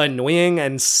that annoying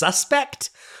and suspect.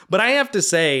 But I have to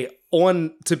say,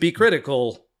 to be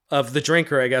critical of The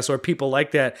Drinker, I guess, or people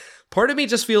like that, part of me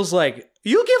just feels like,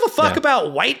 you give a fuck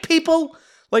about white people?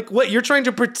 Like, what, you're trying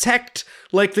to protect,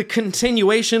 like, the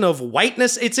continuation of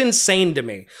whiteness? It's insane to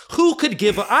me. Who could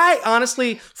I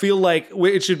honestly feel like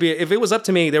it should be, if it was up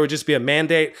to me, there would just be a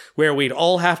mandate where we'd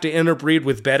all have to interbreed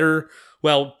with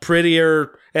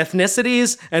prettier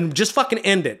ethnicities and just fucking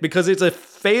end it because it's a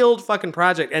failed fucking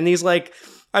project. And he's like,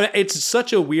 it's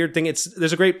such a weird thing.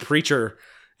 There's a great Preacher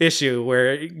issue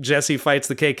where Jesse fights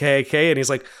the KKK and he's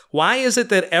like, why is it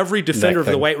that every defender of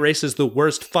the white race is the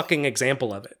worst fucking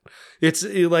example of it? It's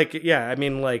like, yeah, I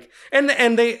mean, like, and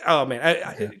they, oh man,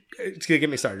 it's gonna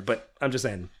get me started, but I'm just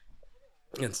saying.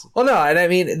 Well, no, and I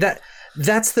mean,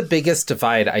 that's the biggest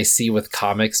divide I see with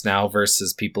comics now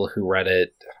versus people who read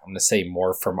it, I'm going to say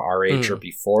more from our age or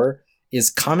before, is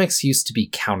comics used to be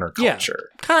counterculture.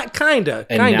 Yeah, kinda.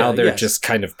 And now they're just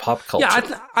kind of pop culture.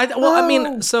 Yeah, I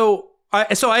mean, so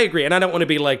I agree, and I don't want to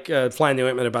be like flying the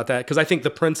ointment about that, because I think the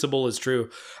principle is true.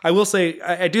 I will say,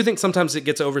 I do think sometimes it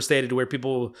gets overstated where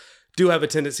people do have a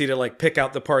tendency to like pick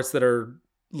out the parts that are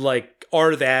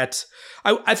that.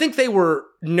 I think they were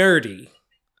nerdy,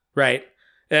 right?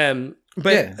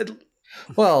 But yeah.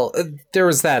 Well, there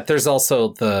was that. There's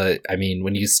also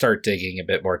when you start digging a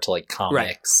bit more to like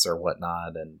comics or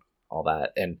whatnot and all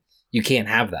that, and you can't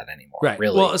have that anymore. Right.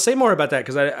 Really. Well, say more about that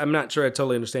because I'm not sure I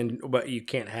totally understand what you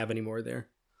can't have anymore there.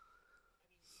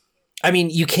 I mean,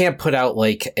 you can't put out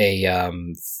like a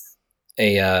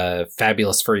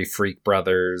Fabulous Furry Freak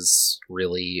Brothers,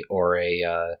 really, or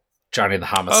a Johnny the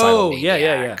Homicidal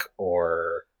Maniac,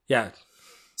 or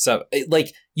So,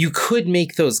 like, you could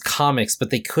make those comics, but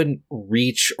they couldn't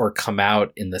reach or come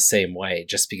out in the same way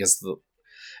just because the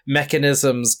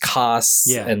mechanisms,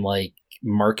 costs, and, like,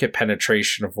 market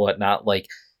penetration of whatnot, like,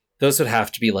 those would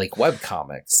have to be, like, web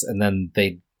comics, and then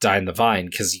they die in the vine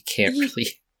because you can't really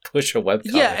push a web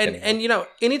comic anymore. And, you know,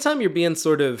 anytime you're being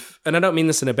sort of, and I don't mean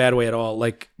this in a bad way at all,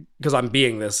 like, because I'm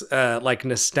being this, like,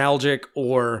 nostalgic,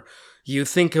 or you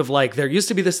think of, like, there used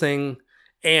to be this thing,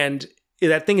 and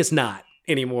that thing is not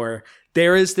anymore.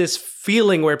 There is this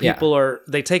feeling where people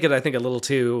they take it, I think, a little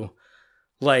too,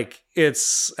 like,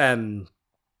 it's I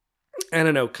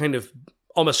don't know, kind of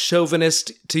almost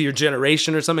chauvinist to your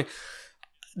generation or something.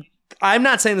 I'm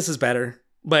not saying this is better,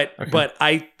 but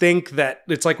I think that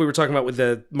it's like we were talking about with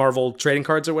the Marvel trading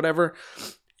cards or whatever.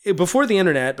 Before the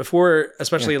internet, before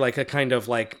especially like a kind of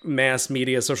like mass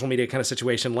media, social media kind of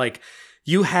situation, like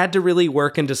you had to really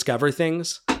work and discover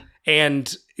things.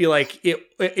 And like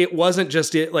it wasn't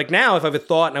just it. Like now, if I have a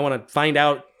thought and I want to find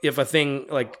out if a thing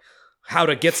like how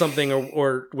to get something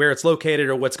or where it's located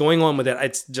or what's going on with it.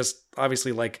 It's just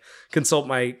obviously like consult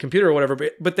my computer or whatever.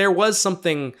 But there was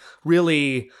something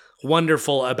really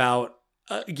wonderful about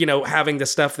having the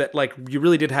stuff that like you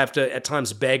really did have to at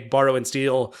times beg, borrow, and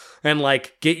steal, and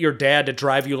like get your dad to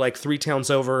drive you like 3 towns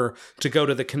over to go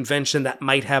to the convention that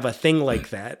might have a thing like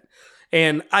that.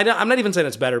 And I'm not even saying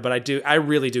it's better, but I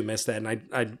really do miss that,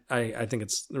 and I think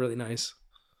it's really nice.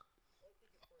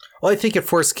 Well, I think it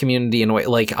forced community in a way.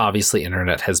 Like, obviously,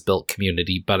 internet has built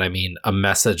community, but I mean, a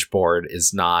message board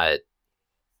is not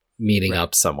meeting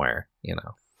up somewhere,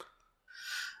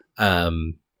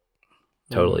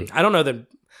 Totally. I don't know that.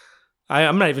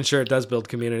 I'm not even sure it does build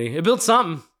community. It built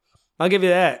something. I'll give you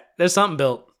that. There's something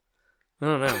built. I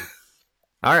don't know.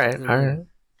 All right.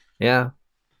 Yeah.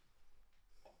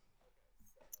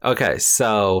 Okay,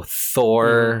 so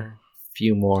Thor,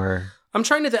 few more. I'm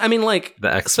trying to I mean, like,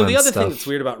 the X-Men so the other stuff. thing that's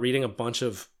weird about reading a bunch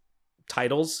of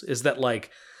titles is that,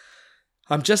 like,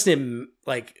 I'm just in,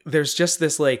 like, there's just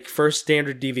this, like, first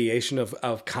standard deviation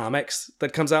of comics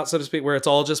that comes out, so to speak, where it's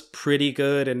all just pretty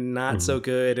good and not so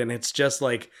good, and it's just,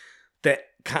 like, that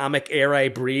comic air I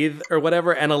breathe or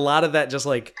whatever, and a lot of that just,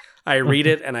 like, I read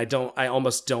it and I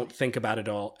almost don't think about it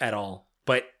at all.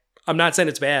 But I'm not saying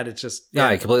it's bad, it's just... Yeah,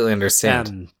 I completely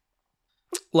understand.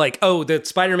 Like, the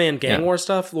Spider-Man gang war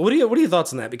stuff. What are your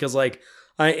thoughts on that? Because like,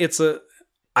 I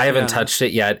haven't touched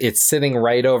it yet. It's sitting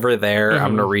right over there.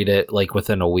 I'm gonna read it like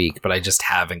within a week, but I just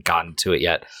haven't gotten to it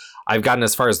yet. I've gotten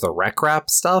as far as the Rec Rap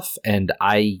stuff, and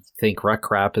I think Rec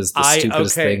Rap is the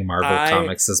stupidest thing Marvel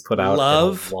Comics has put out.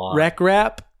 Love Rec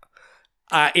Rap.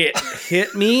 It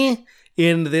hit me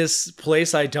in this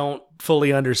place I don't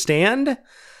fully understand.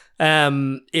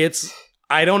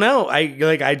 I don't know.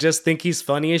 I just think he's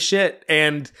funny as shit,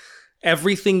 and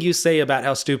everything you say about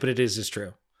how stupid it is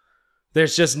true.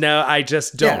 There's just I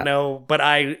just don't know, but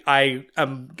I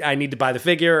need to buy the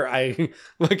figure. I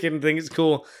fucking think it's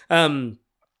cool.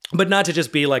 But not to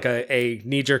just be like a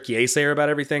knee-jerk yay-sayer about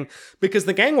everything, because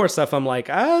the gang war stuff, I'm like,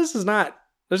 there's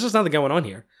just nothing going on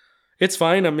here. It's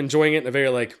fine. I'm enjoying it in a very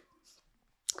like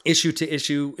issue to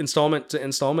issue, installment to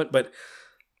installment, but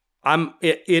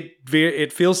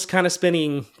it feels kind of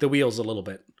spinning the wheels a little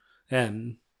bit,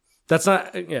 and that's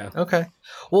not okay.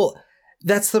 Well,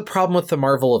 that's the problem with the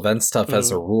Marvel event stuff as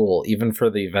a rule. Even for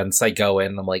the events I go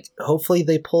in, I'm like, hopefully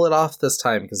they pull it off this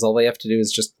time, because all they have to do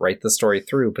is just write the story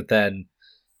through. But then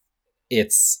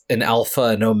it's an alpha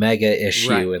and omega issue,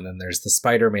 right. And then there's the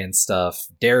Spider-Man stuff,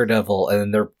 Daredevil, and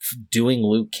then they're doing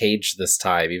Luke Cage this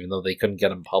time, even though they couldn't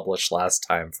get him published last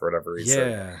time for whatever reason.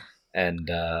 Yeah, and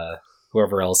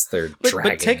whoever else they're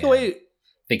dragging. But take away, I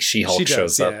think She-Hulk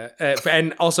shows up,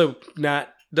 and also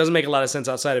doesn't make a lot of sense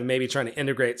outside of maybe trying to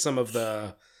integrate some of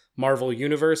the Marvel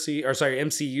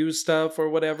MCU stuff or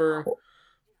whatever.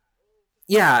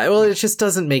 Yeah, well, it just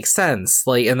doesn't make sense.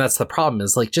 Like, and that's the problem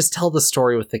is like, just tell the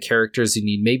story with the characters you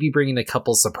need. Maybe bring in a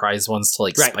couple surprise ones to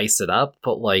like spice it up,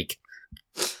 but like,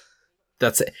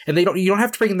 that's it. And you don't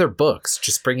have to bring in their books.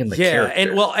 Just bring in the character.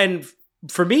 And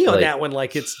for me on that one,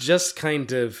 like, it's just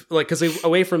kind of like, because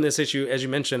away from this issue, as you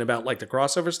mentioned about like the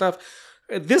crossover stuff,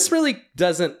 this really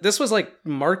doesn't. This was like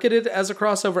marketed as a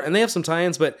crossover, and they have some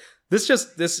tie-ins, but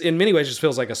this in many ways just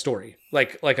feels like a story,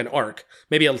 like an arc,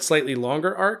 maybe a slightly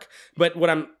longer arc. But what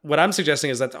I'm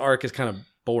suggesting is that the arc is kind of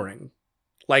boring.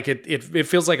 Like it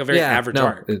feels like a very average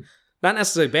arc, not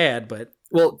necessarily bad, but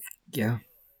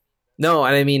No,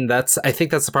 and I mean I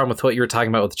think that's the problem with what you were talking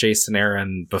about with Jason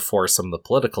Aaron before. Some of the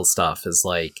political stuff is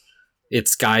like,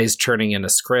 it's guys churning in a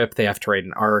script, they have to write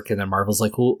an arc, and then Marvel's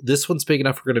like, well, this one's big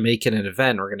enough, we're going to make it an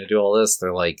event, we're going to do all this.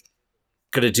 They're like,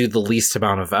 going to do the least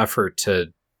amount of effort to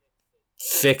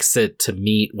fix it to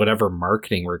meet whatever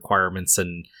marketing requirements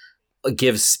and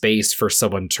give space for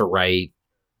someone to write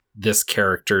this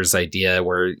character's idea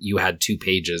where you had 2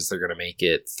 pages, they're going to make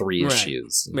it 3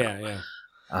 issues.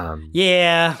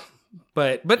 Yeah.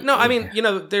 But no, I mean,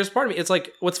 there's part of me, it's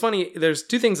like, what's funny, there's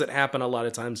 2 things that happen a lot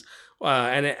of times.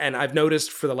 And I've noticed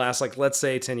for the last, like, let's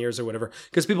say 10 years or whatever,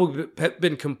 because people have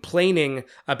been complaining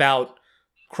about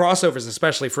crossovers,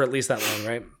 especially for at least that long,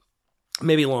 right?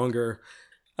 Maybe longer.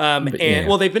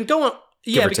 They've been going,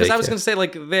 because I was going to say,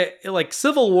 like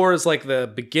Civil War is like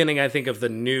the beginning, I think, of the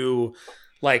new,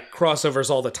 like,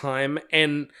 crossovers all the time.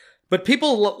 But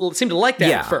people seem to like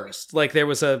that at first. Like, there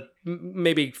was a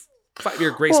maybe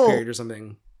 5-year grace period or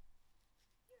something.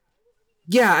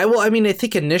 Yeah, well, I mean, I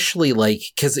think initially, like,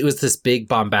 because it was this big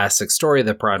bombastic story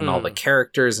that brought in all the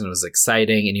characters and it was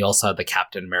exciting, and you also had the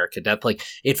Captain America death. Like,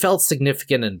 it felt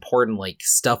significant and important, like,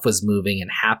 stuff was moving and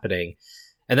happening.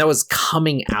 And that was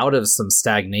coming out of some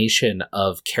stagnation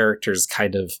of characters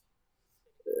kind of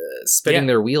spinning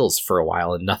their wheels for a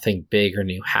while and nothing big or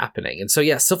new happening. And so,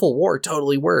 yeah, Civil War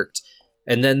totally worked.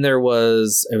 And then it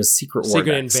was Secret War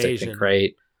next, Invasion. I think,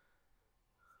 right?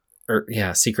 Or,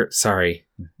 yeah, sorry.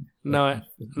 No,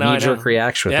 knee-jerk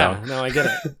reaction. Yeah, no, I get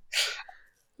it.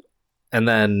 And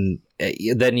then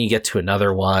you get to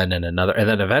another one and another, and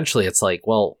then eventually it's like,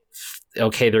 well,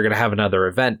 okay, they're going to have another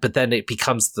event, but then it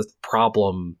becomes the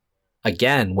problem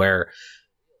again where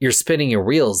you're spinning your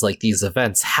wheels, like these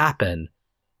events happen,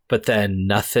 but then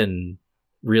nothing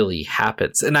really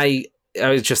happens. And I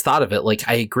just thought of it, like,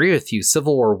 I agree with you,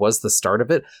 Civil War was the start of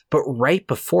it, but right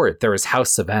before it, there was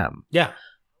House of M. Yeah.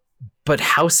 But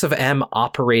House of M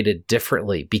operated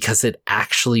differently because it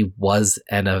actually was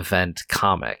an event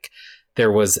comic.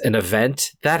 There was an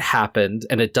event that happened,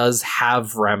 and it does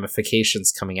have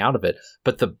ramifications coming out of it,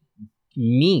 but the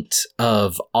meat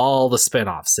of all the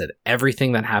spinoffs and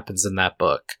everything that happens in that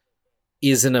book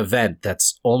is an event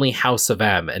that's only House of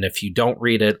M. And if you don't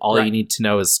read it, all you need to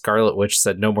know is Scarlet Witch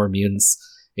said no more mutants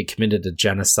and committed a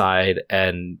genocide,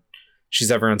 and she's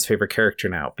everyone's favorite character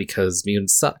now because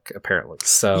mutants suck, apparently.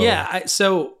 So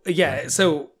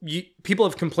people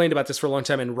have complained about this for a long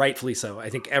time, and rightfully so. I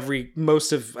think I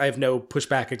have no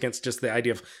pushback against just the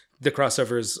idea of the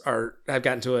crossovers have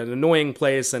gotten to an annoying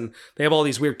place, and they have all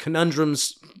these weird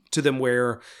conundrums to them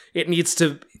where it needs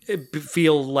to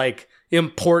feel like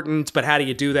important, but how do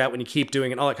you do that when you keep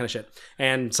doing it, all that kind of shit.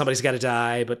 And somebody's got to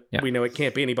die, but we know it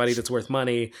can't be anybody that's worth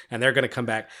money, and they're going to come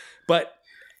back. But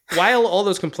while all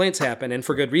those complaints happen, and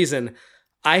for good reason,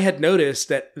 I had noticed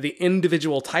that the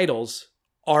individual titles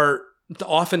are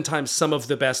oftentimes some of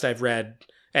the best I've read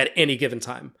at any given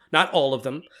time. Not all of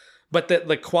them, but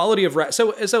the quality of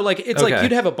so like it's like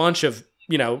you'd have a bunch of,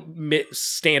 you know,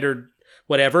 standard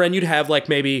whatever, and you'd have like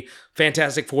maybe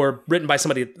Fantastic Four written by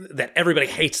somebody that everybody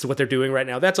hates what they're doing right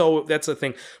now. That's a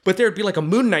thing. But there'd be like a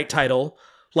Moon Knight title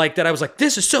like that I was like,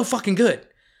 this is so fucking good.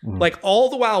 Like all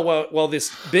the while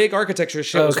this big architecture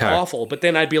shit was awful, but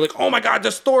then I'd be like, oh my god,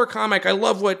 this Thor comic, I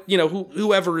love what, you know,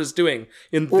 whoever is doing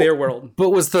in their world.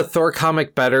 But was the Thor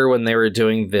comic better when they were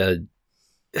doing the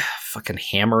fucking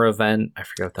Hammer event? I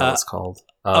forget what that was called.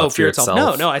 Fear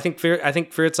Itself. No, I think Fear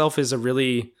Itself is a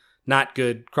really not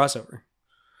good crossover.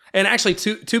 And actually,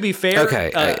 to be fair,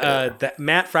 that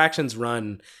Matt Fraction's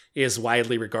run is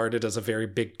widely regarded as a very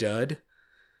big dud.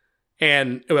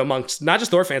 And amongst not just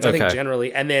Thor fans, I think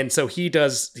generally. And then so he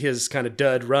does his kind of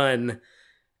dud run.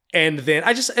 And then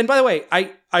and by the way,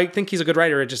 I think he's a good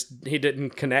writer. He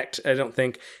didn't connect, I don't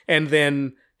think. And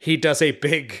then they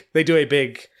do a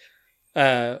big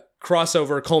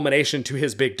crossover culmination to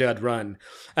his big dud run.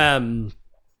 To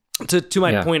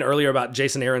my point earlier about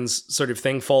Jason Aaron's sort of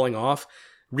thing falling off,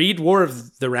 read War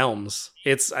of the Realms.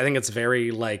 I think it's very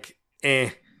like,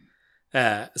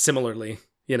 similarly.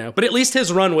 You know, but at least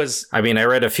his run was... I mean, I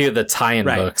read a few of the tie-in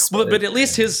books. But at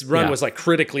least his run was like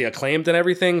critically acclaimed and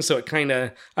everything. So it kind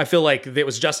of... I feel like it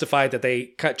was justified that they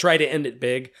try to end it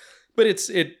big. But it's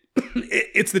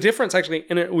the difference, actually,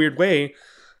 in a weird way,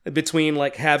 between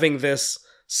like having this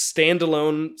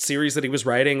standalone series that he was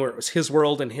writing where it was his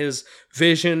world and his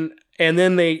vision, and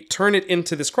then they turn it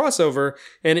into this crossover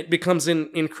and it becomes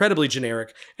incredibly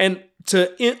generic. And to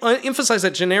emphasize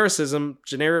that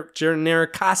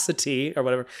genericosity or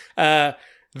whatever,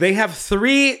 they have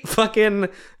 3 fucking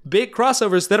big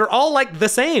crossovers that are all like the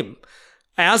same.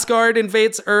 Asgard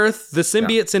invades Earth, the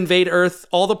symbiotes invade Earth,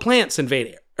 all the plants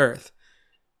invade Earth.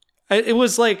 It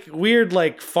was like weird,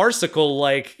 like farcical,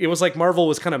 like it was like Marvel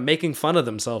was kind of making fun of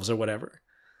themselves or whatever.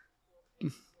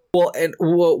 Well, and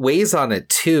what weighs on it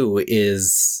too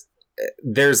is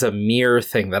there's a mirror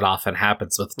thing that often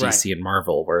happens with DC and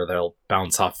Marvel where they'll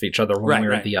bounce off each other one way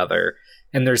or the other.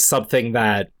 And there's something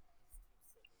that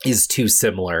is too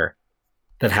similar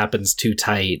that happens too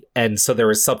tight. And so there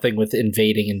was something with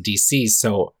invading in DC.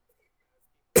 So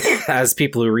as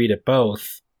people who read it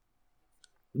both,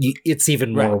 it's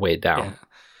even more weighed down.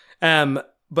 Yeah.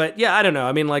 But yeah, I don't know.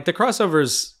 I mean, like the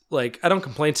crossovers, like I don't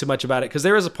complain too much about it because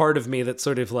there is a part of me that's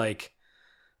sort of like,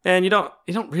 and you don't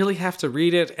really have to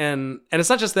read it. And it's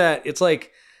not just that, it's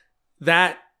like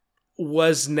that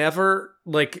was never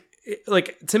like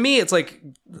to me, it's like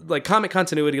comic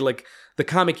continuity, like the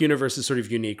comic universe is sort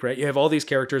of unique, right? You have all these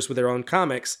characters with their own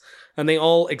comics and they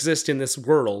all exist in this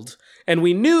world. And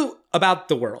we knew about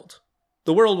the world.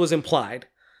 The world was implied.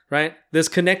 Right? This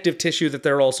connective tissue that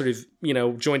they're all sort of, you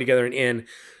know, joined together and in.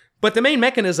 But the main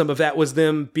mechanism of that was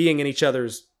them being in each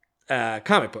other's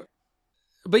comic book.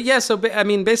 But yeah, so I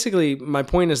mean, basically, my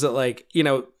point is that, like, you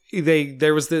know,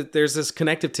 there's this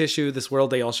connective tissue, this world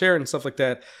they all share and stuff like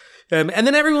that. And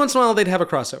then every once in a while they'd have a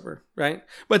crossover, right?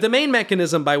 But the main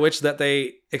mechanism by which that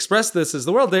they express this is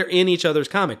the world, they're in each other's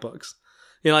comic books.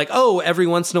 Like, oh, every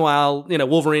once in a while,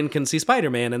 Wolverine can see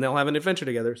Spider-Man and they'll have an adventure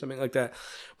together, something like that.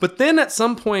 But then at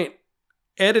some point,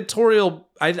 editorial,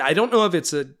 I don't know if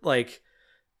it's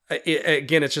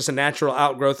again, it's just a natural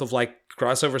outgrowth of like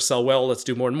crossovers sell well, let's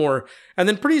do more and more. And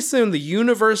then pretty soon the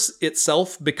universe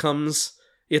itself becomes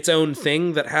its own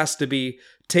thing that has to be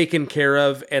taken care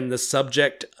of and the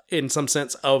subject in some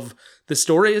sense of the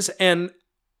stories. And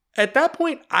at that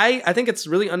point, I think it's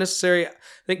really unnecessary. I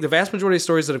think the vast majority of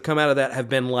stories that have come out of that have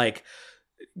been like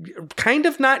kind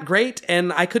of not great,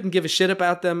 and I couldn't give a shit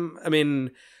about them. I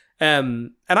mean,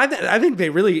 and I think they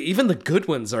really, even the good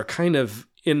ones are kind of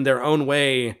in their own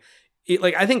way.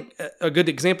 I think a good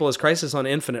example is Crisis on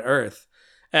Infinite Earth.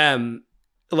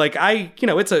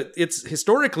 It's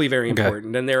historically very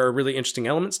important, and there are really interesting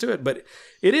elements to it, but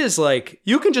it is like,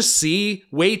 you can just see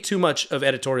way too much of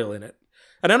editorial in it.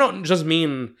 And I don't just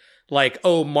mean like,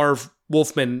 oh, Marv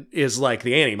Wolfman is like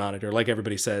the anti-Monitor, like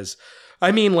everybody says.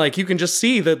 I mean, like, you can just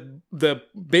see the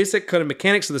basic kind of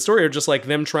mechanics of the story are just like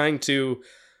them trying to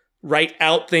write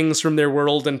out things from their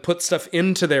world and put stuff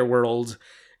into their world.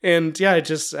 And yeah,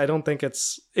 I don't think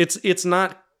it's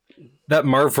not. That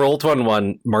Marv Wolfman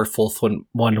one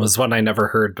was one I never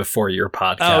heard before your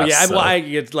podcast. Oh yeah, so.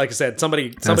 Like I said, somebody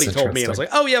told me, and I was like,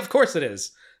 oh yeah, of course it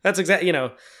is. That's exactly,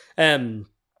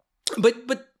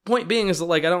 But point being is that,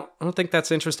 like, I don't think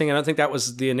that's interesting. I don't think that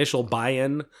was the initial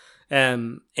buy-in.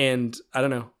 And I don't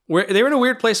know, they're in a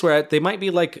weird place where they might be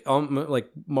like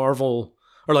Marvel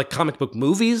or like comic book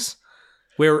movies,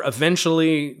 where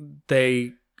eventually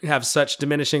they have such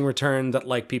diminishing return that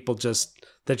like people just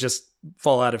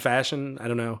fall out of fashion. I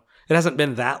don't know. It hasn't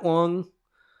been that long.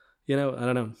 I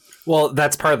don't know. Well,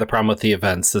 that's part of the problem with the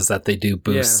events, is that they do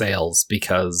boost sales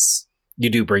because you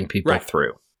do bring people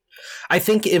through. I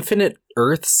think Infinite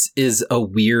Earths is a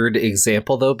weird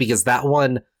example, though, because that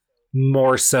one,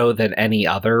 more so than any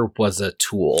other, was a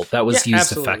tool that was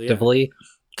used effectively.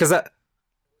 Because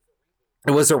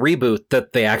it was a reboot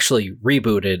that they actually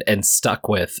rebooted and stuck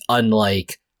with,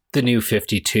 unlike the New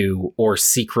 52 or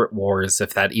Secret Wars,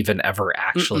 if that even ever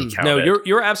actually counted. No,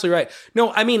 you're absolutely right.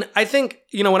 No, I mean, I think,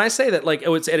 when I say that, like,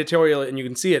 oh, it's editorial and you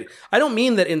can see it, I don't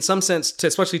mean that in some sense,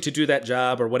 especially to do that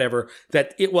job or whatever,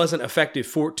 that it wasn't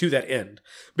effective to that end.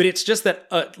 But it's just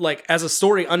that, like, as a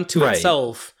story unto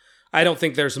itself, I don't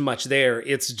think there's much there.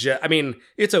 It's just, I mean,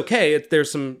 it's okay.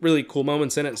 There's some really cool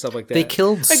moments in it and stuff like that. They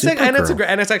killed Supergirl.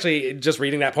 And it's actually, just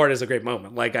reading that part is a great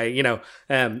moment. Like,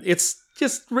 it's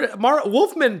just,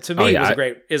 Wolfman to me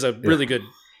is a really good,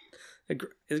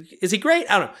 is he great?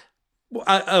 I don't know.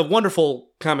 A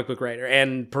wonderful comic book writer,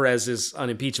 and Perez is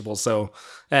unimpeachable. So,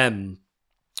 no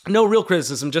real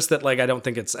criticism, just that, like, I don't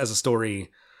think it's, as a story,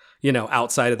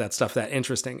 outside of that stuff, that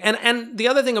interesting. And the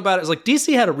other thing about it is, like,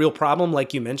 DC had a real problem,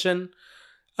 like you mentioned,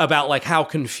 about like how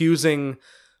confusing,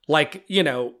 like,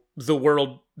 the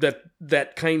world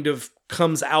that kind of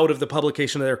comes out of the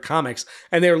publication of their comics,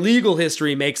 and their legal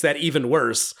history makes that even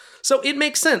worse. So it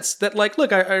makes sense that, like,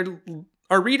 look,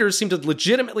 our readers seem to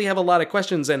legitimately have a lot of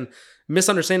questions and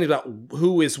misunderstandings about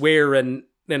who is where and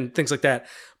things like that.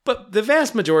 But the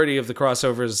vast majority of the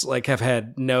crossovers, like, have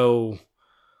had no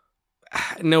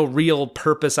real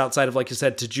purpose outside of, like you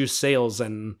said, to juice sales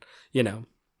and,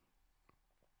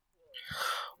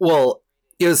 Well,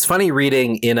 it was funny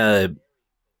reading in a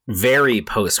very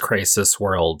post-crisis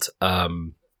world. I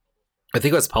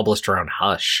think it was published around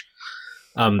Hush.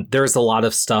 There was a lot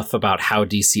of stuff about how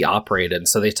DC operated.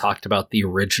 So they talked about the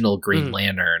original Green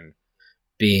Lantern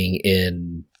being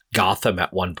in Gotham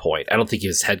at one point. I don't think he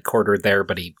was headquartered there,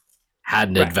 but he had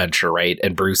an adventure, right?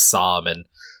 And Bruce saw him and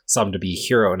saw him to be a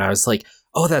hero. And I was like,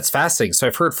 oh, that's fascinating. So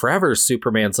I've heard forever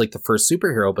Superman's like the first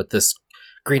superhero, but this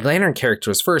Green Lantern character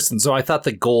was first. And so I thought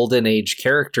the Golden Age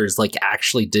characters like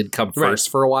actually did come first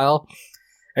for a while,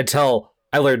 until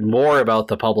I learned more about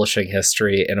the publishing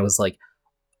history. And it was like,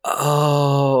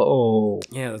 oh.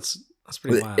 Yeah, that's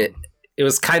pretty wild. It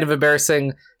was kind of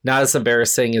embarrassing. Not as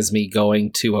embarrassing as me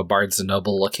going to a Barnes &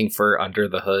 Noble looking for Under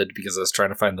the Hood because I was trying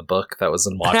to find the book that was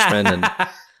in Watchmen and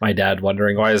my dad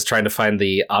wondering why I was trying to find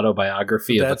the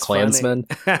autobiography of a Klansman.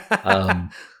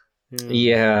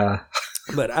 Yeah.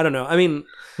 But I don't know. I mean,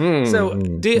 so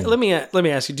let me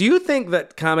ask you, do you think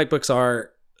that comic books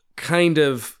are kind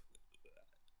of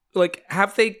like,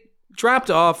 have they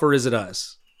dropped off, or is it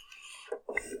us?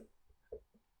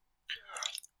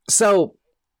 So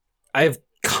I have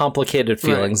complicated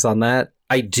feelings on that.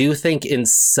 I do think in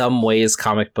some ways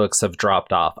comic books have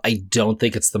dropped off. I don't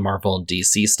think it's the Marvel and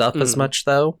DC stuff as much,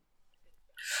 though.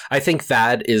 I think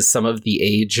that is some of the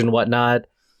age and whatnot.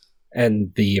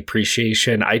 and the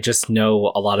appreciation. I just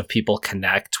know a lot of people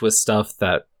connect with stuff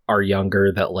that are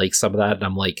younger that like some of that, and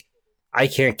I'm like, I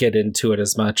can't get into it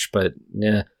as much, but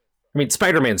yeah. I mean,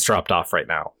 Spider-Man's dropped off right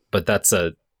now, but that's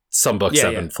some books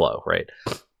ebb and flow, right?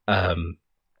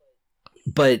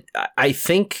 But I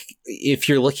think if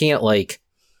you're looking at like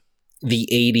the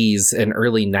 80s and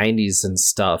early 90s and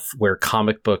stuff where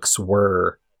comic books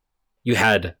were, you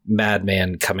had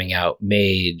Madman coming out,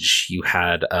 Mage, you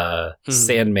had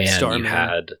Sandman, Starman. You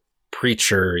had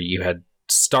Preacher, you had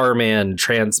Starman,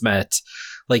 Transmet.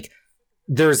 Like,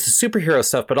 there's the superhero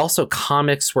stuff, but also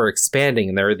comics were expanding,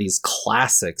 and there are these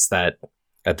classics that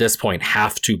at this point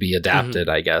have to be adapted,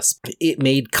 I guess. It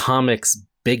made comics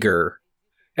bigger.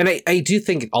 And I do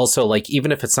think also, like,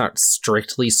 even if it's not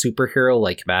strictly superhero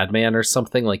like Madman or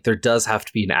something, like, there does have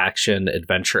to be an action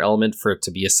adventure element for it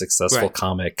to be a successful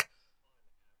comic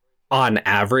on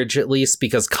average, at least,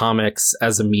 because comics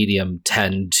as a medium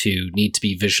tend to need to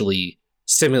be visually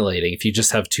stimulating. If you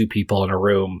just have two people in a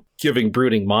room giving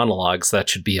brooding monologues, that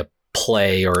should be a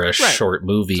play or a short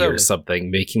movie or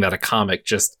something. Making that a comic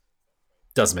just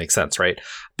doesn't make sense, right?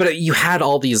 But you had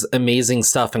all these amazing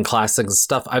stuff and classics and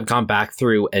stuff I've gone back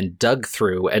through and dug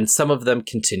through, and some of them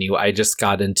continue. I just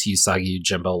got into Usagi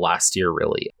Yojimbo last year,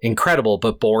 really. Incredible,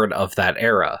 but born of that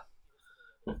era.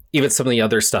 Even some of the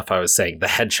other stuff I was saying, the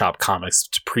Head Shop comics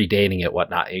predating it,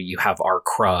 whatnot. You have R.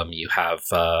 Crumb, you have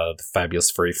the Fabulous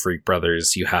Furry Freak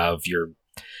Brothers, you have your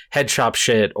Head Shop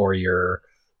shit or your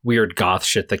weird goth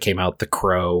shit that came out, The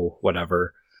Crow,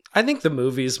 whatever. I think the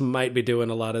movies might be doing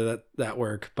a lot of that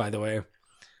work, by the way,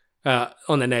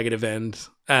 on the negative end.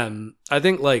 I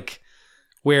think like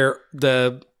where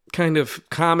the kind of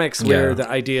comics where the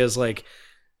idea is like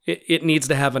it needs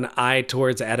to have an eye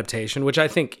towards adaptation, which I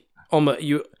think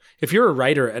if you're a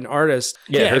writer, an artist,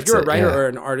 if you're a writer or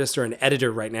an artist or an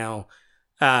editor right now,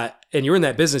 and you're in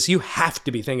that business, you have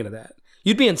to be thinking of that.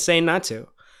 You'd be insane not to.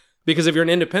 Because if you're an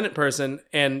independent person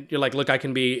and you're like, look,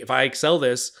 if I excel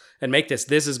this and make this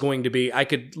is going to be, I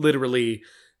could literally,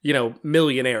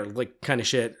 millionaire, like kind of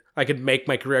shit. I could make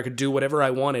my career. I could do whatever I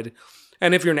wanted.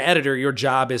 And if you're an editor, your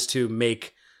job is to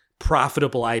make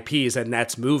profitable IPs, and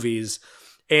that's movies.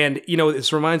 And,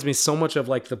 this reminds me so much of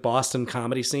like the Boston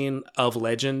comedy scene of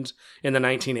legend in the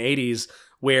 1980s,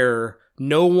 where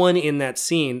no one in that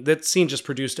scene just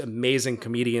produced amazing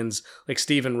comedians like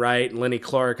Stephen Wright and Lenny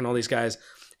Clark and all these guys.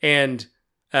 And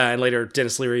later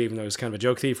Dennis Leary, even though he was kind of a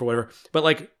joke thief or whatever. But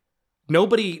like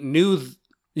nobody knew.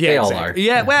 They all are.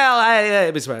 Yeah, well,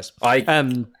 I'd be surprised. I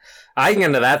can get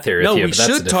into that theory. No, we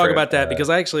should talk about that because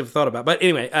I actually have thought about it. But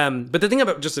anyway, but the thing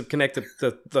about, just to connect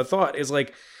the thought is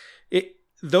like,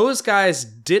 those guys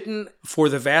didn't, for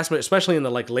the vast majority, especially in the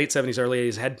like late 70s,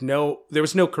 early 80s, there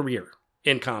was no career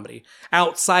in comedy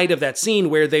outside of that scene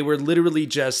where they were literally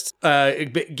just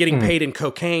getting paid in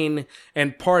cocaine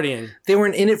and partying. They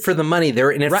weren't in it for the money. They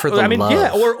were in it for the love.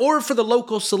 Yeah, or for the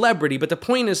local celebrity. But the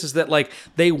point is that like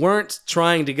they weren't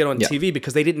trying to get on TV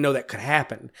because they didn't know that could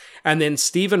happen. And then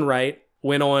Stephen Wright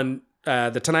went on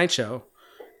The Tonight Show,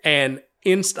 and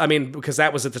because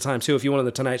that was at the time too. If you went on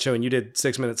The Tonight Show and you did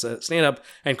 6 minutes stand up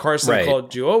and Carson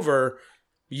called you over,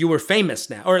 you were famous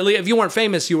now. Or at least if you weren't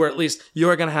famous, you were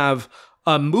going to have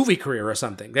a movie career or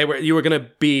something. You were going to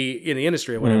be in the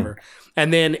industry or whatever.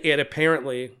 And then it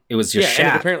apparently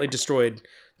destroyed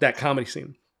that comedy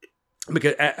scene.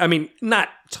 Because not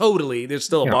totally. There's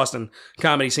still a Boston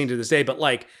comedy scene to this day, but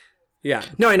like, yeah.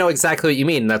 No, I know exactly what you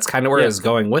mean. That's kind of where I was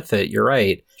going with it. You're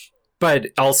right. But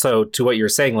also to what you're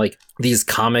saying, like these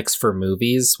comics for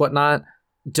movies, whatnot,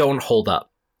 don't hold up.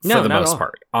 For the most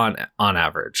part, on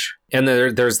average. And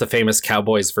there's the famous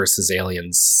Cowboys versus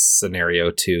Aliens scenario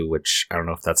too, which I don't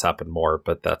know if that's happened more,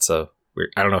 but that's a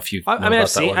weird. I don't know if you've. I've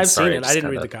seen it. I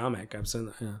didn't read the comic. I've seen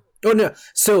that. Yeah. Oh no!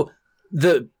 So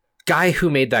the guy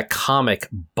who made that comic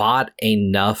bought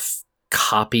enough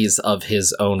copies of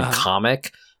his own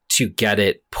comic to get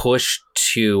it pushed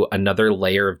to another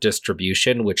layer of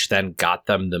distribution, which then got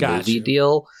them the movie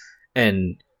deal,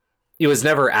 and it was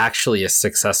never actually a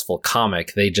successful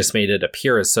comic. They just made it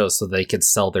appear as so they could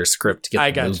sell their script to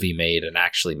get the movie made and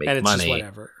actually make money. Just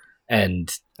whatever.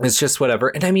 And it's just whatever.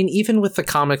 And I mean, even with the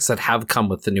comics that have come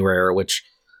with the newer era, which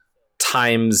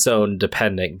time zone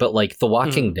depending, but like The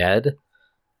Walking Dead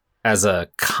as a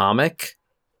comic,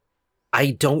 I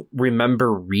don't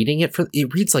remember reading it.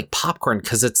 It reads like popcorn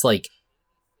because it's like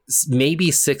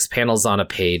maybe 6 panels on a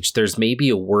page. There's maybe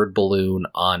a word balloon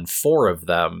on 4 of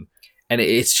them. And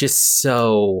it's just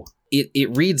so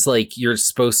it reads like you're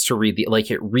supposed to read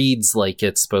it reads like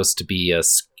it's supposed to be a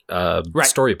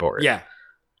storyboard. Yeah.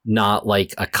 Not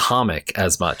like a comic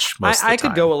as much. I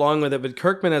could go along with it, but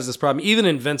Kirkman has this problem. Even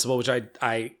Invincible, which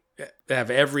I have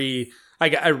every.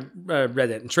 I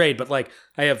read it in trade, but like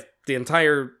I have the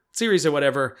entire series or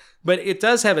whatever. But it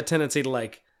does have a tendency to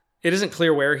like. It isn't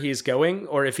clear where he's going,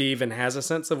 or if he even has a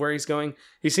sense of where he's going.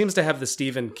 He seems to have the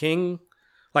Stephen King.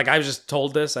 Like I was just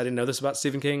told this. I didn't know this about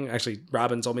Stephen King. Actually,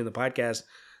 Robin told me in the podcast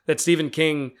that Stephen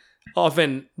King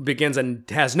often begins and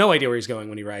has no idea where he's going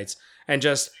when he writes, and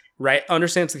just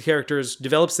understands the characters,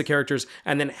 develops the characters,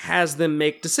 and then has them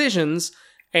make decisions,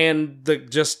 and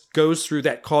just goes through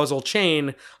that causal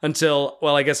chain until,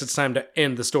 well, I guess it's time to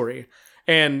end the story.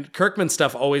 And Kirkman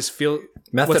stuff always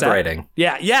method writing.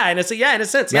 Yeah, and it's in a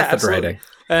sense, method writing.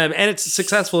 And it's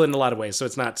successful in a lot of ways. So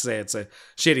it's not to say it's a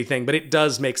shitty thing, but it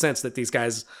does make sense that these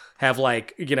guys have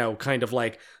like, kind of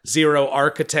like zero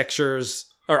architectures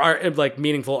or like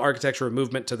meaningful architecture or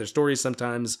movement to their stories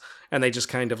sometimes, and they just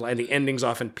kind of and the endings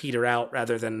often peter out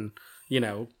rather than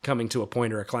coming to a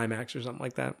point or a climax or something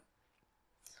like that.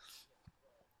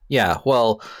 Yeah,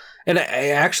 well. And I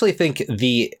actually think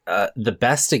the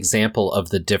best example of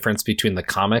the difference between the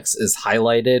comics is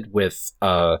highlighted with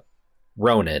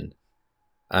Ronin.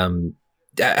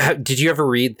 Did you ever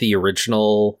read the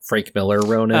original Frank Miller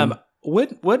Ronin?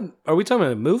 What are we talking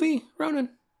about? A movie Ronin?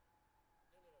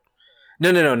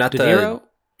 No, not De the Niro?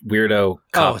 Weirdo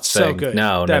cop it's thing. so good.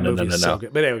 No. So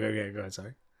good. But anyway, okay, go ahead.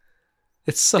 Sorry.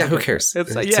 It's so. Yeah, who good. cares?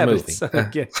 It's a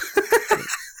movie.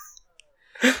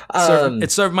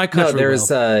 It served my country. No, there's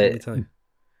let me tell you.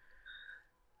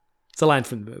 It's a line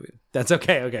from the movie. That's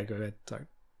okay. Okay, go ahead. Sorry.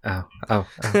 Oh,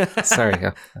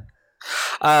 sorry.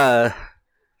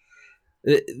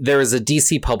 There was a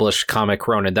DC published comic,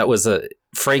 Ronin, that was a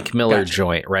Frank Miller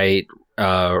joint, right?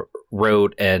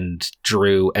 Wrote and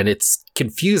drew, and it's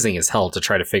confusing as hell to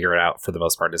try to figure it out for the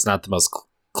most part. It's not the most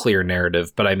clear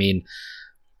narrative, but I mean,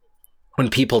 when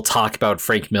people talk about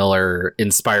Frank Miller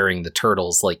inspiring the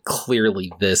Turtles, like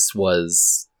clearly this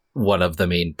was one of the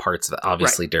main parts of it.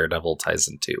 Obviously, right. Daredevil ties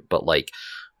into, but like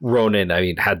Ronin, I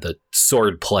mean, had the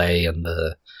sword play and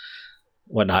the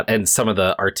whatnot, and some of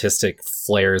the artistic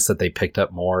flares that they picked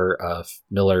up more.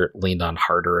 Miller leaned on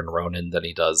harder in Ronin than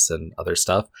he does in other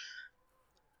stuff.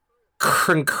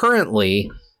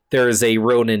 Concurrently, there is a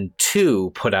Ronin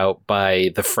 2 put out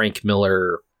by the Frank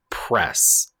Miller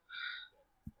Press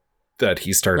that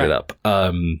he started up.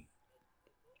 And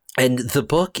the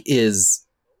book is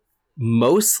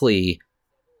mostly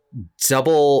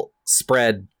double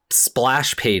spread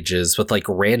splash pages with like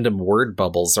random word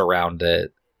bubbles around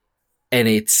it. And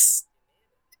it's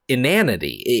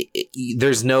inanity.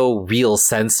 There's no real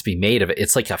sense to be made of it.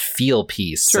 It's like a feel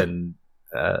piece. Sure. And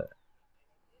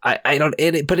I don't,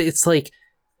 but it's like,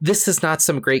 this is not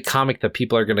some great comic that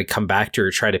people are going to come back to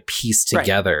or try to piece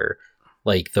together. Right.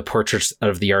 Like the portrait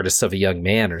of the artist of a young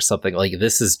man or something. Like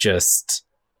this is just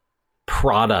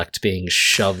product being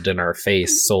shoved in our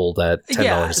face, sold at $10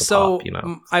 a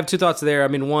pop. I have two thoughts there. I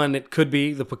mean, one, it could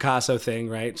be the Picasso thing,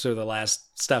 right? So the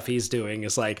last stuff he's doing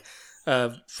is like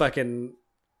a fucking,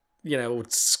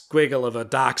 squiggle of a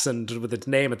dachshund with its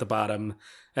name at the bottom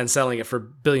and selling it for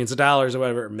billions of dollars or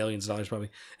whatever, or millions of dollars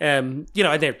probably. And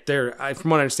they're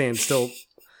from what I understand, still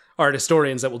art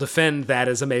historians that will defend that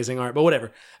as amazing art, but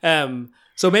whatever.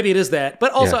 So maybe it is that,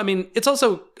 but also, I mean, it's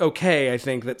also okay. I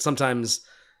think that sometimes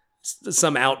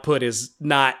some output is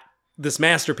not this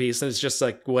masterpiece, and it's just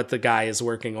like what the guy is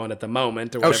working on at the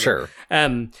moment or whatever. Oh, sure.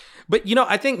 But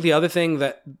I think the other thing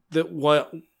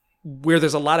where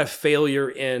there's a lot of failure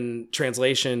in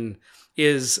translation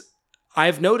is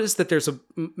I've noticed that there's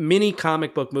many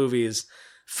comic book movies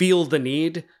feel the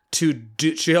need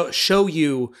to show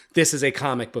you this is a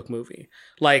comic book movie.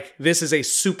 Like this is a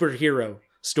superhero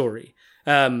story.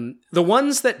 The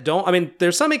ones that don't, I mean,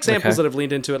 there's some examples that have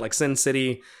leaned into it, like Sin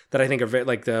City, that I think are very,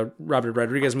 like the Robert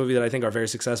Rodriguez movie that I think are very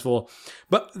successful.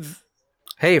 But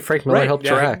hey, Frank Miller helped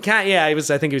direct.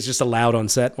 I think he was just allowed on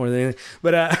set more than anything.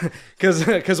 But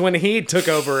because when he took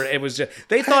over, it was just,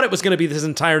 they thought it was going to be this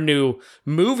entire new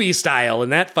movie style,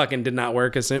 and that fucking did not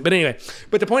work. But anyway,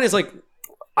 but the point is like,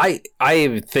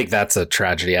 I think that's a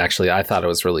tragedy, actually. I thought it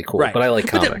was really cool, but I like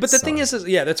comics. But the thing is,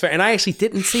 that's fair. And I actually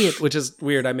didn't see it, which is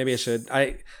weird. Maybe I should.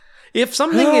 If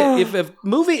a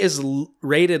movie is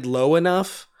rated low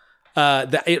enough,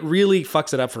 that it really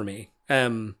fucks it up for me.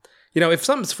 If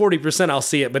something's 40%, I'll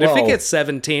see it. But if it gets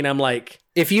 17, I'm like,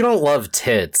 if you don't love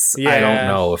tits, I don't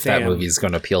know if that movie's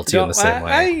going to appeal to you in the same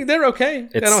way. They're okay.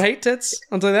 I don't hate tits.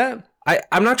 I'll tell you that.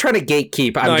 I'm not trying to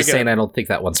gatekeep. I'm just saying I don't think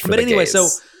that one's for the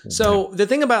gays. So the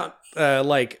thing about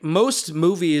like most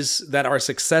movies that are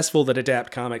successful that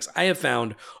adapt comics, I have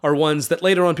found are ones that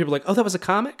later on people are like, oh, that was a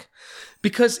comic?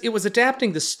 Because it was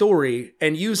adapting the story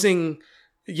and using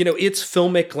its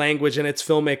filmic language and its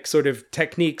filmic sort of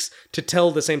techniques to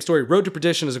tell the same story. Road to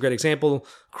Perdition is a great example.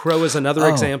 Crow is another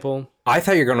example. I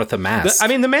thought you were going with The Mask.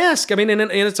 The Mask, in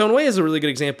its own way, is a really good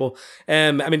example.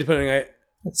 Depending on...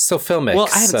 It's so filmic. Well,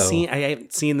 I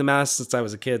haven't seen The Mask since I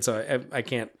was a kid, so I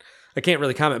can't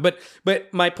really comment.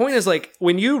 But my point is, like,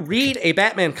 when you read a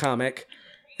Batman comic,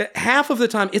 half of the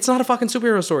time it's not a fucking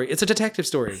superhero story. It's a detective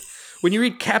story. When you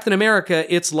read Captain America,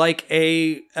 it's like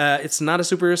it's not a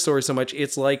superhero story so much.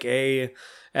 It's like a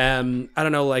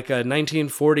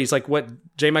 1940s, like what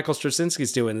J. Michael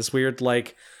Straczynski's doing. This weird,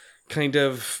 like, kind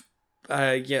of,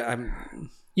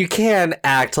 You can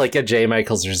act like a J.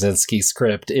 Michael Straczynski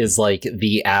script is like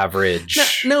the average.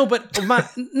 No,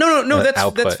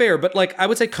 that's fair. But like, I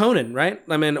would say Conan, right?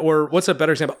 Or what's a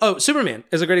better example? Oh, Superman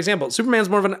is a great example. Superman's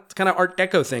more of a kind of Art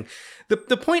Deco thing.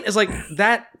 The point is, like,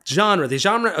 that genre, the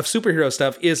genre of superhero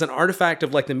stuff, is an artifact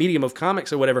of like the medium of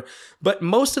comics or whatever. But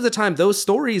most of the time, those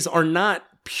stories are not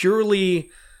purely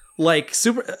like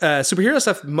superhero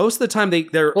stuff. Most of the time,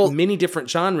 they're many different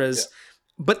genres. Yeah.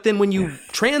 But then when you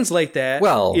translate that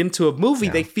into a movie,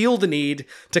 they feel the need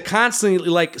to constantly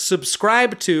like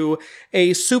subscribe to a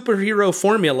superhero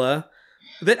formula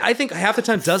that I think half the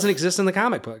time doesn't exist in the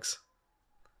comic books.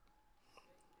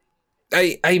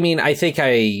 I think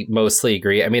I mostly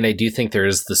agree. I do think there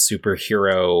is the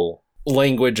superhero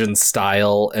language and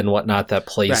style and whatnot that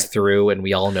plays through, and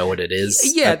we all know what it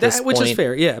is. Yeah, which is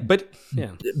fair. Yeah, but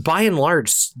by and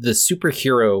large, the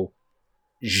superhero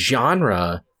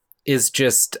genre is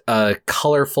just a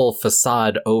colorful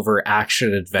facade over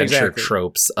action adventure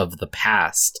tropes of the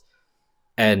past.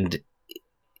 And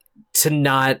to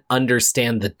not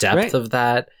understand the depth of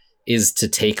that is to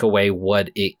take away what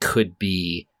it could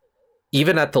be,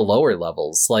 even at the lower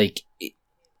levels. Like,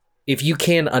 if you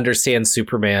can understand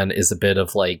Superman is a bit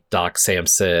of like Doc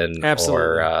Samson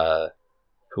or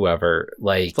whoever,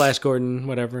 like Flash Gordon,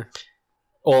 whatever.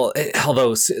 Well,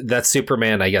 although that's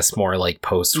Superman, I guess more like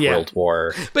post World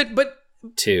War. But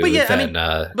to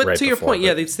your point,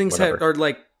 these things are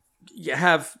like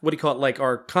have what do you call it? Like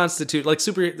are constitute like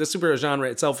the superhero genre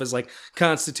itself is like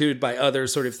constituted by other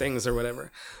sort of things or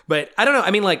whatever. But I don't know.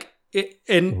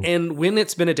 And when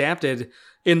it's been adapted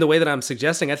in the way that I'm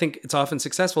suggesting, I think it's often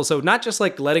successful. So not just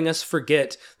like letting us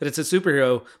forget that it's a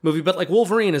superhero movie, but like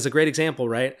Wolverine is a great example,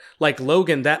 right? Like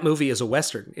Logan, that movie is a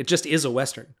Western. It just is a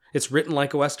Western. It's written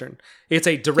like a Western. It's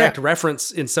a direct reference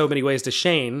in so many ways to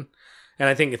Shane. And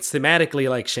I think it's thematically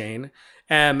like Shane.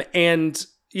 But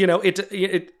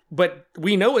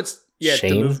we know it's,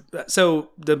 Shane?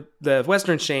 The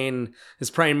Western Shane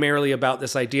is primarily about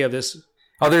this idea of this.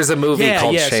 Oh, there's a movie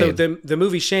called Shane. So the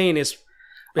movie Shane is,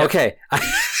 okay.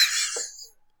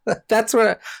 That's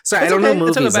what. Sorry, I don't know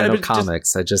movies. I know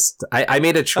comics. I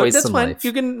made a choice. That's in fine. life.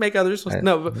 You can make others.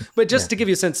 But just to give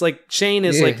you a sense, like Shane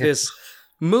is like this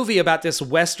movie about this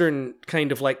Western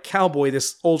kind of like cowboy,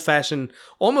 this old fashioned,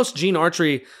 almost Gene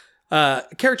Autry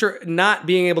character, not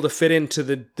being able to fit into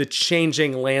the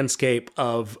changing landscape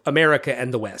of America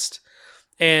and the West.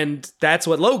 And that's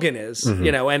what Logan is,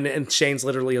 and Shane's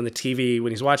literally on the TV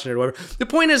when he's watching it or whatever. The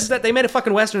point is that they made a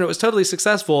fucking Western. It was totally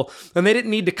successful. And they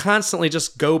didn't need to constantly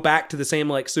just go back to the same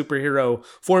like superhero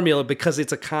formula because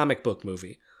it's a comic book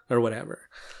movie or whatever.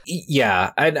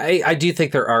 Yeah. And I do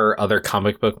think there are other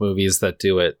comic book movies that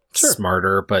do it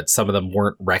smarter, but some of them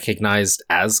weren't recognized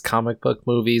as comic book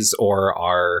movies or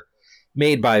are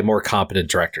made by more competent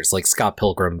directors, like Scott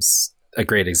Pilgrim's a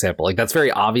great example. Like that's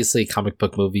very obviously a comic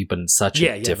book movie, but in such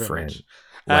a different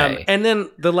way. And then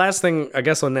the last thing I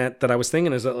guess on that I was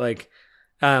thinking is that like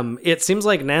it seems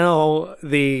like now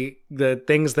the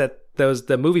things that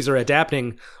the movies are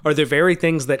adapting are the very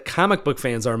things that comic book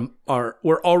fans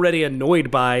were already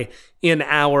annoyed by in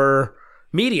our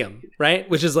medium, right?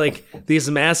 Which is like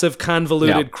these massive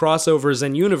convoluted crossovers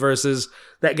and universes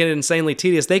that get insanely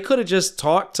tedious. They could have just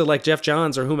talked to like Jeff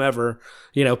Johns or whomever,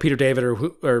 Peter David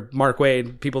or Mark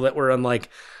Waid, people that were on like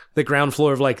the ground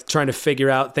floor of like trying to figure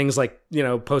out things like,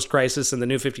 Post Crisis and the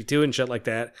New 52 and shit like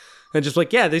that. And just like,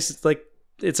 this is like,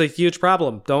 it's a huge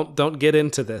problem. Don't get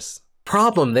into this.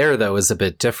 Problem there though is a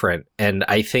bit different. And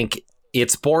I think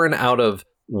it's born out of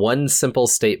one simple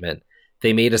statement.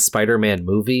 They made a Spider-Man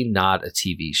movie, not a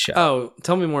TV show. Oh,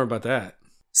 tell me more about that.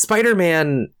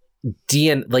 Spider-Man, the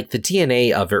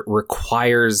DNA of it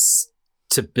requires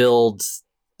to build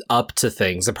up to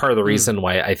things. And part of the reason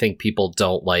why I think people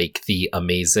don't like the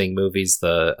Amazing movies,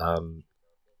 the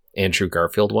Andrew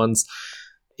Garfield ones,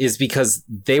 is because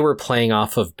they were playing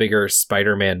off of bigger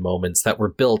Spider-Man moments that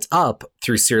were built up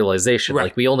through serialization. Right.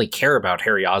 Like we only care about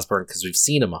Harry Osborn because we've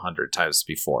seen him 100 times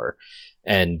before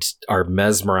and are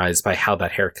mesmerized by how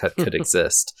that haircut could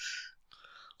exist.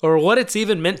 or what it's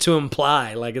even meant to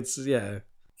imply. Like it's What's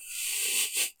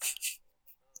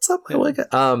up, my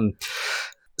wigga?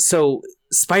 So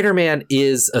Spider-Man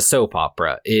is a soap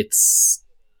opera. Its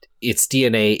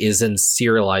DNA is in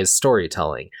serialized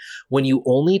storytelling. When you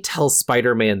only tell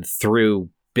Spider-Man through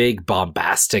big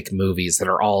bombastic movies that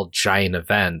are all giant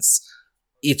events,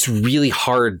 it's really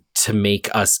hard to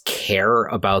make us care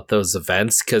about those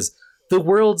events because the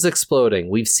world's exploding.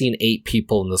 We've seen 8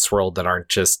 people in this world that aren't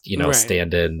just, Right.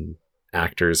 stand-in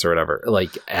actors or whatever,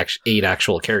 like 8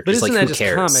 actual characters. But isn't like, that who just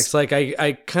cares? comics? Like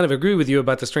I kind of agree with you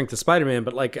about the strength of Spider-Man,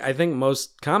 but like I think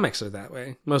most comics are that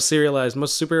way. Most serialized,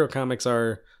 most superhero comics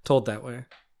are told that way.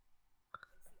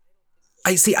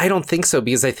 I don't think so,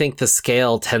 because I think the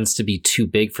scale tends to be too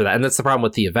big for that. And that's the problem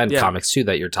with the event comics too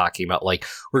that you're talking about. Like,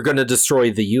 we're going to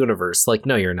destroy the universe. Like,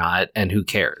 no, you're not. And who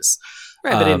cares?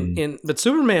 Right, but but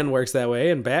Superman works that way,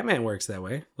 and Batman works that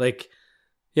way. Like,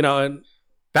 and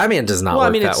Batman does not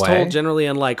work that way. it's told generally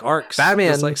in like arcs.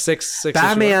 Batman, just like six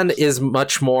Batman arcs. is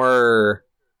much more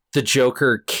the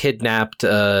Joker kidnapped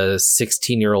a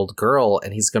 16-year-old girl,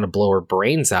 and he's going to blow her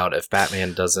brains out if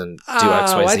Batman doesn't do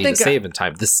XYZ to save in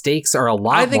time. The stakes are a lot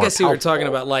more I think I see palpable. what you're talking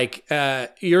about. Like,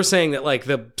 you're saying that like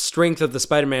the strength of the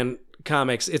Spider-Man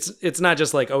comics, it's not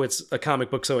just like, oh, it's a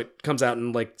comic book, so it comes out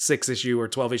in like 6-issue or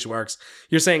 12-issue arcs.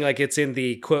 You're saying like it's in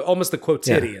the almost the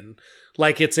quotidian.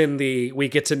 Like it's in the, we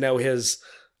get to know his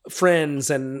friends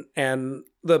and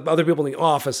the other people in the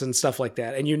office and stuff like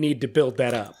that, and you need to build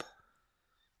that up.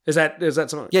 Is that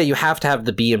something? Yeah, you have to have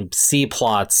the B and C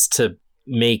plots to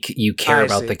make you care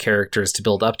about the characters to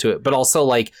build up to it. But also,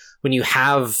 like, when you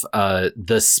have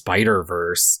the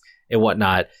Spider-Verse and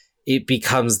whatnot, it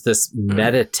becomes this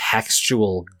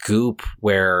meta-textual goop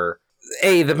where,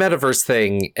 the metaverse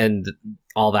thing and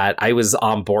all that, I was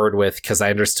on board with because I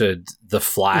understood the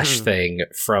Flash thing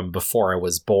from before I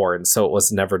was born, so it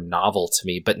was never novel to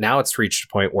me. But now it's reached a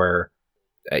point where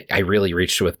I really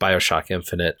reached it with BioShock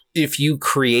Infinite. If you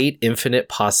create infinite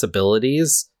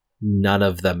possibilities, none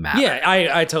of them matter. Yeah,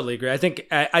 I totally agree. I think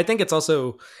it's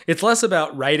also, it's less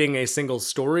about writing a single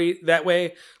story that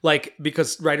way, like,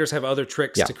 because writers have other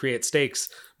tricks to create stakes.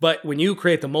 But when you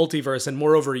create the multiverse, and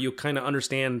moreover, you kind of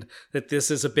understand that this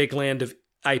is a big land of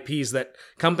IPs that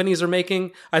companies are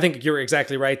making, I think you're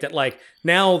exactly right that like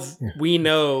now we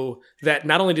know that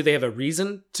not only do they have a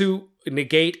reason to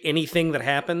negate anything that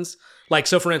happens, like,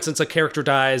 so for instance, a character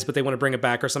dies, but they want to bring it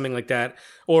back or something like that,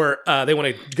 or they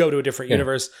want to go to a different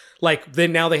universe. Like,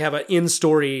 then now they have an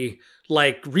in-story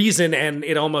like reason, and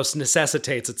it almost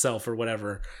necessitates itself or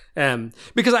whatever.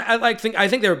 Because I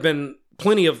think there have been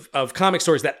plenty of comic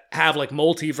stories that have like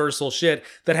multiversal shit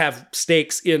that have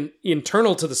stakes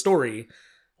internal to the story,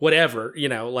 whatever,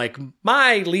 like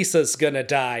my Lisa's gonna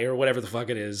die or whatever the fuck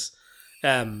it is.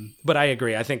 But I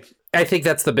agree. I think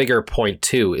that's the bigger point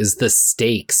too, is the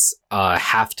stakes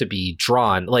have to be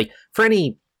drawn. Like, for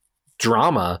any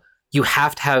drama, you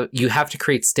have to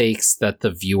create stakes that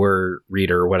the viewer,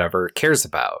 reader, whatever cares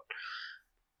about.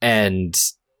 And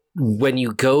when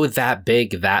you go that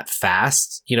big that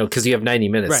fast, because you have 90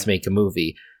 minutes to make a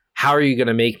movie, how are you going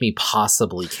to make me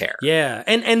possibly care? Yeah,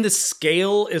 and the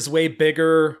scale is way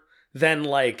bigger than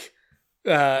like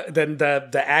than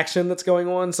the action that's going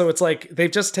on. So it's like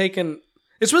they've just taken.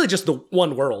 It's really just the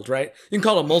one world, right? You can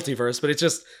call it a multiverse, but it's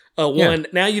just a one.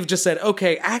 Now you've just said,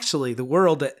 okay, actually, the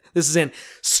world that this is in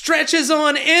stretches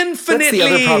on infinitely. That's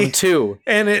the other problem too,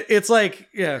 and it's like,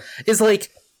 it's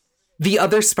like the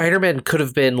other Spider-Man could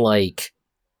have been like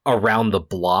around the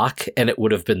block, and it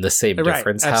would have been the same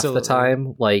difference half the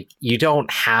time. Like, you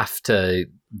don't have to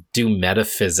do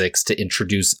metaphysics to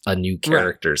introduce a new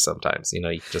character. Sometimes,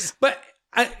 you just. But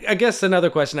I guess another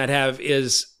question I'd have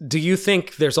is, do you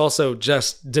think there's also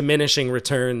just diminishing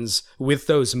returns with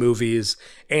those movies?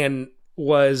 And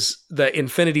was the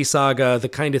Infinity Saga the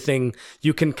kind of thing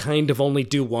you can kind of only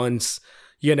do once,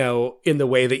 in the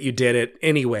way that you did it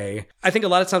anyway? I think a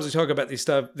lot of times we talk about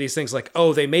these things like,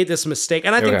 oh, they made this mistake.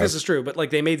 And I think this is true, but like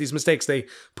they made these mistakes, they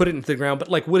put it into the ground. But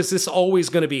like, was this always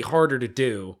going to be harder to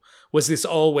do? Was this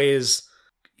always,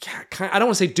 I don't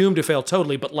want to say doomed to fail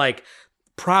totally, but like,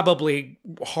 probably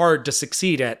hard to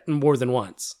succeed at more than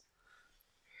once?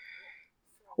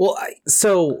 Well,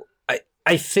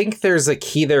 I think there's a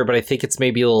key there, but I think it's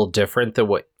maybe a little different than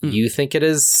what you think it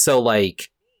is. So, like,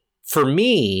 for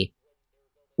me,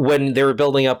 when they were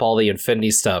building up all the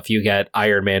Infinity stuff, you get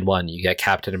Iron Man 1, you get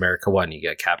Captain America 1, you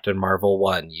get Captain Marvel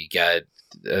 1, you get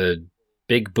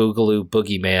Big Boogaloo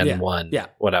Boogeyman 1,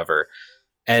 whatever.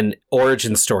 And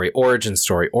origin story,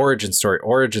 da-da-da-da-da.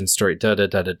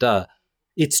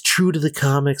 It's true to the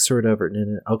comics or whatever.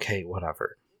 Okay,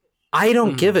 whatever. I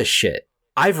don't give a shit.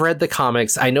 I've read the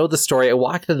comics. I know the story. I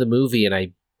walked into the movie and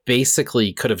I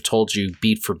basically could have told you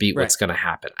beat for beat what's going to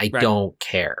happen. I don't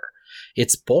care.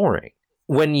 It's boring.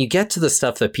 When you get to the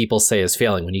stuff that people say is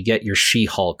failing, when you get your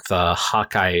She-Hulk, the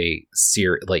Hawkeye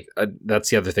series, like that's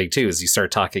the other thing too, is you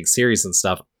start talking series and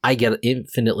stuff, I get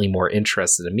infinitely more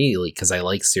interested immediately because I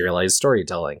like serialized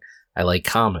storytelling. I like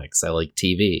comics. I like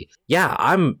TV. Yeah,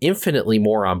 I'm infinitely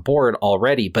more on board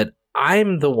already, but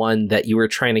I'm the one that you were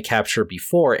trying to capture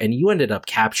before, and you ended up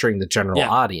capturing the general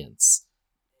audience.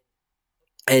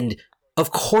 And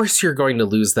of course you're going to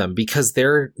lose them because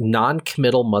they're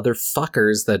non-committal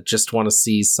motherfuckers that just want to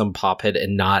see some pop hit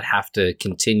and not have to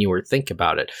continue or think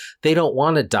about it. They don't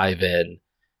want to dive in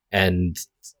and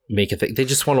make a thing. They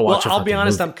just want to watch. Well, I'll be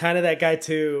honest, movie. I'm kind of that guy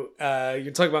too.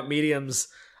 You're talking about mediums.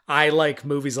 I like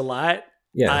movies a lot.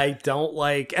 Yeah. I don't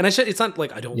like, and it's not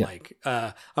like I don't like.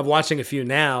 I'm watching a few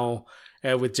now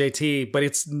with JT, but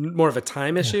it's more of a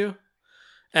time issue.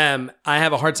 I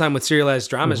have a hard time with serialized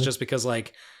dramas just because,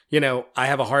 like, you know, I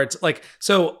have a hard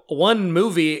so one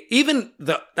movie,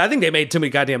 I think they made too many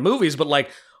goddamn movies, but like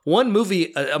one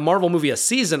movie, a Marvel movie a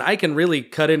season, I can really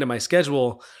cut into my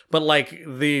schedule. But like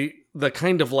the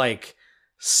kind of like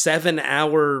 7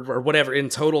 hour or whatever in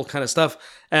total kind of stuff,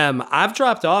 I've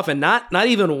dropped off, and not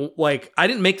even like I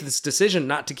didn't make this decision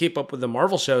not to keep up with the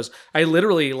Marvel shows. I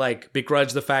literally like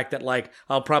begrudge the fact that like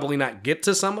I'll probably not get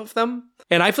to some of them,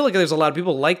 and I feel like there's a lot of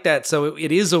people like that. So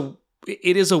it is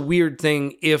a weird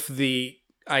thing if the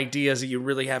idea is that you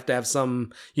really have to have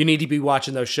you need to be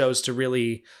watching those shows to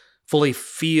really fully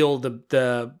feel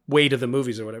the weight of the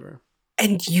movies or whatever.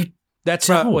 And you that's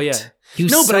don't. Well, yeah.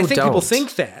 But I think people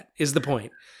think that is the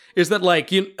point. Is that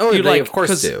like you? Oh, you they like, of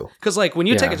course do. Because like when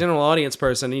you take a general audience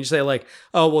person and you say like,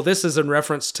 oh well, this is in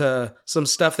reference to some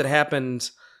stuff that happened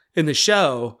in the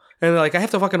show, and they're like, I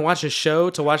have to fucking watch a show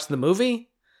to watch the movie.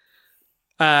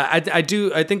 I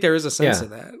think there is a sense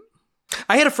of that.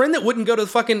 I had a friend that wouldn't go to the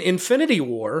fucking Infinity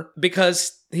War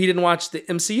because he didn't watch the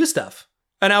MCU stuff,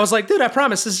 and I was like, dude, I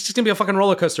promise this is just gonna be a fucking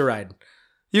roller coaster ride.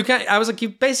 You can't. I was like, you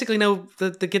basically know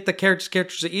to get the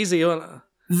characters are easy.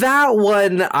 That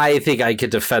one, I think I could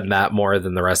defend that more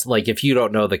than the rest. Like, if you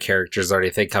don't know the characters or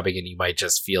anything coming in, you might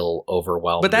just feel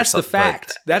overwhelmed. But that's the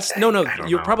fact. That's no.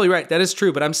 You're probably right. That is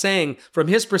true. But I'm saying from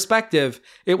his perspective,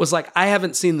 it was like, I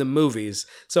haven't seen the movies.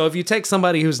 So if you take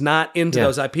somebody who's not into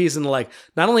those IPs and like,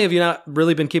 not only have you not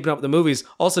really been keeping up with the movies,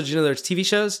 also, do you know there's TV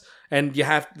shows? And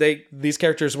these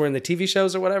characters were in the TV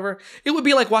shows or whatever. It would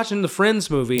be like watching the Friends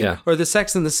movie or the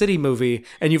Sex and the City movie,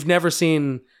 and you've never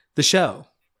seen the show.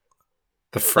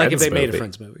 The Friends like if they movie. made a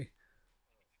Friends movie.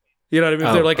 You know what I mean?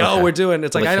 If they're like, oh, we're doing,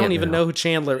 it's like, I don't even know who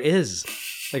Chandler is.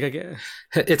 Like, I get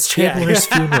it's Chandler's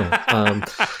funeral.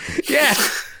 Yeah.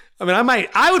 I mean,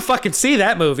 I would fucking see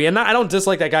that movie, and I don't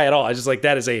dislike that guy at all. I just like,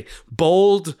 that is a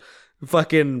bold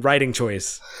fucking writing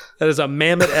choice. That is a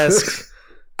Mamet-esque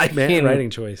writing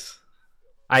choice.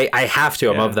 I have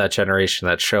to. I'm of that generation.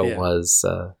 That show was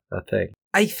a thing.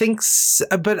 I think,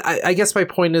 but I guess my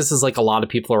point is like a lot of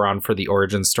people are on for the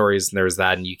origin stories, and there's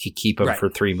that, and you could keep them for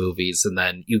 3 movies, and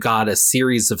then you got a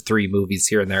series of 3 movies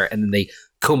here and there, and then they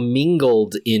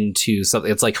commingled into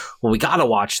something. It's like, well, we got to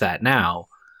watch that now.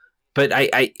 But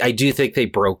I do think they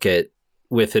broke it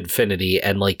with Infinity,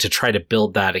 and like to try to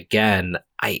build that again,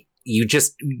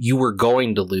 you were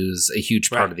going to lose a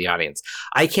huge part of the audience.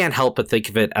 I can't help but think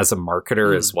of it as a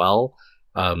marketer as well.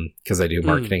 Because I do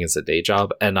marketing as a day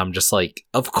job, and I'm just like,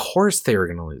 of course they were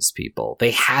going to lose people.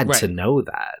 They had to know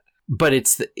that. But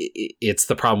it's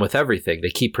the problem with everything. They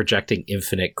keep projecting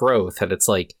infinite growth, and it's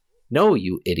like, no,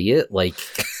 you idiot! Like,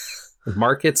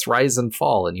 markets rise and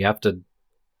fall, and you have to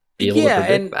be able to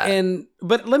predict that.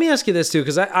 But let me ask you this too,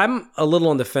 because I'm a little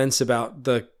on the fence about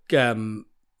the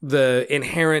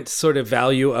inherent sort of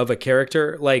value of a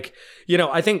character. Like, you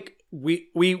know, I think we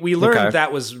learned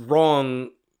that was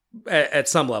wrong. At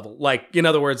some level, like, in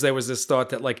other words, there was this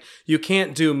thought that like you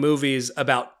can't do movies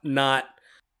about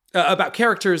about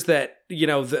characters that, you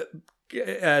know,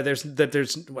 there's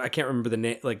I can't remember the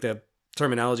name, like the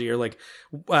terminology, or like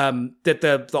that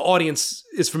the audience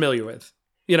is familiar with.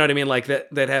 You know what I mean? Like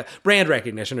that have brand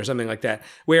recognition or something like that.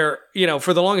 Where, you know,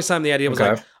 for the longest time the idea was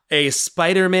like a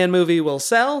Spider-Man movie will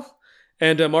sell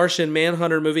and a Martian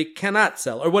Manhunter movie cannot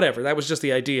sell, or whatever. That was just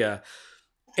the idea,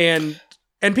 and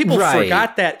people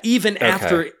forgot that even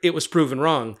after it was proven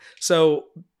wrong. So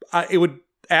it would,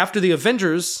 after the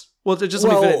Avengers,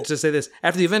 to say this,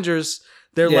 after the Avengers,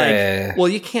 they're well,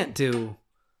 you can't do,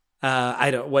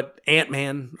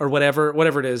 Ant-Man or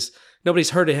whatever it is. Nobody's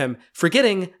heard of him.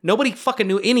 Forgetting, nobody fucking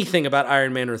knew anything about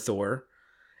Iron Man or Thor.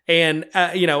 And,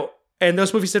 you know, and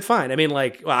those movies did fine. I mean,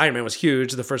 like, Iron Man was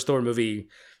huge. The first Thor movie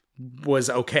was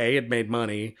okay. It made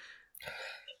money.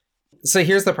 So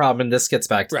here's the problem, and this gets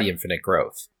back to Right. the infinite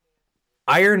growth.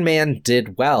 Iron Man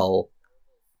did well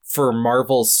for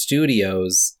Marvel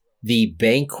Studios, the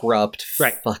bankrupt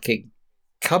Right. fucking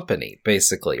company,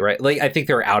 basically, right? Like, I think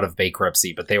they were out of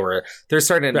bankruptcy, but they're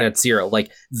starting at Right. net zero.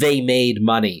 Like, they made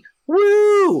money.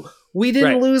 Woo! We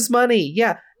didn't Right. lose money.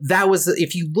 Yeah, that was,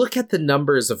 if you look at the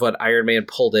numbers of what Iron Man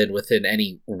pulled in within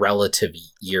any relative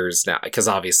years now, because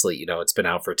obviously, you know, it's been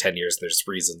out for 10 years, there's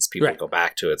reasons people Right. go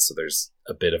back to it, so there's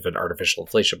a bit of an artificial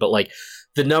inflation, but like,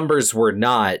 the numbers were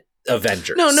not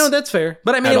Avengers. No, that's fair.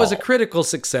 But I mean, At it was a all. critical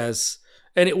success,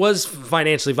 and it was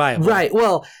financially viable. Right.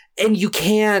 Well, and you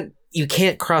can't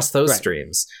cross those Right.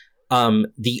 streams.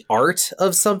 The art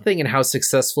of something and how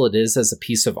successful it is as a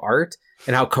piece of art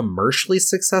and how commercially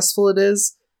successful it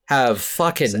is have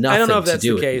fucking nothing I don't know if to that's do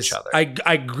the with case. each other.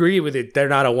 I agree with it. They're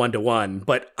not a 1-to-1,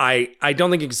 but I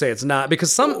don't think you can say it's not,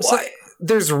 because some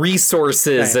There's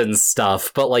resources Right. and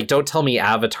stuff, but like, don't tell me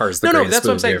Avatar's the no, greatest that's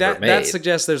what I'm movie saying. ever That made.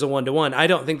 suggests there's a 1-to-1. I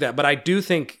don't think that, but I do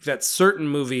think that certain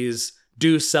movies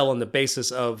do sell on the basis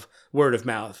of word of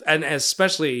mouth, and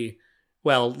especially,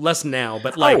 well, less now,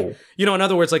 but like, Oh. you know, in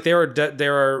other words, like there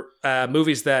are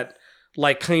movies that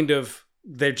like kind of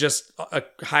they're just a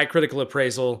high critical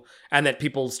appraisal, and that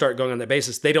people start going on that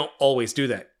basis. They don't always do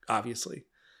that, obviously,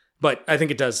 but I think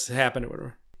it does happen or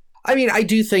whatever. I mean, I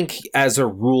do think as a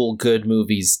rule, good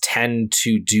movies tend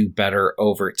to do better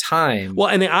over time. Well,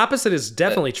 and the opposite is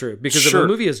definitely true, because if sure. a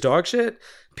movie is dog shit,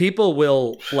 people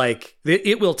will like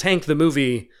it will tank the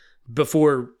movie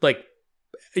before, like,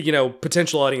 you know,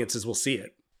 potential audiences will see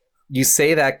it. You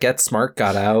say that Get Smart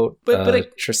got out,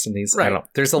 But Tristan needs. right. I don't.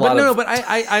 There's a But lot no, of. but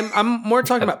I'm more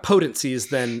talking about potencies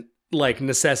than like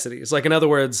necessities. Like, in other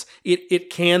words,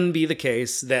 it can be the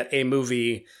case that a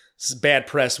movie's bad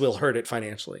press will hurt it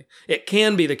financially. It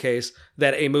can be the case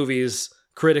that a movie's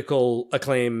critical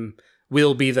acclaim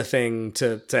will be the thing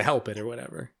to help it or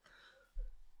whatever.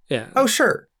 Yeah. Oh,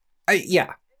 sure.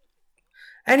 Yeah.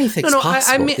 Anything's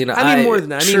possible. I mean, you know, I mean more than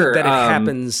that. I mean sure, that it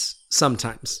happens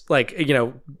sometimes. Like, you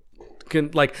know,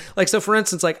 like so. For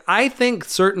instance, like, I think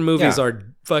certain movies Yeah. are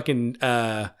fucking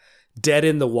dead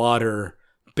in the water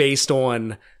based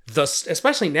on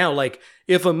especially now. Like,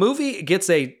 if a movie gets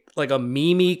a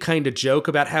meme kind of joke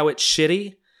about how it's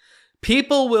shitty,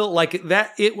 people will like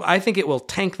that. I think it will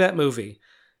tank that movie.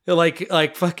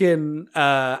 Like fucking.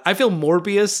 I feel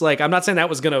Morbius. Like, I'm not saying that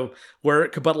was gonna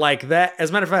work, but like that. As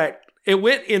a matter of fact, it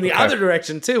went in the other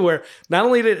direction too, where not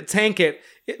only did it tank it,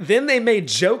 then they made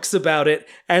jokes about it,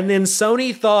 and then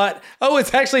Sony thought, "Oh,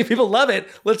 it's actually people love it.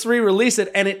 Let's re-release it,"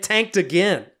 and it tanked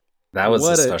again. That was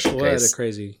a special what case. a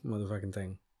crazy motherfucking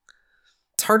thing.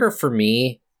 It's harder for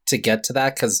me to get to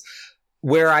that because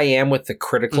where I am with the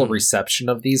critical reception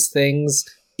of these things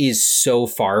is so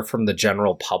far from the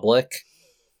general public.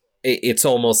 It's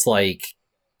almost like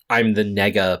I'm the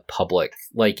nega public.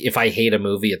 Like, if I hate a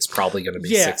movie, it's probably going to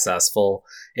be successful.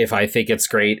 If I think it's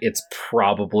great, it's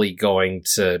probably going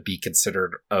to be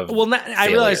considered a I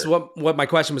realized what my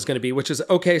question was going to be, which is,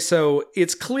 okay, so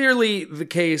it's clearly the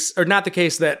case, or not the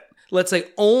case, that, let's say,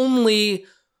 only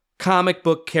comic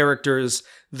book characters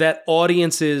that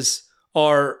audiences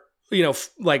are, you know,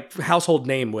 like household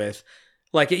name with.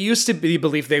 Like, it used to be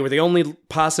believed they were the only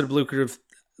positive lucrative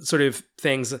sort of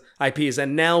things, IPs,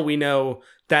 and now we know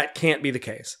that can't be the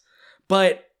case.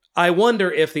 But I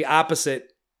wonder if the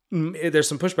opposite, there's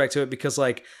some pushback to it, because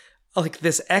like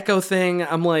this Echo thing,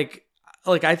 I'm like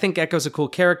I think Echo's a cool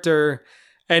character,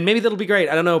 and maybe that'll be great.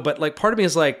 I don't know, but like, part of me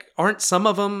is like, aren't some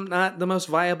of them not the most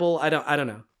viable? I don't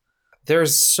know.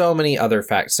 There's so many other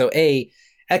facts. So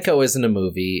Echo isn't a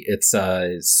movie; it's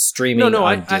a streaming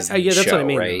on Disney yeah, that's show, what I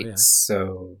mean, right? though, yeah.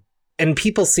 So, and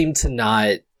people seem to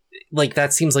not like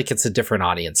that. Seems like it's a different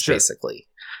audience, Sure. basically.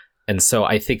 And so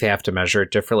I think they have to measure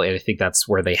it differently. And I think that's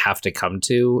where they have to come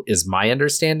to, is my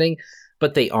understanding,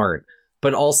 but they aren't.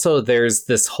 But also there's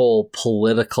this whole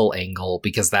political angle,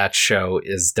 because that show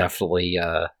is definitely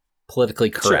politically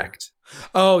correct. Sure.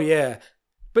 Oh yeah.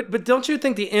 But don't you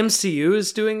think the MCU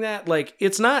is doing that? Like,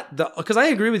 it's not because I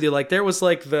agree with you. Like, there was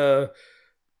like the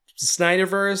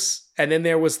Snyderverse, and then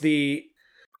there was the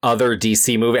Other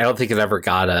DC movie. I don't think it ever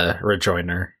got a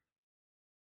rejoinder.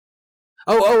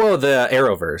 Oh, the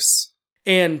Arrowverse.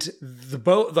 And the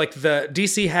the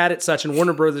DC had it such, and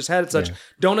Warner Brothers had it such. Yeah.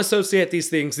 Don't associate these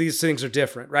things. These things are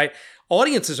different, right?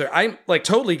 Audiences are. I like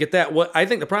totally get that. What I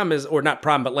think the problem is, or not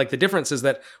problem, but like the difference is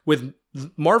that with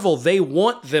Marvel, they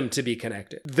want them to be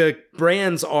connected. The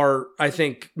brands are, I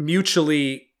think,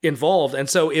 mutually involved. And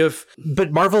so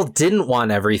but Marvel didn't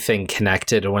want everything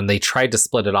connected, and when they tried to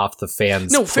split it off, the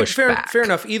fans pushed back. Fair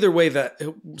enough. Either way,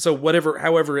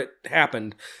 however it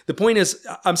happened, the point is,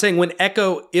 I'm saying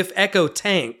if Echo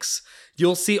tanks,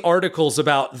 you'll see articles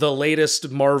about the latest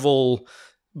Marvel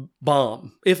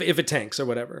bomb if it tanks or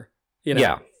whatever.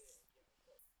 Yeah.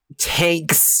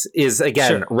 Tanks is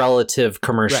again relative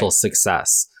commercial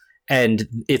success, and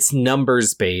it's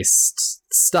numbers based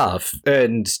stuff.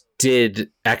 And did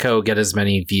Echo get as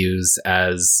many views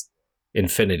as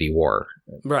Infinity War?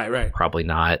 Right. Probably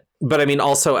not. But I mean,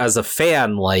 also as a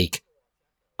fan, like,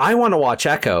 I want to watch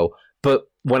Echo, but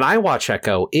when I watch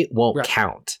Echo, it won't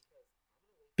count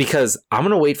because I'm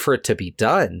going to wait for it to be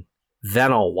done.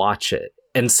 Then I'll watch it.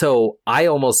 And so I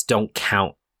almost don't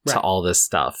count to all this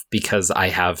stuff because I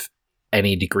have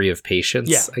any degree of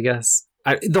patience, I guess.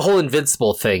 The whole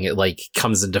Invincible thing, it like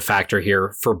comes into factor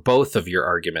here for both of your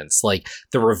arguments. Like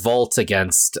the revolt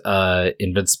against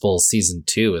Invincible season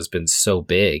 2 has been so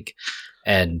big.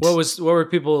 And what were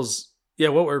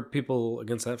people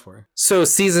against that for? So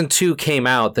season 2 came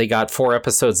out, they got 4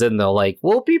 episodes in, they're like,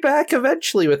 we'll be back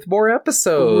eventually with more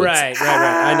episodes. Right.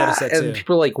 I noticed that too. And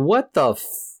people are like, what the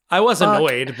I was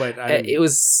annoyed, but I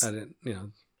didn't,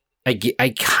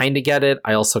 I kind of get it.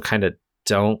 I also kind of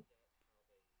don't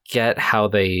get how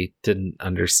they didn't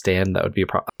understand that would be a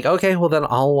problem. Like, okay, well then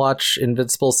I'll watch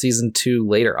Invincible season 2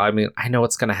 later. I mean, I know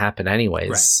what's going to happen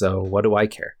anyways, so what do I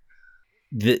care?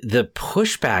 The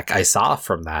pushback I saw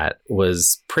from that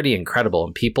was pretty incredible,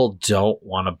 and people don't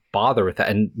want to bother with that.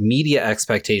 And media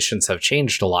expectations have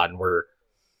changed a lot, and we're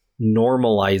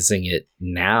normalizing it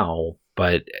now,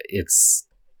 but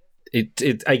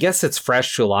I guess it's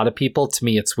fresh to a lot of people. To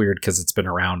me, it's weird because it's been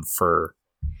around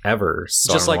forever.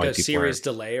 So just like a series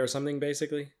delay or something,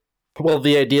 basically. Well,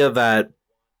 the idea that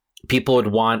people would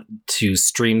want to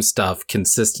stream stuff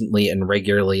consistently and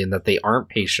regularly, and that they aren't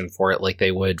patient for it like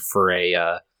they would for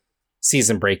a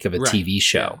season break of a TV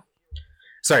show. Yeah.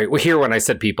 Sorry, here when I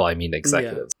said people, I mean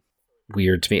executives. Yeah.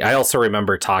 Weird to me. I also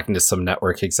remember talking to some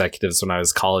network executives when I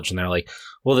was in college, and they're like,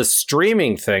 well, the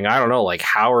streaming thing, I don't know, like,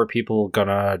 how are people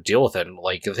gonna deal with it? And,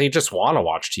 like, they just want to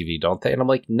watch TV, don't they? And I'm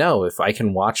like, no, if I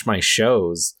can watch my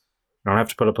shows, I don't have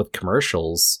to put up with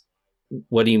commercials.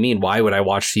 What do you mean? Why would I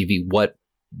watch TV? What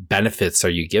benefits are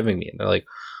you giving me? And they're like,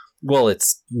 well,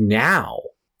 it's now.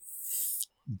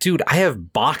 Dude, I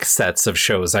have box sets of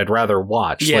shows I'd rather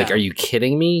watch. Yeah. Like, are you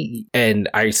kidding me? And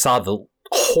I saw the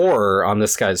horror on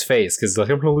this guy's face because like,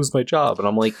 I'm gonna lose my job. And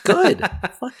I'm like, good.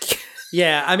 Fuck you.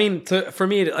 Yeah, I mean, for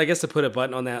me, I guess to put a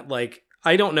button on that, like,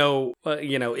 I don't know,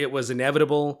 it was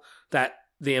inevitable that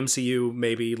the MCU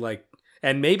maybe, like,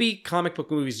 and maybe comic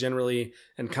book movies generally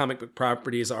and comic book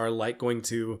properties are, like, going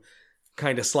to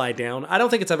kind of slide down. I don't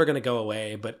think it's ever going to go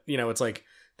away, but, it's like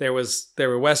there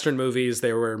were Western movies,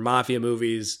 there were mafia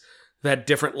movies that had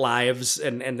different lives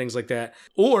and things like that.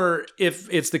 Or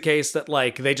if it's the case that,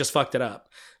 like, they just fucked it up.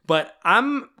 But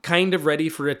I'm kind of ready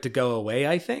for it to go away,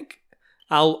 I think.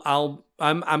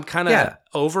 I'm kind of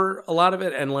over a lot of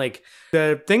it, and like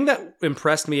the thing that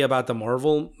impressed me about the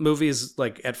Marvel movies,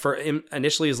 like at first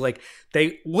initially, is like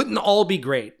they wouldn't all be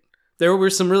great. There were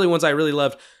some really ones I really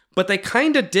loved, but they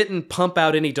kind of didn't pump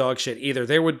out any dog shit either.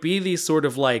 There would be these sort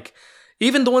of like,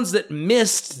 even the ones that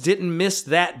didn't miss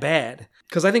that bad,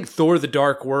 because I think Thor: The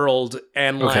Dark World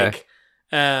and like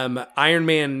Iron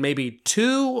Man maybe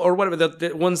 2 or whatever,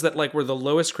 the ones that like were the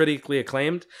lowest critically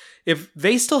acclaimed, if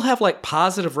they still have like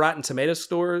positive Rotten Tomato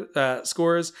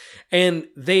scores, and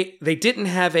they didn't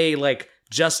have a like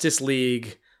Justice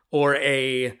League or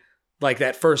a like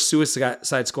that first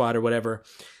Suicide Squad or whatever,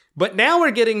 but now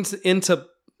we're getting into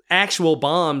actual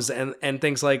bombs and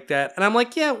things like that, and I'm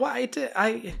like, yeah, why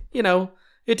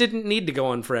it didn't need to go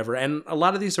on forever. And a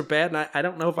lot of these are bad, and I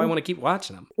don't know if I want to keep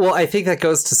watching them. Well, I think that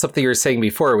goes to something you were saying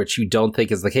before, which you don't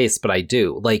think is the case, but I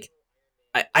do. Like,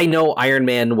 I know Iron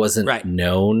Man wasn't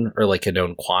known or like a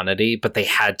known quantity, but they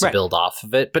had to build off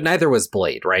of it. But neither was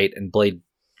Blade, right? And Blade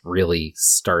really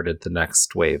started the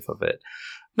next wave of it.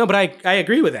 No, but I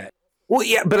agree with that. Well,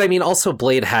 yeah, but I mean, also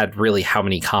Blade had really how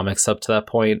many comics up to that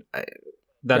point?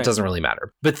 That doesn't really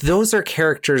matter. But those are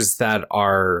characters that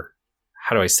are,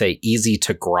 how do I say, easy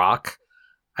to grok,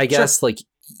 I guess. Sure. Like,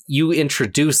 you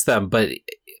introduce them, but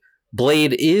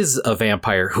Blade is a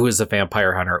vampire who is a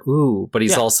vampire hunter. Ooh, but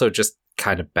he's also just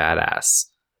kind of badass.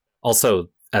 Also,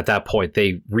 at that point,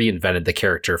 they reinvented the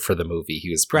character for the movie.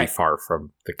 He was pretty far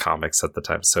from the comics at the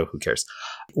time, so who cares?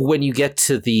 When you get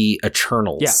to the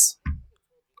Eternals,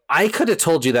 I could have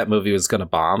told you that movie was going to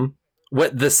bomb.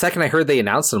 The second I heard they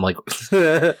announced it, I'm like...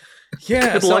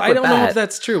 Yeah, Good so luck I with don't know that. if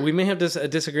that's true. We may have a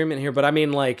disagreement here, but I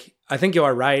mean, like, I think you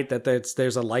are right that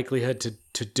there's a likelihood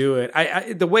to do it.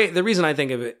 The reason I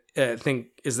think of it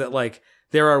is that like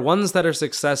there are ones that are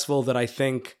successful that I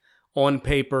think on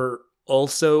paper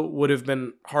also would have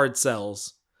been hard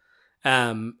sells,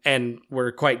 and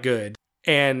were quite good.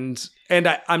 And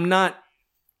I'm not.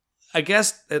 I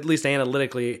guess at least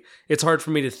analytically, it's hard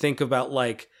for me to think about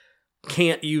like,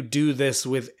 can't you do this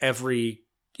with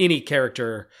any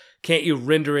character? Can't you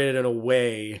render it in a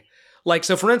way like,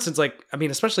 so for instance, like, I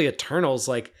mean, especially Eternals,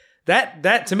 like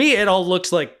that to me, it all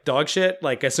looks like dog shit.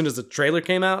 Like as soon as the trailer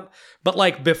came out, but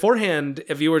like beforehand,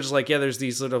 if you were just like, yeah, there's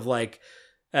these sort of like,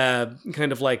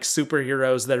 kind of like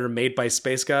superheroes that are made by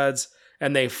space gods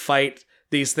and they fight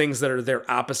these things that are their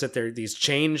opposite. They're these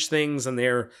change things and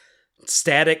they're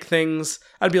static things.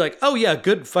 I'd be like, oh yeah, a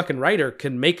good fucking writer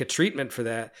can make a treatment for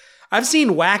that. I've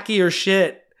seen wackier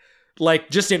shit, like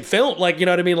just in film, like, you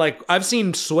know what I mean? Like I've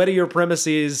seen sweatier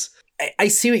premises. I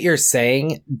see what you're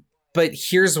saying, but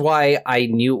here's why I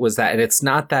knew it was that. And it's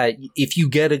not that if you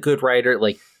get a good writer,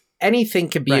 like anything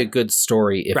can be a good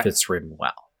story if it's written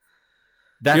well.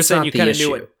 That's You're saying not you the kind of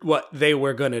issue. knew what they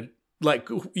were going to, like,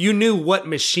 you knew what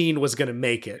machine was going to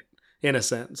make it, in a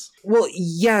sense. Well,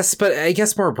 yes, but I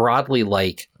guess more broadly,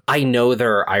 like, I know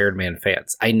there are Iron Man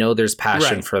fans. I know there's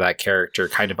passion for that character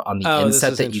kind of on the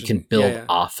inset that you can build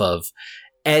off of.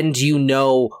 And you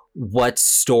know what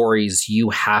stories you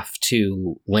have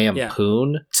to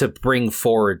lampoon to bring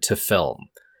forward to film.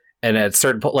 And at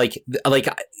certain point, like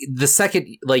the second,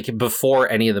 like before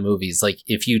any of the movies, like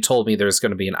if you told me there's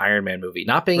going to be an Iron Man movie,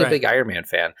 not being a big Iron Man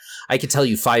fan, I could tell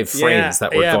you 5 frames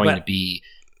that were going to be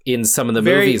in some of the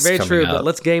movies very coming true, up. but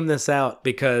let's game this out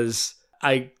because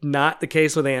not the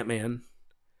case with Ant-Man.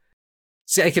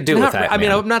 See, I could do it with that. I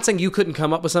mean, I'm not saying you couldn't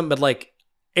come up with something, but like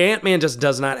Ant-Man just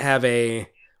does not have a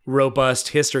robust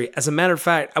history. As a matter of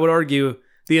fact, I would argue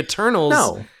the Eternals.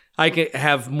 No. I could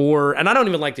have more, and I don't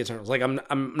even like the Eternals. Like I'm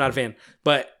not a fan,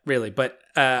 but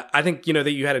I think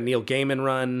that you had a Neil Gaiman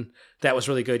run that was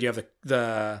really good. You have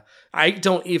the I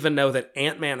don't even know that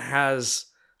Ant-Man has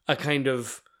a kind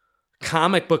of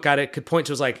comic book out it could point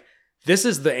to as like, this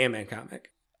is the Ant-Man comic.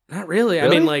 Not really. I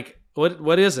mean, like,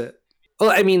 what is it?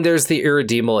 Well, I mean, there's the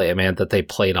Irredeemable Ant-Man that they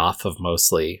played off of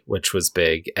mostly, which was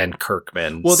big, and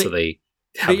Kirkman. Well, so they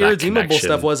have the Irredeemable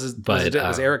stuff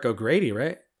was Eric O'Grady,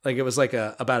 right? Like it was like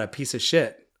about a piece of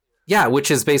shit. Yeah,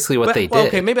 which is basically what they did.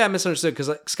 Okay, maybe I misunderstood because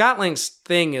like Scott Lang's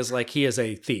thing is like he is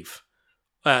a thief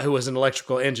who was an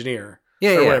electrical engineer.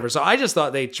 Or whatever. So I just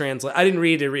thought they translate. I didn't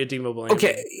read Irredeemable Ant-Man.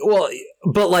 Okay, well,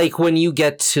 but like when you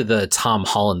get to the Tom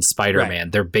Holland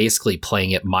Spider-Man, they're basically playing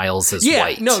it Miles as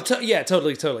white. No,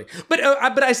 totally.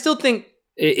 But I still think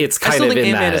it's kind of in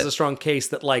Ant-Man that. is a strong case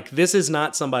that like this is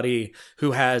not somebody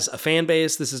who has a fan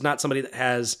base. This is not somebody that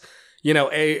has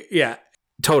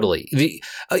Totally.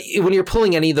 When you're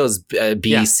pulling any of those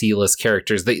B, C-list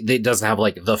characters, they doesn't have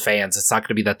like the fans. It's not going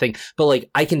to be that thing. But like,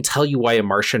 I can tell you why a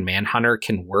Martian Manhunter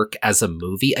can work as a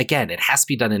movie. Again, it has to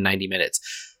be done in 90 minutes.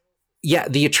 Yeah,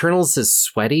 the Eternals is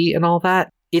sweaty and all that.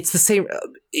 It's the same.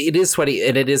 It is sweaty,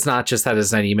 and it is not just that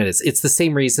it's 90 minutes. It's the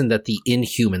same reason that the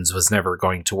Inhumans was never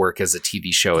going to work as a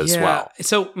TV show as well.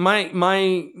 So my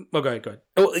go ahead.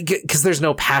 Oh, because there's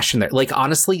no passion there. Like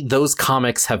honestly, those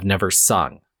comics have never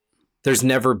sung. There's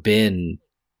never been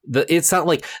it's not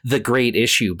like the great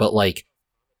issue, but like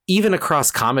even across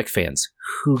comic fans,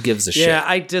 who gives a shit? Yeah,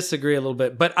 I disagree a little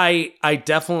bit, but I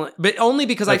definitely, but only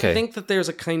because I think that there's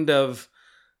a kind of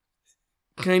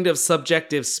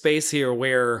subjective space here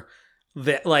where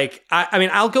that like, I mean,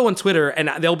 I'll go on Twitter and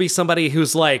there'll be somebody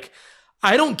who's like,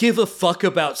 I don't give a fuck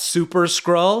about Super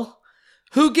Skrull.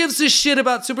 Who gives a shit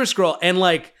about Super Skrull? And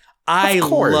like, I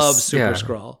love Super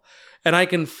Skrull. And I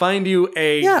can find you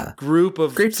a group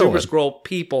of Super Skrull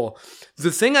people.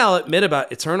 The thing I'll admit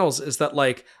about Eternals is that,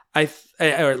 like, or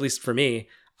at least for me,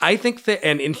 I think that,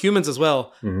 and Inhumans as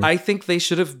well, I think they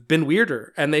should have been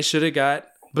weirder, and they should have got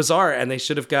bizarre, and they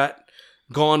should have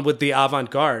gone with the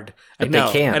avant-garde. But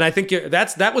they can't. And I think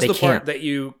that was the part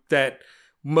that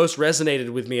most resonated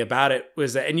with me about it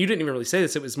was that, and you didn't even really say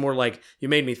this, it was more like you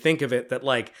made me think of it that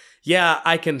like, yeah,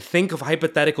 I can think of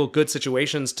hypothetical good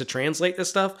situations to translate this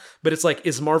stuff, but it's like,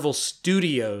 is Marvel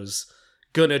Studios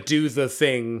gonna do the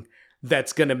thing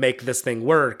that's gonna make this thing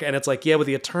work? And it's like, yeah, with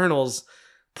the Eternals,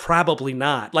 probably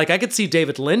not. Like I could see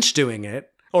David Lynch doing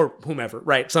it, or whomever,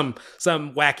 right? Some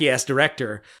wacky ass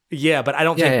director. Yeah, but I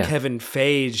don't think Kevin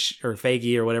Feige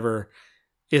or whatever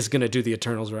is gonna do the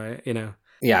Eternals right, you know?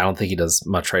 Yeah, I don't think he does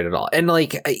much right at all. And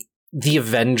like the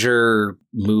Avenger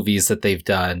movies that they've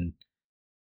done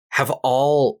have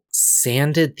all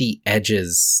sanded the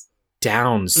edges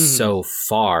down so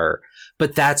far,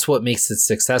 but that's what makes it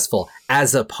successful,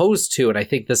 as opposed to, and I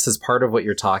think this is part of what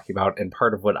you're talking about and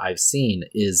part of what I've seen,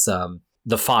 is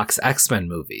the Fox X-Men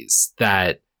movies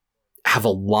that have a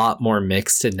lot more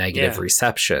mixed and negative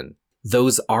reception.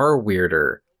 Those are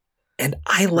weirder, and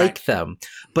I like them.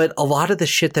 But a lot of the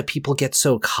shit that people get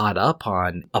so caught up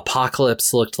on,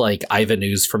 Apocalypse looked like Ivan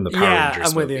Ooze from the Power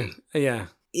Rangers movie. I'm with you. Yeah.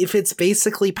 If it's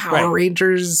basically Power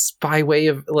Rangers by way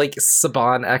of like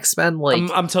Saban X-Men, like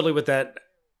I'm totally with that.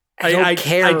 I don't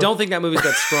care. I don't think that movie's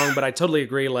that strong, but I totally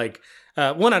agree. Like,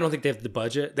 one, I don't think they have the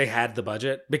budget. They had the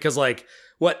budget because, like,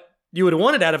 what you would have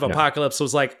wanted out of Apocalypse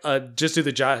was like just do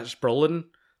the Josh Brolin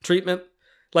treatment.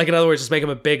 Like, in other words, just make him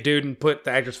a big dude and put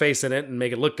the actor's face in it and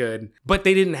make it look good. But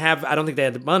they didn't have. I don't think they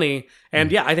had the money.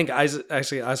 And I think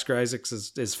Oscar Isaacs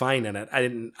is fine in it.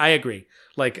 I agree.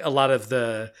 Like, a lot of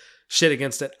the shit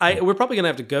against it. We're probably gonna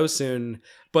have to go soon,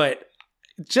 but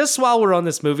just while we're on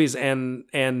this movies and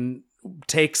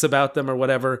takes about them or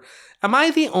whatever, am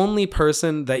I the only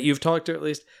person that you've talked to, at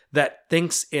least, that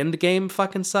thinks Endgame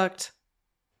fucking sucked?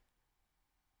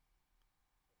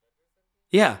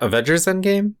 Yeah. Avengers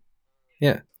Endgame?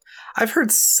 Yeah. I've heard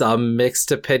some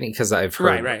mixed opinion because I've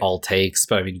heard all takes,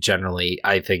 but I mean, generally,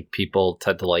 I think people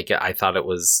tend to like it. I thought it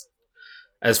was,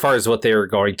 as far as what they were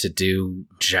going to do,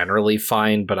 generally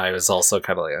fine, but I was also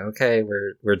kind of like, okay,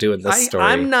 we're doing this story.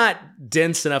 I'm not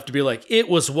dense enough to be like, it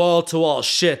was wall-to-wall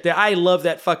shit. I love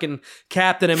that fucking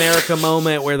Captain America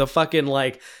moment where the fucking,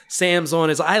 like, Sam's on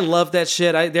his... I love that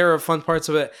shit. There are fun parts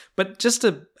of it. But just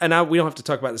to... And we don't have to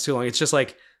talk about this too long. It's just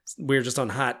like, we're just on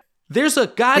hot... There's a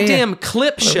goddamn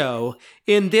clip show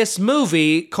in this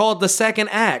movie called The Second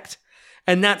Act.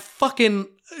 And that fucking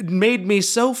made me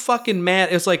so fucking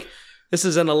mad. It's like... This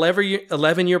is an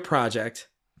 11-year project.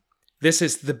 This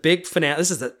is the big finale. This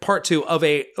is the part 2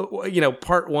 of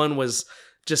part 1 was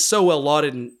just so well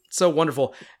lauded and so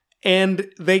wonderful. And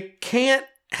they can't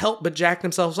help but jack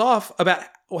themselves off about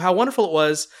how wonderful it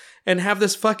was and have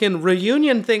this fucking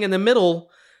reunion thing in the middle.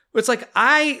 It's like,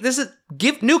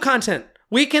 give new content.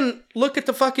 We can look at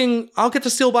I'll get the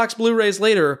Steelbox Blu-rays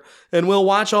later and we'll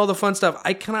watch all the fun stuff.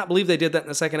 I cannot believe they did that in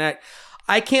the second act.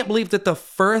 I can't believe that the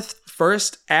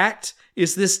first act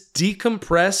is this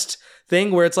decompressed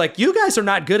thing where it's like, you guys are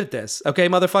not good at this, okay,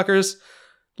 motherfuckers?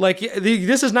 Like,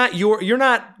 this is not you're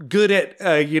not good at,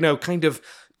 kind of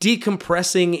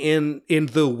decompressing in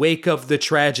the wake of the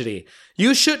tragedy.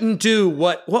 You shouldn't do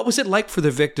what was it like for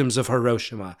the victims of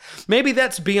Hiroshima? Maybe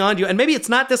that's beyond you, and maybe it's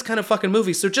not this kind of fucking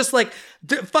movie. So just like,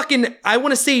 I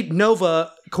want to see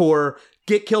Nova Corps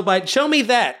get killed by... Show me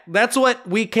that. That's what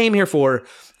we came here for.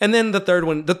 And then the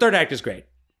third act is great.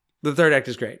 The third act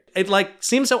is great. It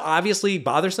seems so obviously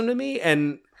bothersome to me,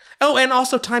 and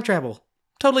also time travel,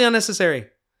 totally unnecessary.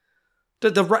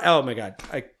 Oh my god,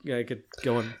 I could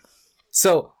go on.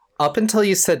 So up until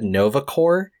you said Nova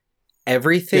Corps,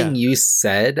 everything you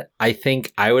said, I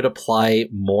think I would apply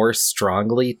more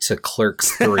strongly to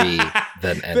Clerks 3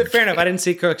 than Endgame. But fair enough, I didn't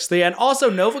see Clerks 3, and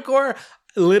also Nova Corps.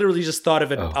 Literally just thought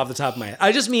of it off the top of my head.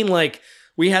 I just mean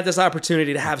we had this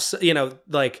opportunity to have,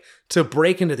 to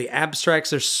break into the abstracts.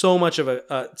 There's so much of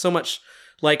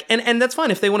and that's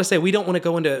fine if they want to say, we don't want to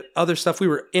go into other stuff. We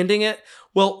were ending it.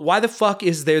 Well, why the fuck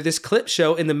is there this clip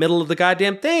show in the middle of the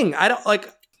goddamn thing? I don't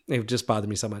it just bothered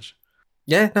me so much.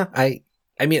 Yeah, no, I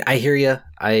mean, I hear you.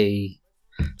 I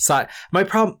saw it. My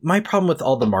problem with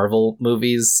all the Marvel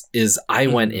movies is I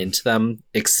went into them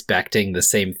expecting the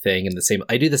same thing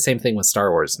I do the same thing with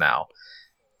Star Wars now.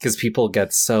 Because people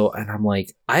get and I'm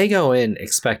like, I go in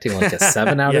expecting like a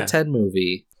 7 out of 10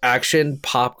 movie, action,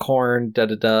 popcorn,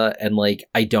 and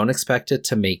I don't expect it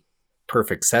to make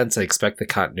perfect sense. I expect the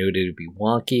continuity to be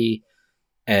wonky,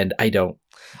 and I don't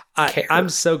care. I'm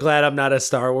so glad I'm not a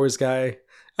Star Wars guy.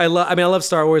 I love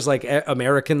Star Wars like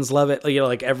Americans love it.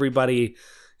 Like everybody,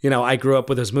 I grew up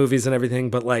with those movies and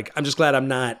everything, but I'm just glad I'm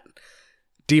not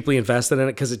deeply invested in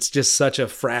it because it's just such a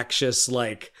fractious,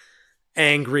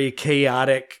 angry,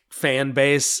 chaotic fan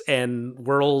base and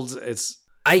world.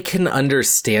 I can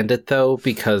understand it though,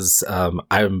 because I'm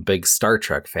a big Star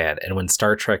Trek fan, and when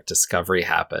Star Trek Discovery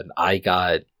happened, I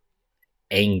got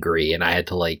angry and I had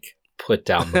to put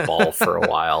down the ball for a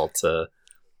while to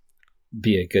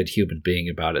be a good human being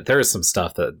about it. There is some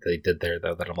stuff that they did there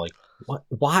though that I'm like,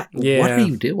 what are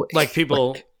you doing?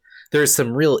 People there's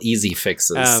some real easy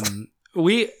fixes.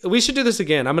 We should do this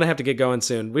again. I'm gonna have to get going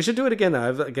soon. We should do it again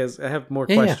though, because I have more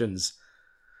questions.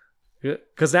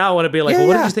 Because now I want to be like,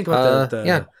 what did you think about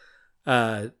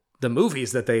the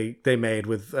movies that they made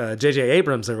with J.J.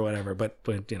 Abrams or whatever? But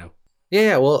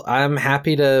Yeah, well, I'm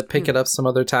happy to pick it up some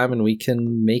other time and we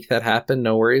can make that happen.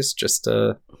 No worries. Just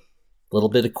little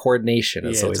bit of coordination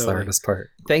is always the hardest part.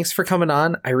 Thanks for coming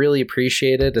on. I really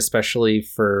appreciate it, especially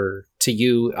to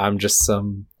you. I'm just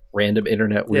some random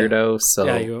internet weirdo. So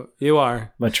yeah, you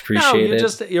are much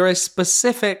appreciated. You're a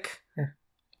specific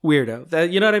weirdo.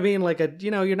 That, you know what I mean? Like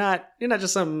you're not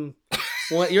just some.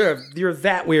 You're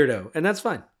that weirdo, and that's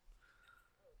fine.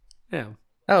 Yeah.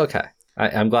 Oh, okay.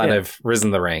 I'm glad I've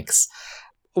risen the ranks.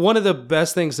 One of the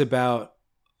best things about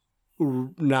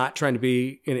not trying to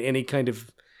be in any kind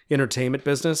of entertainment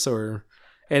business or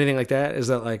anything like that is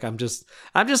that like I'm just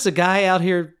a guy out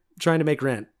here trying to make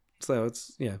rent. So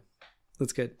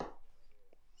that's good.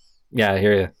 Yeah, I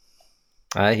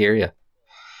hear you.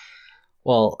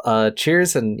 Well,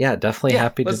 cheers, and definitely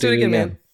happy to do it again, man.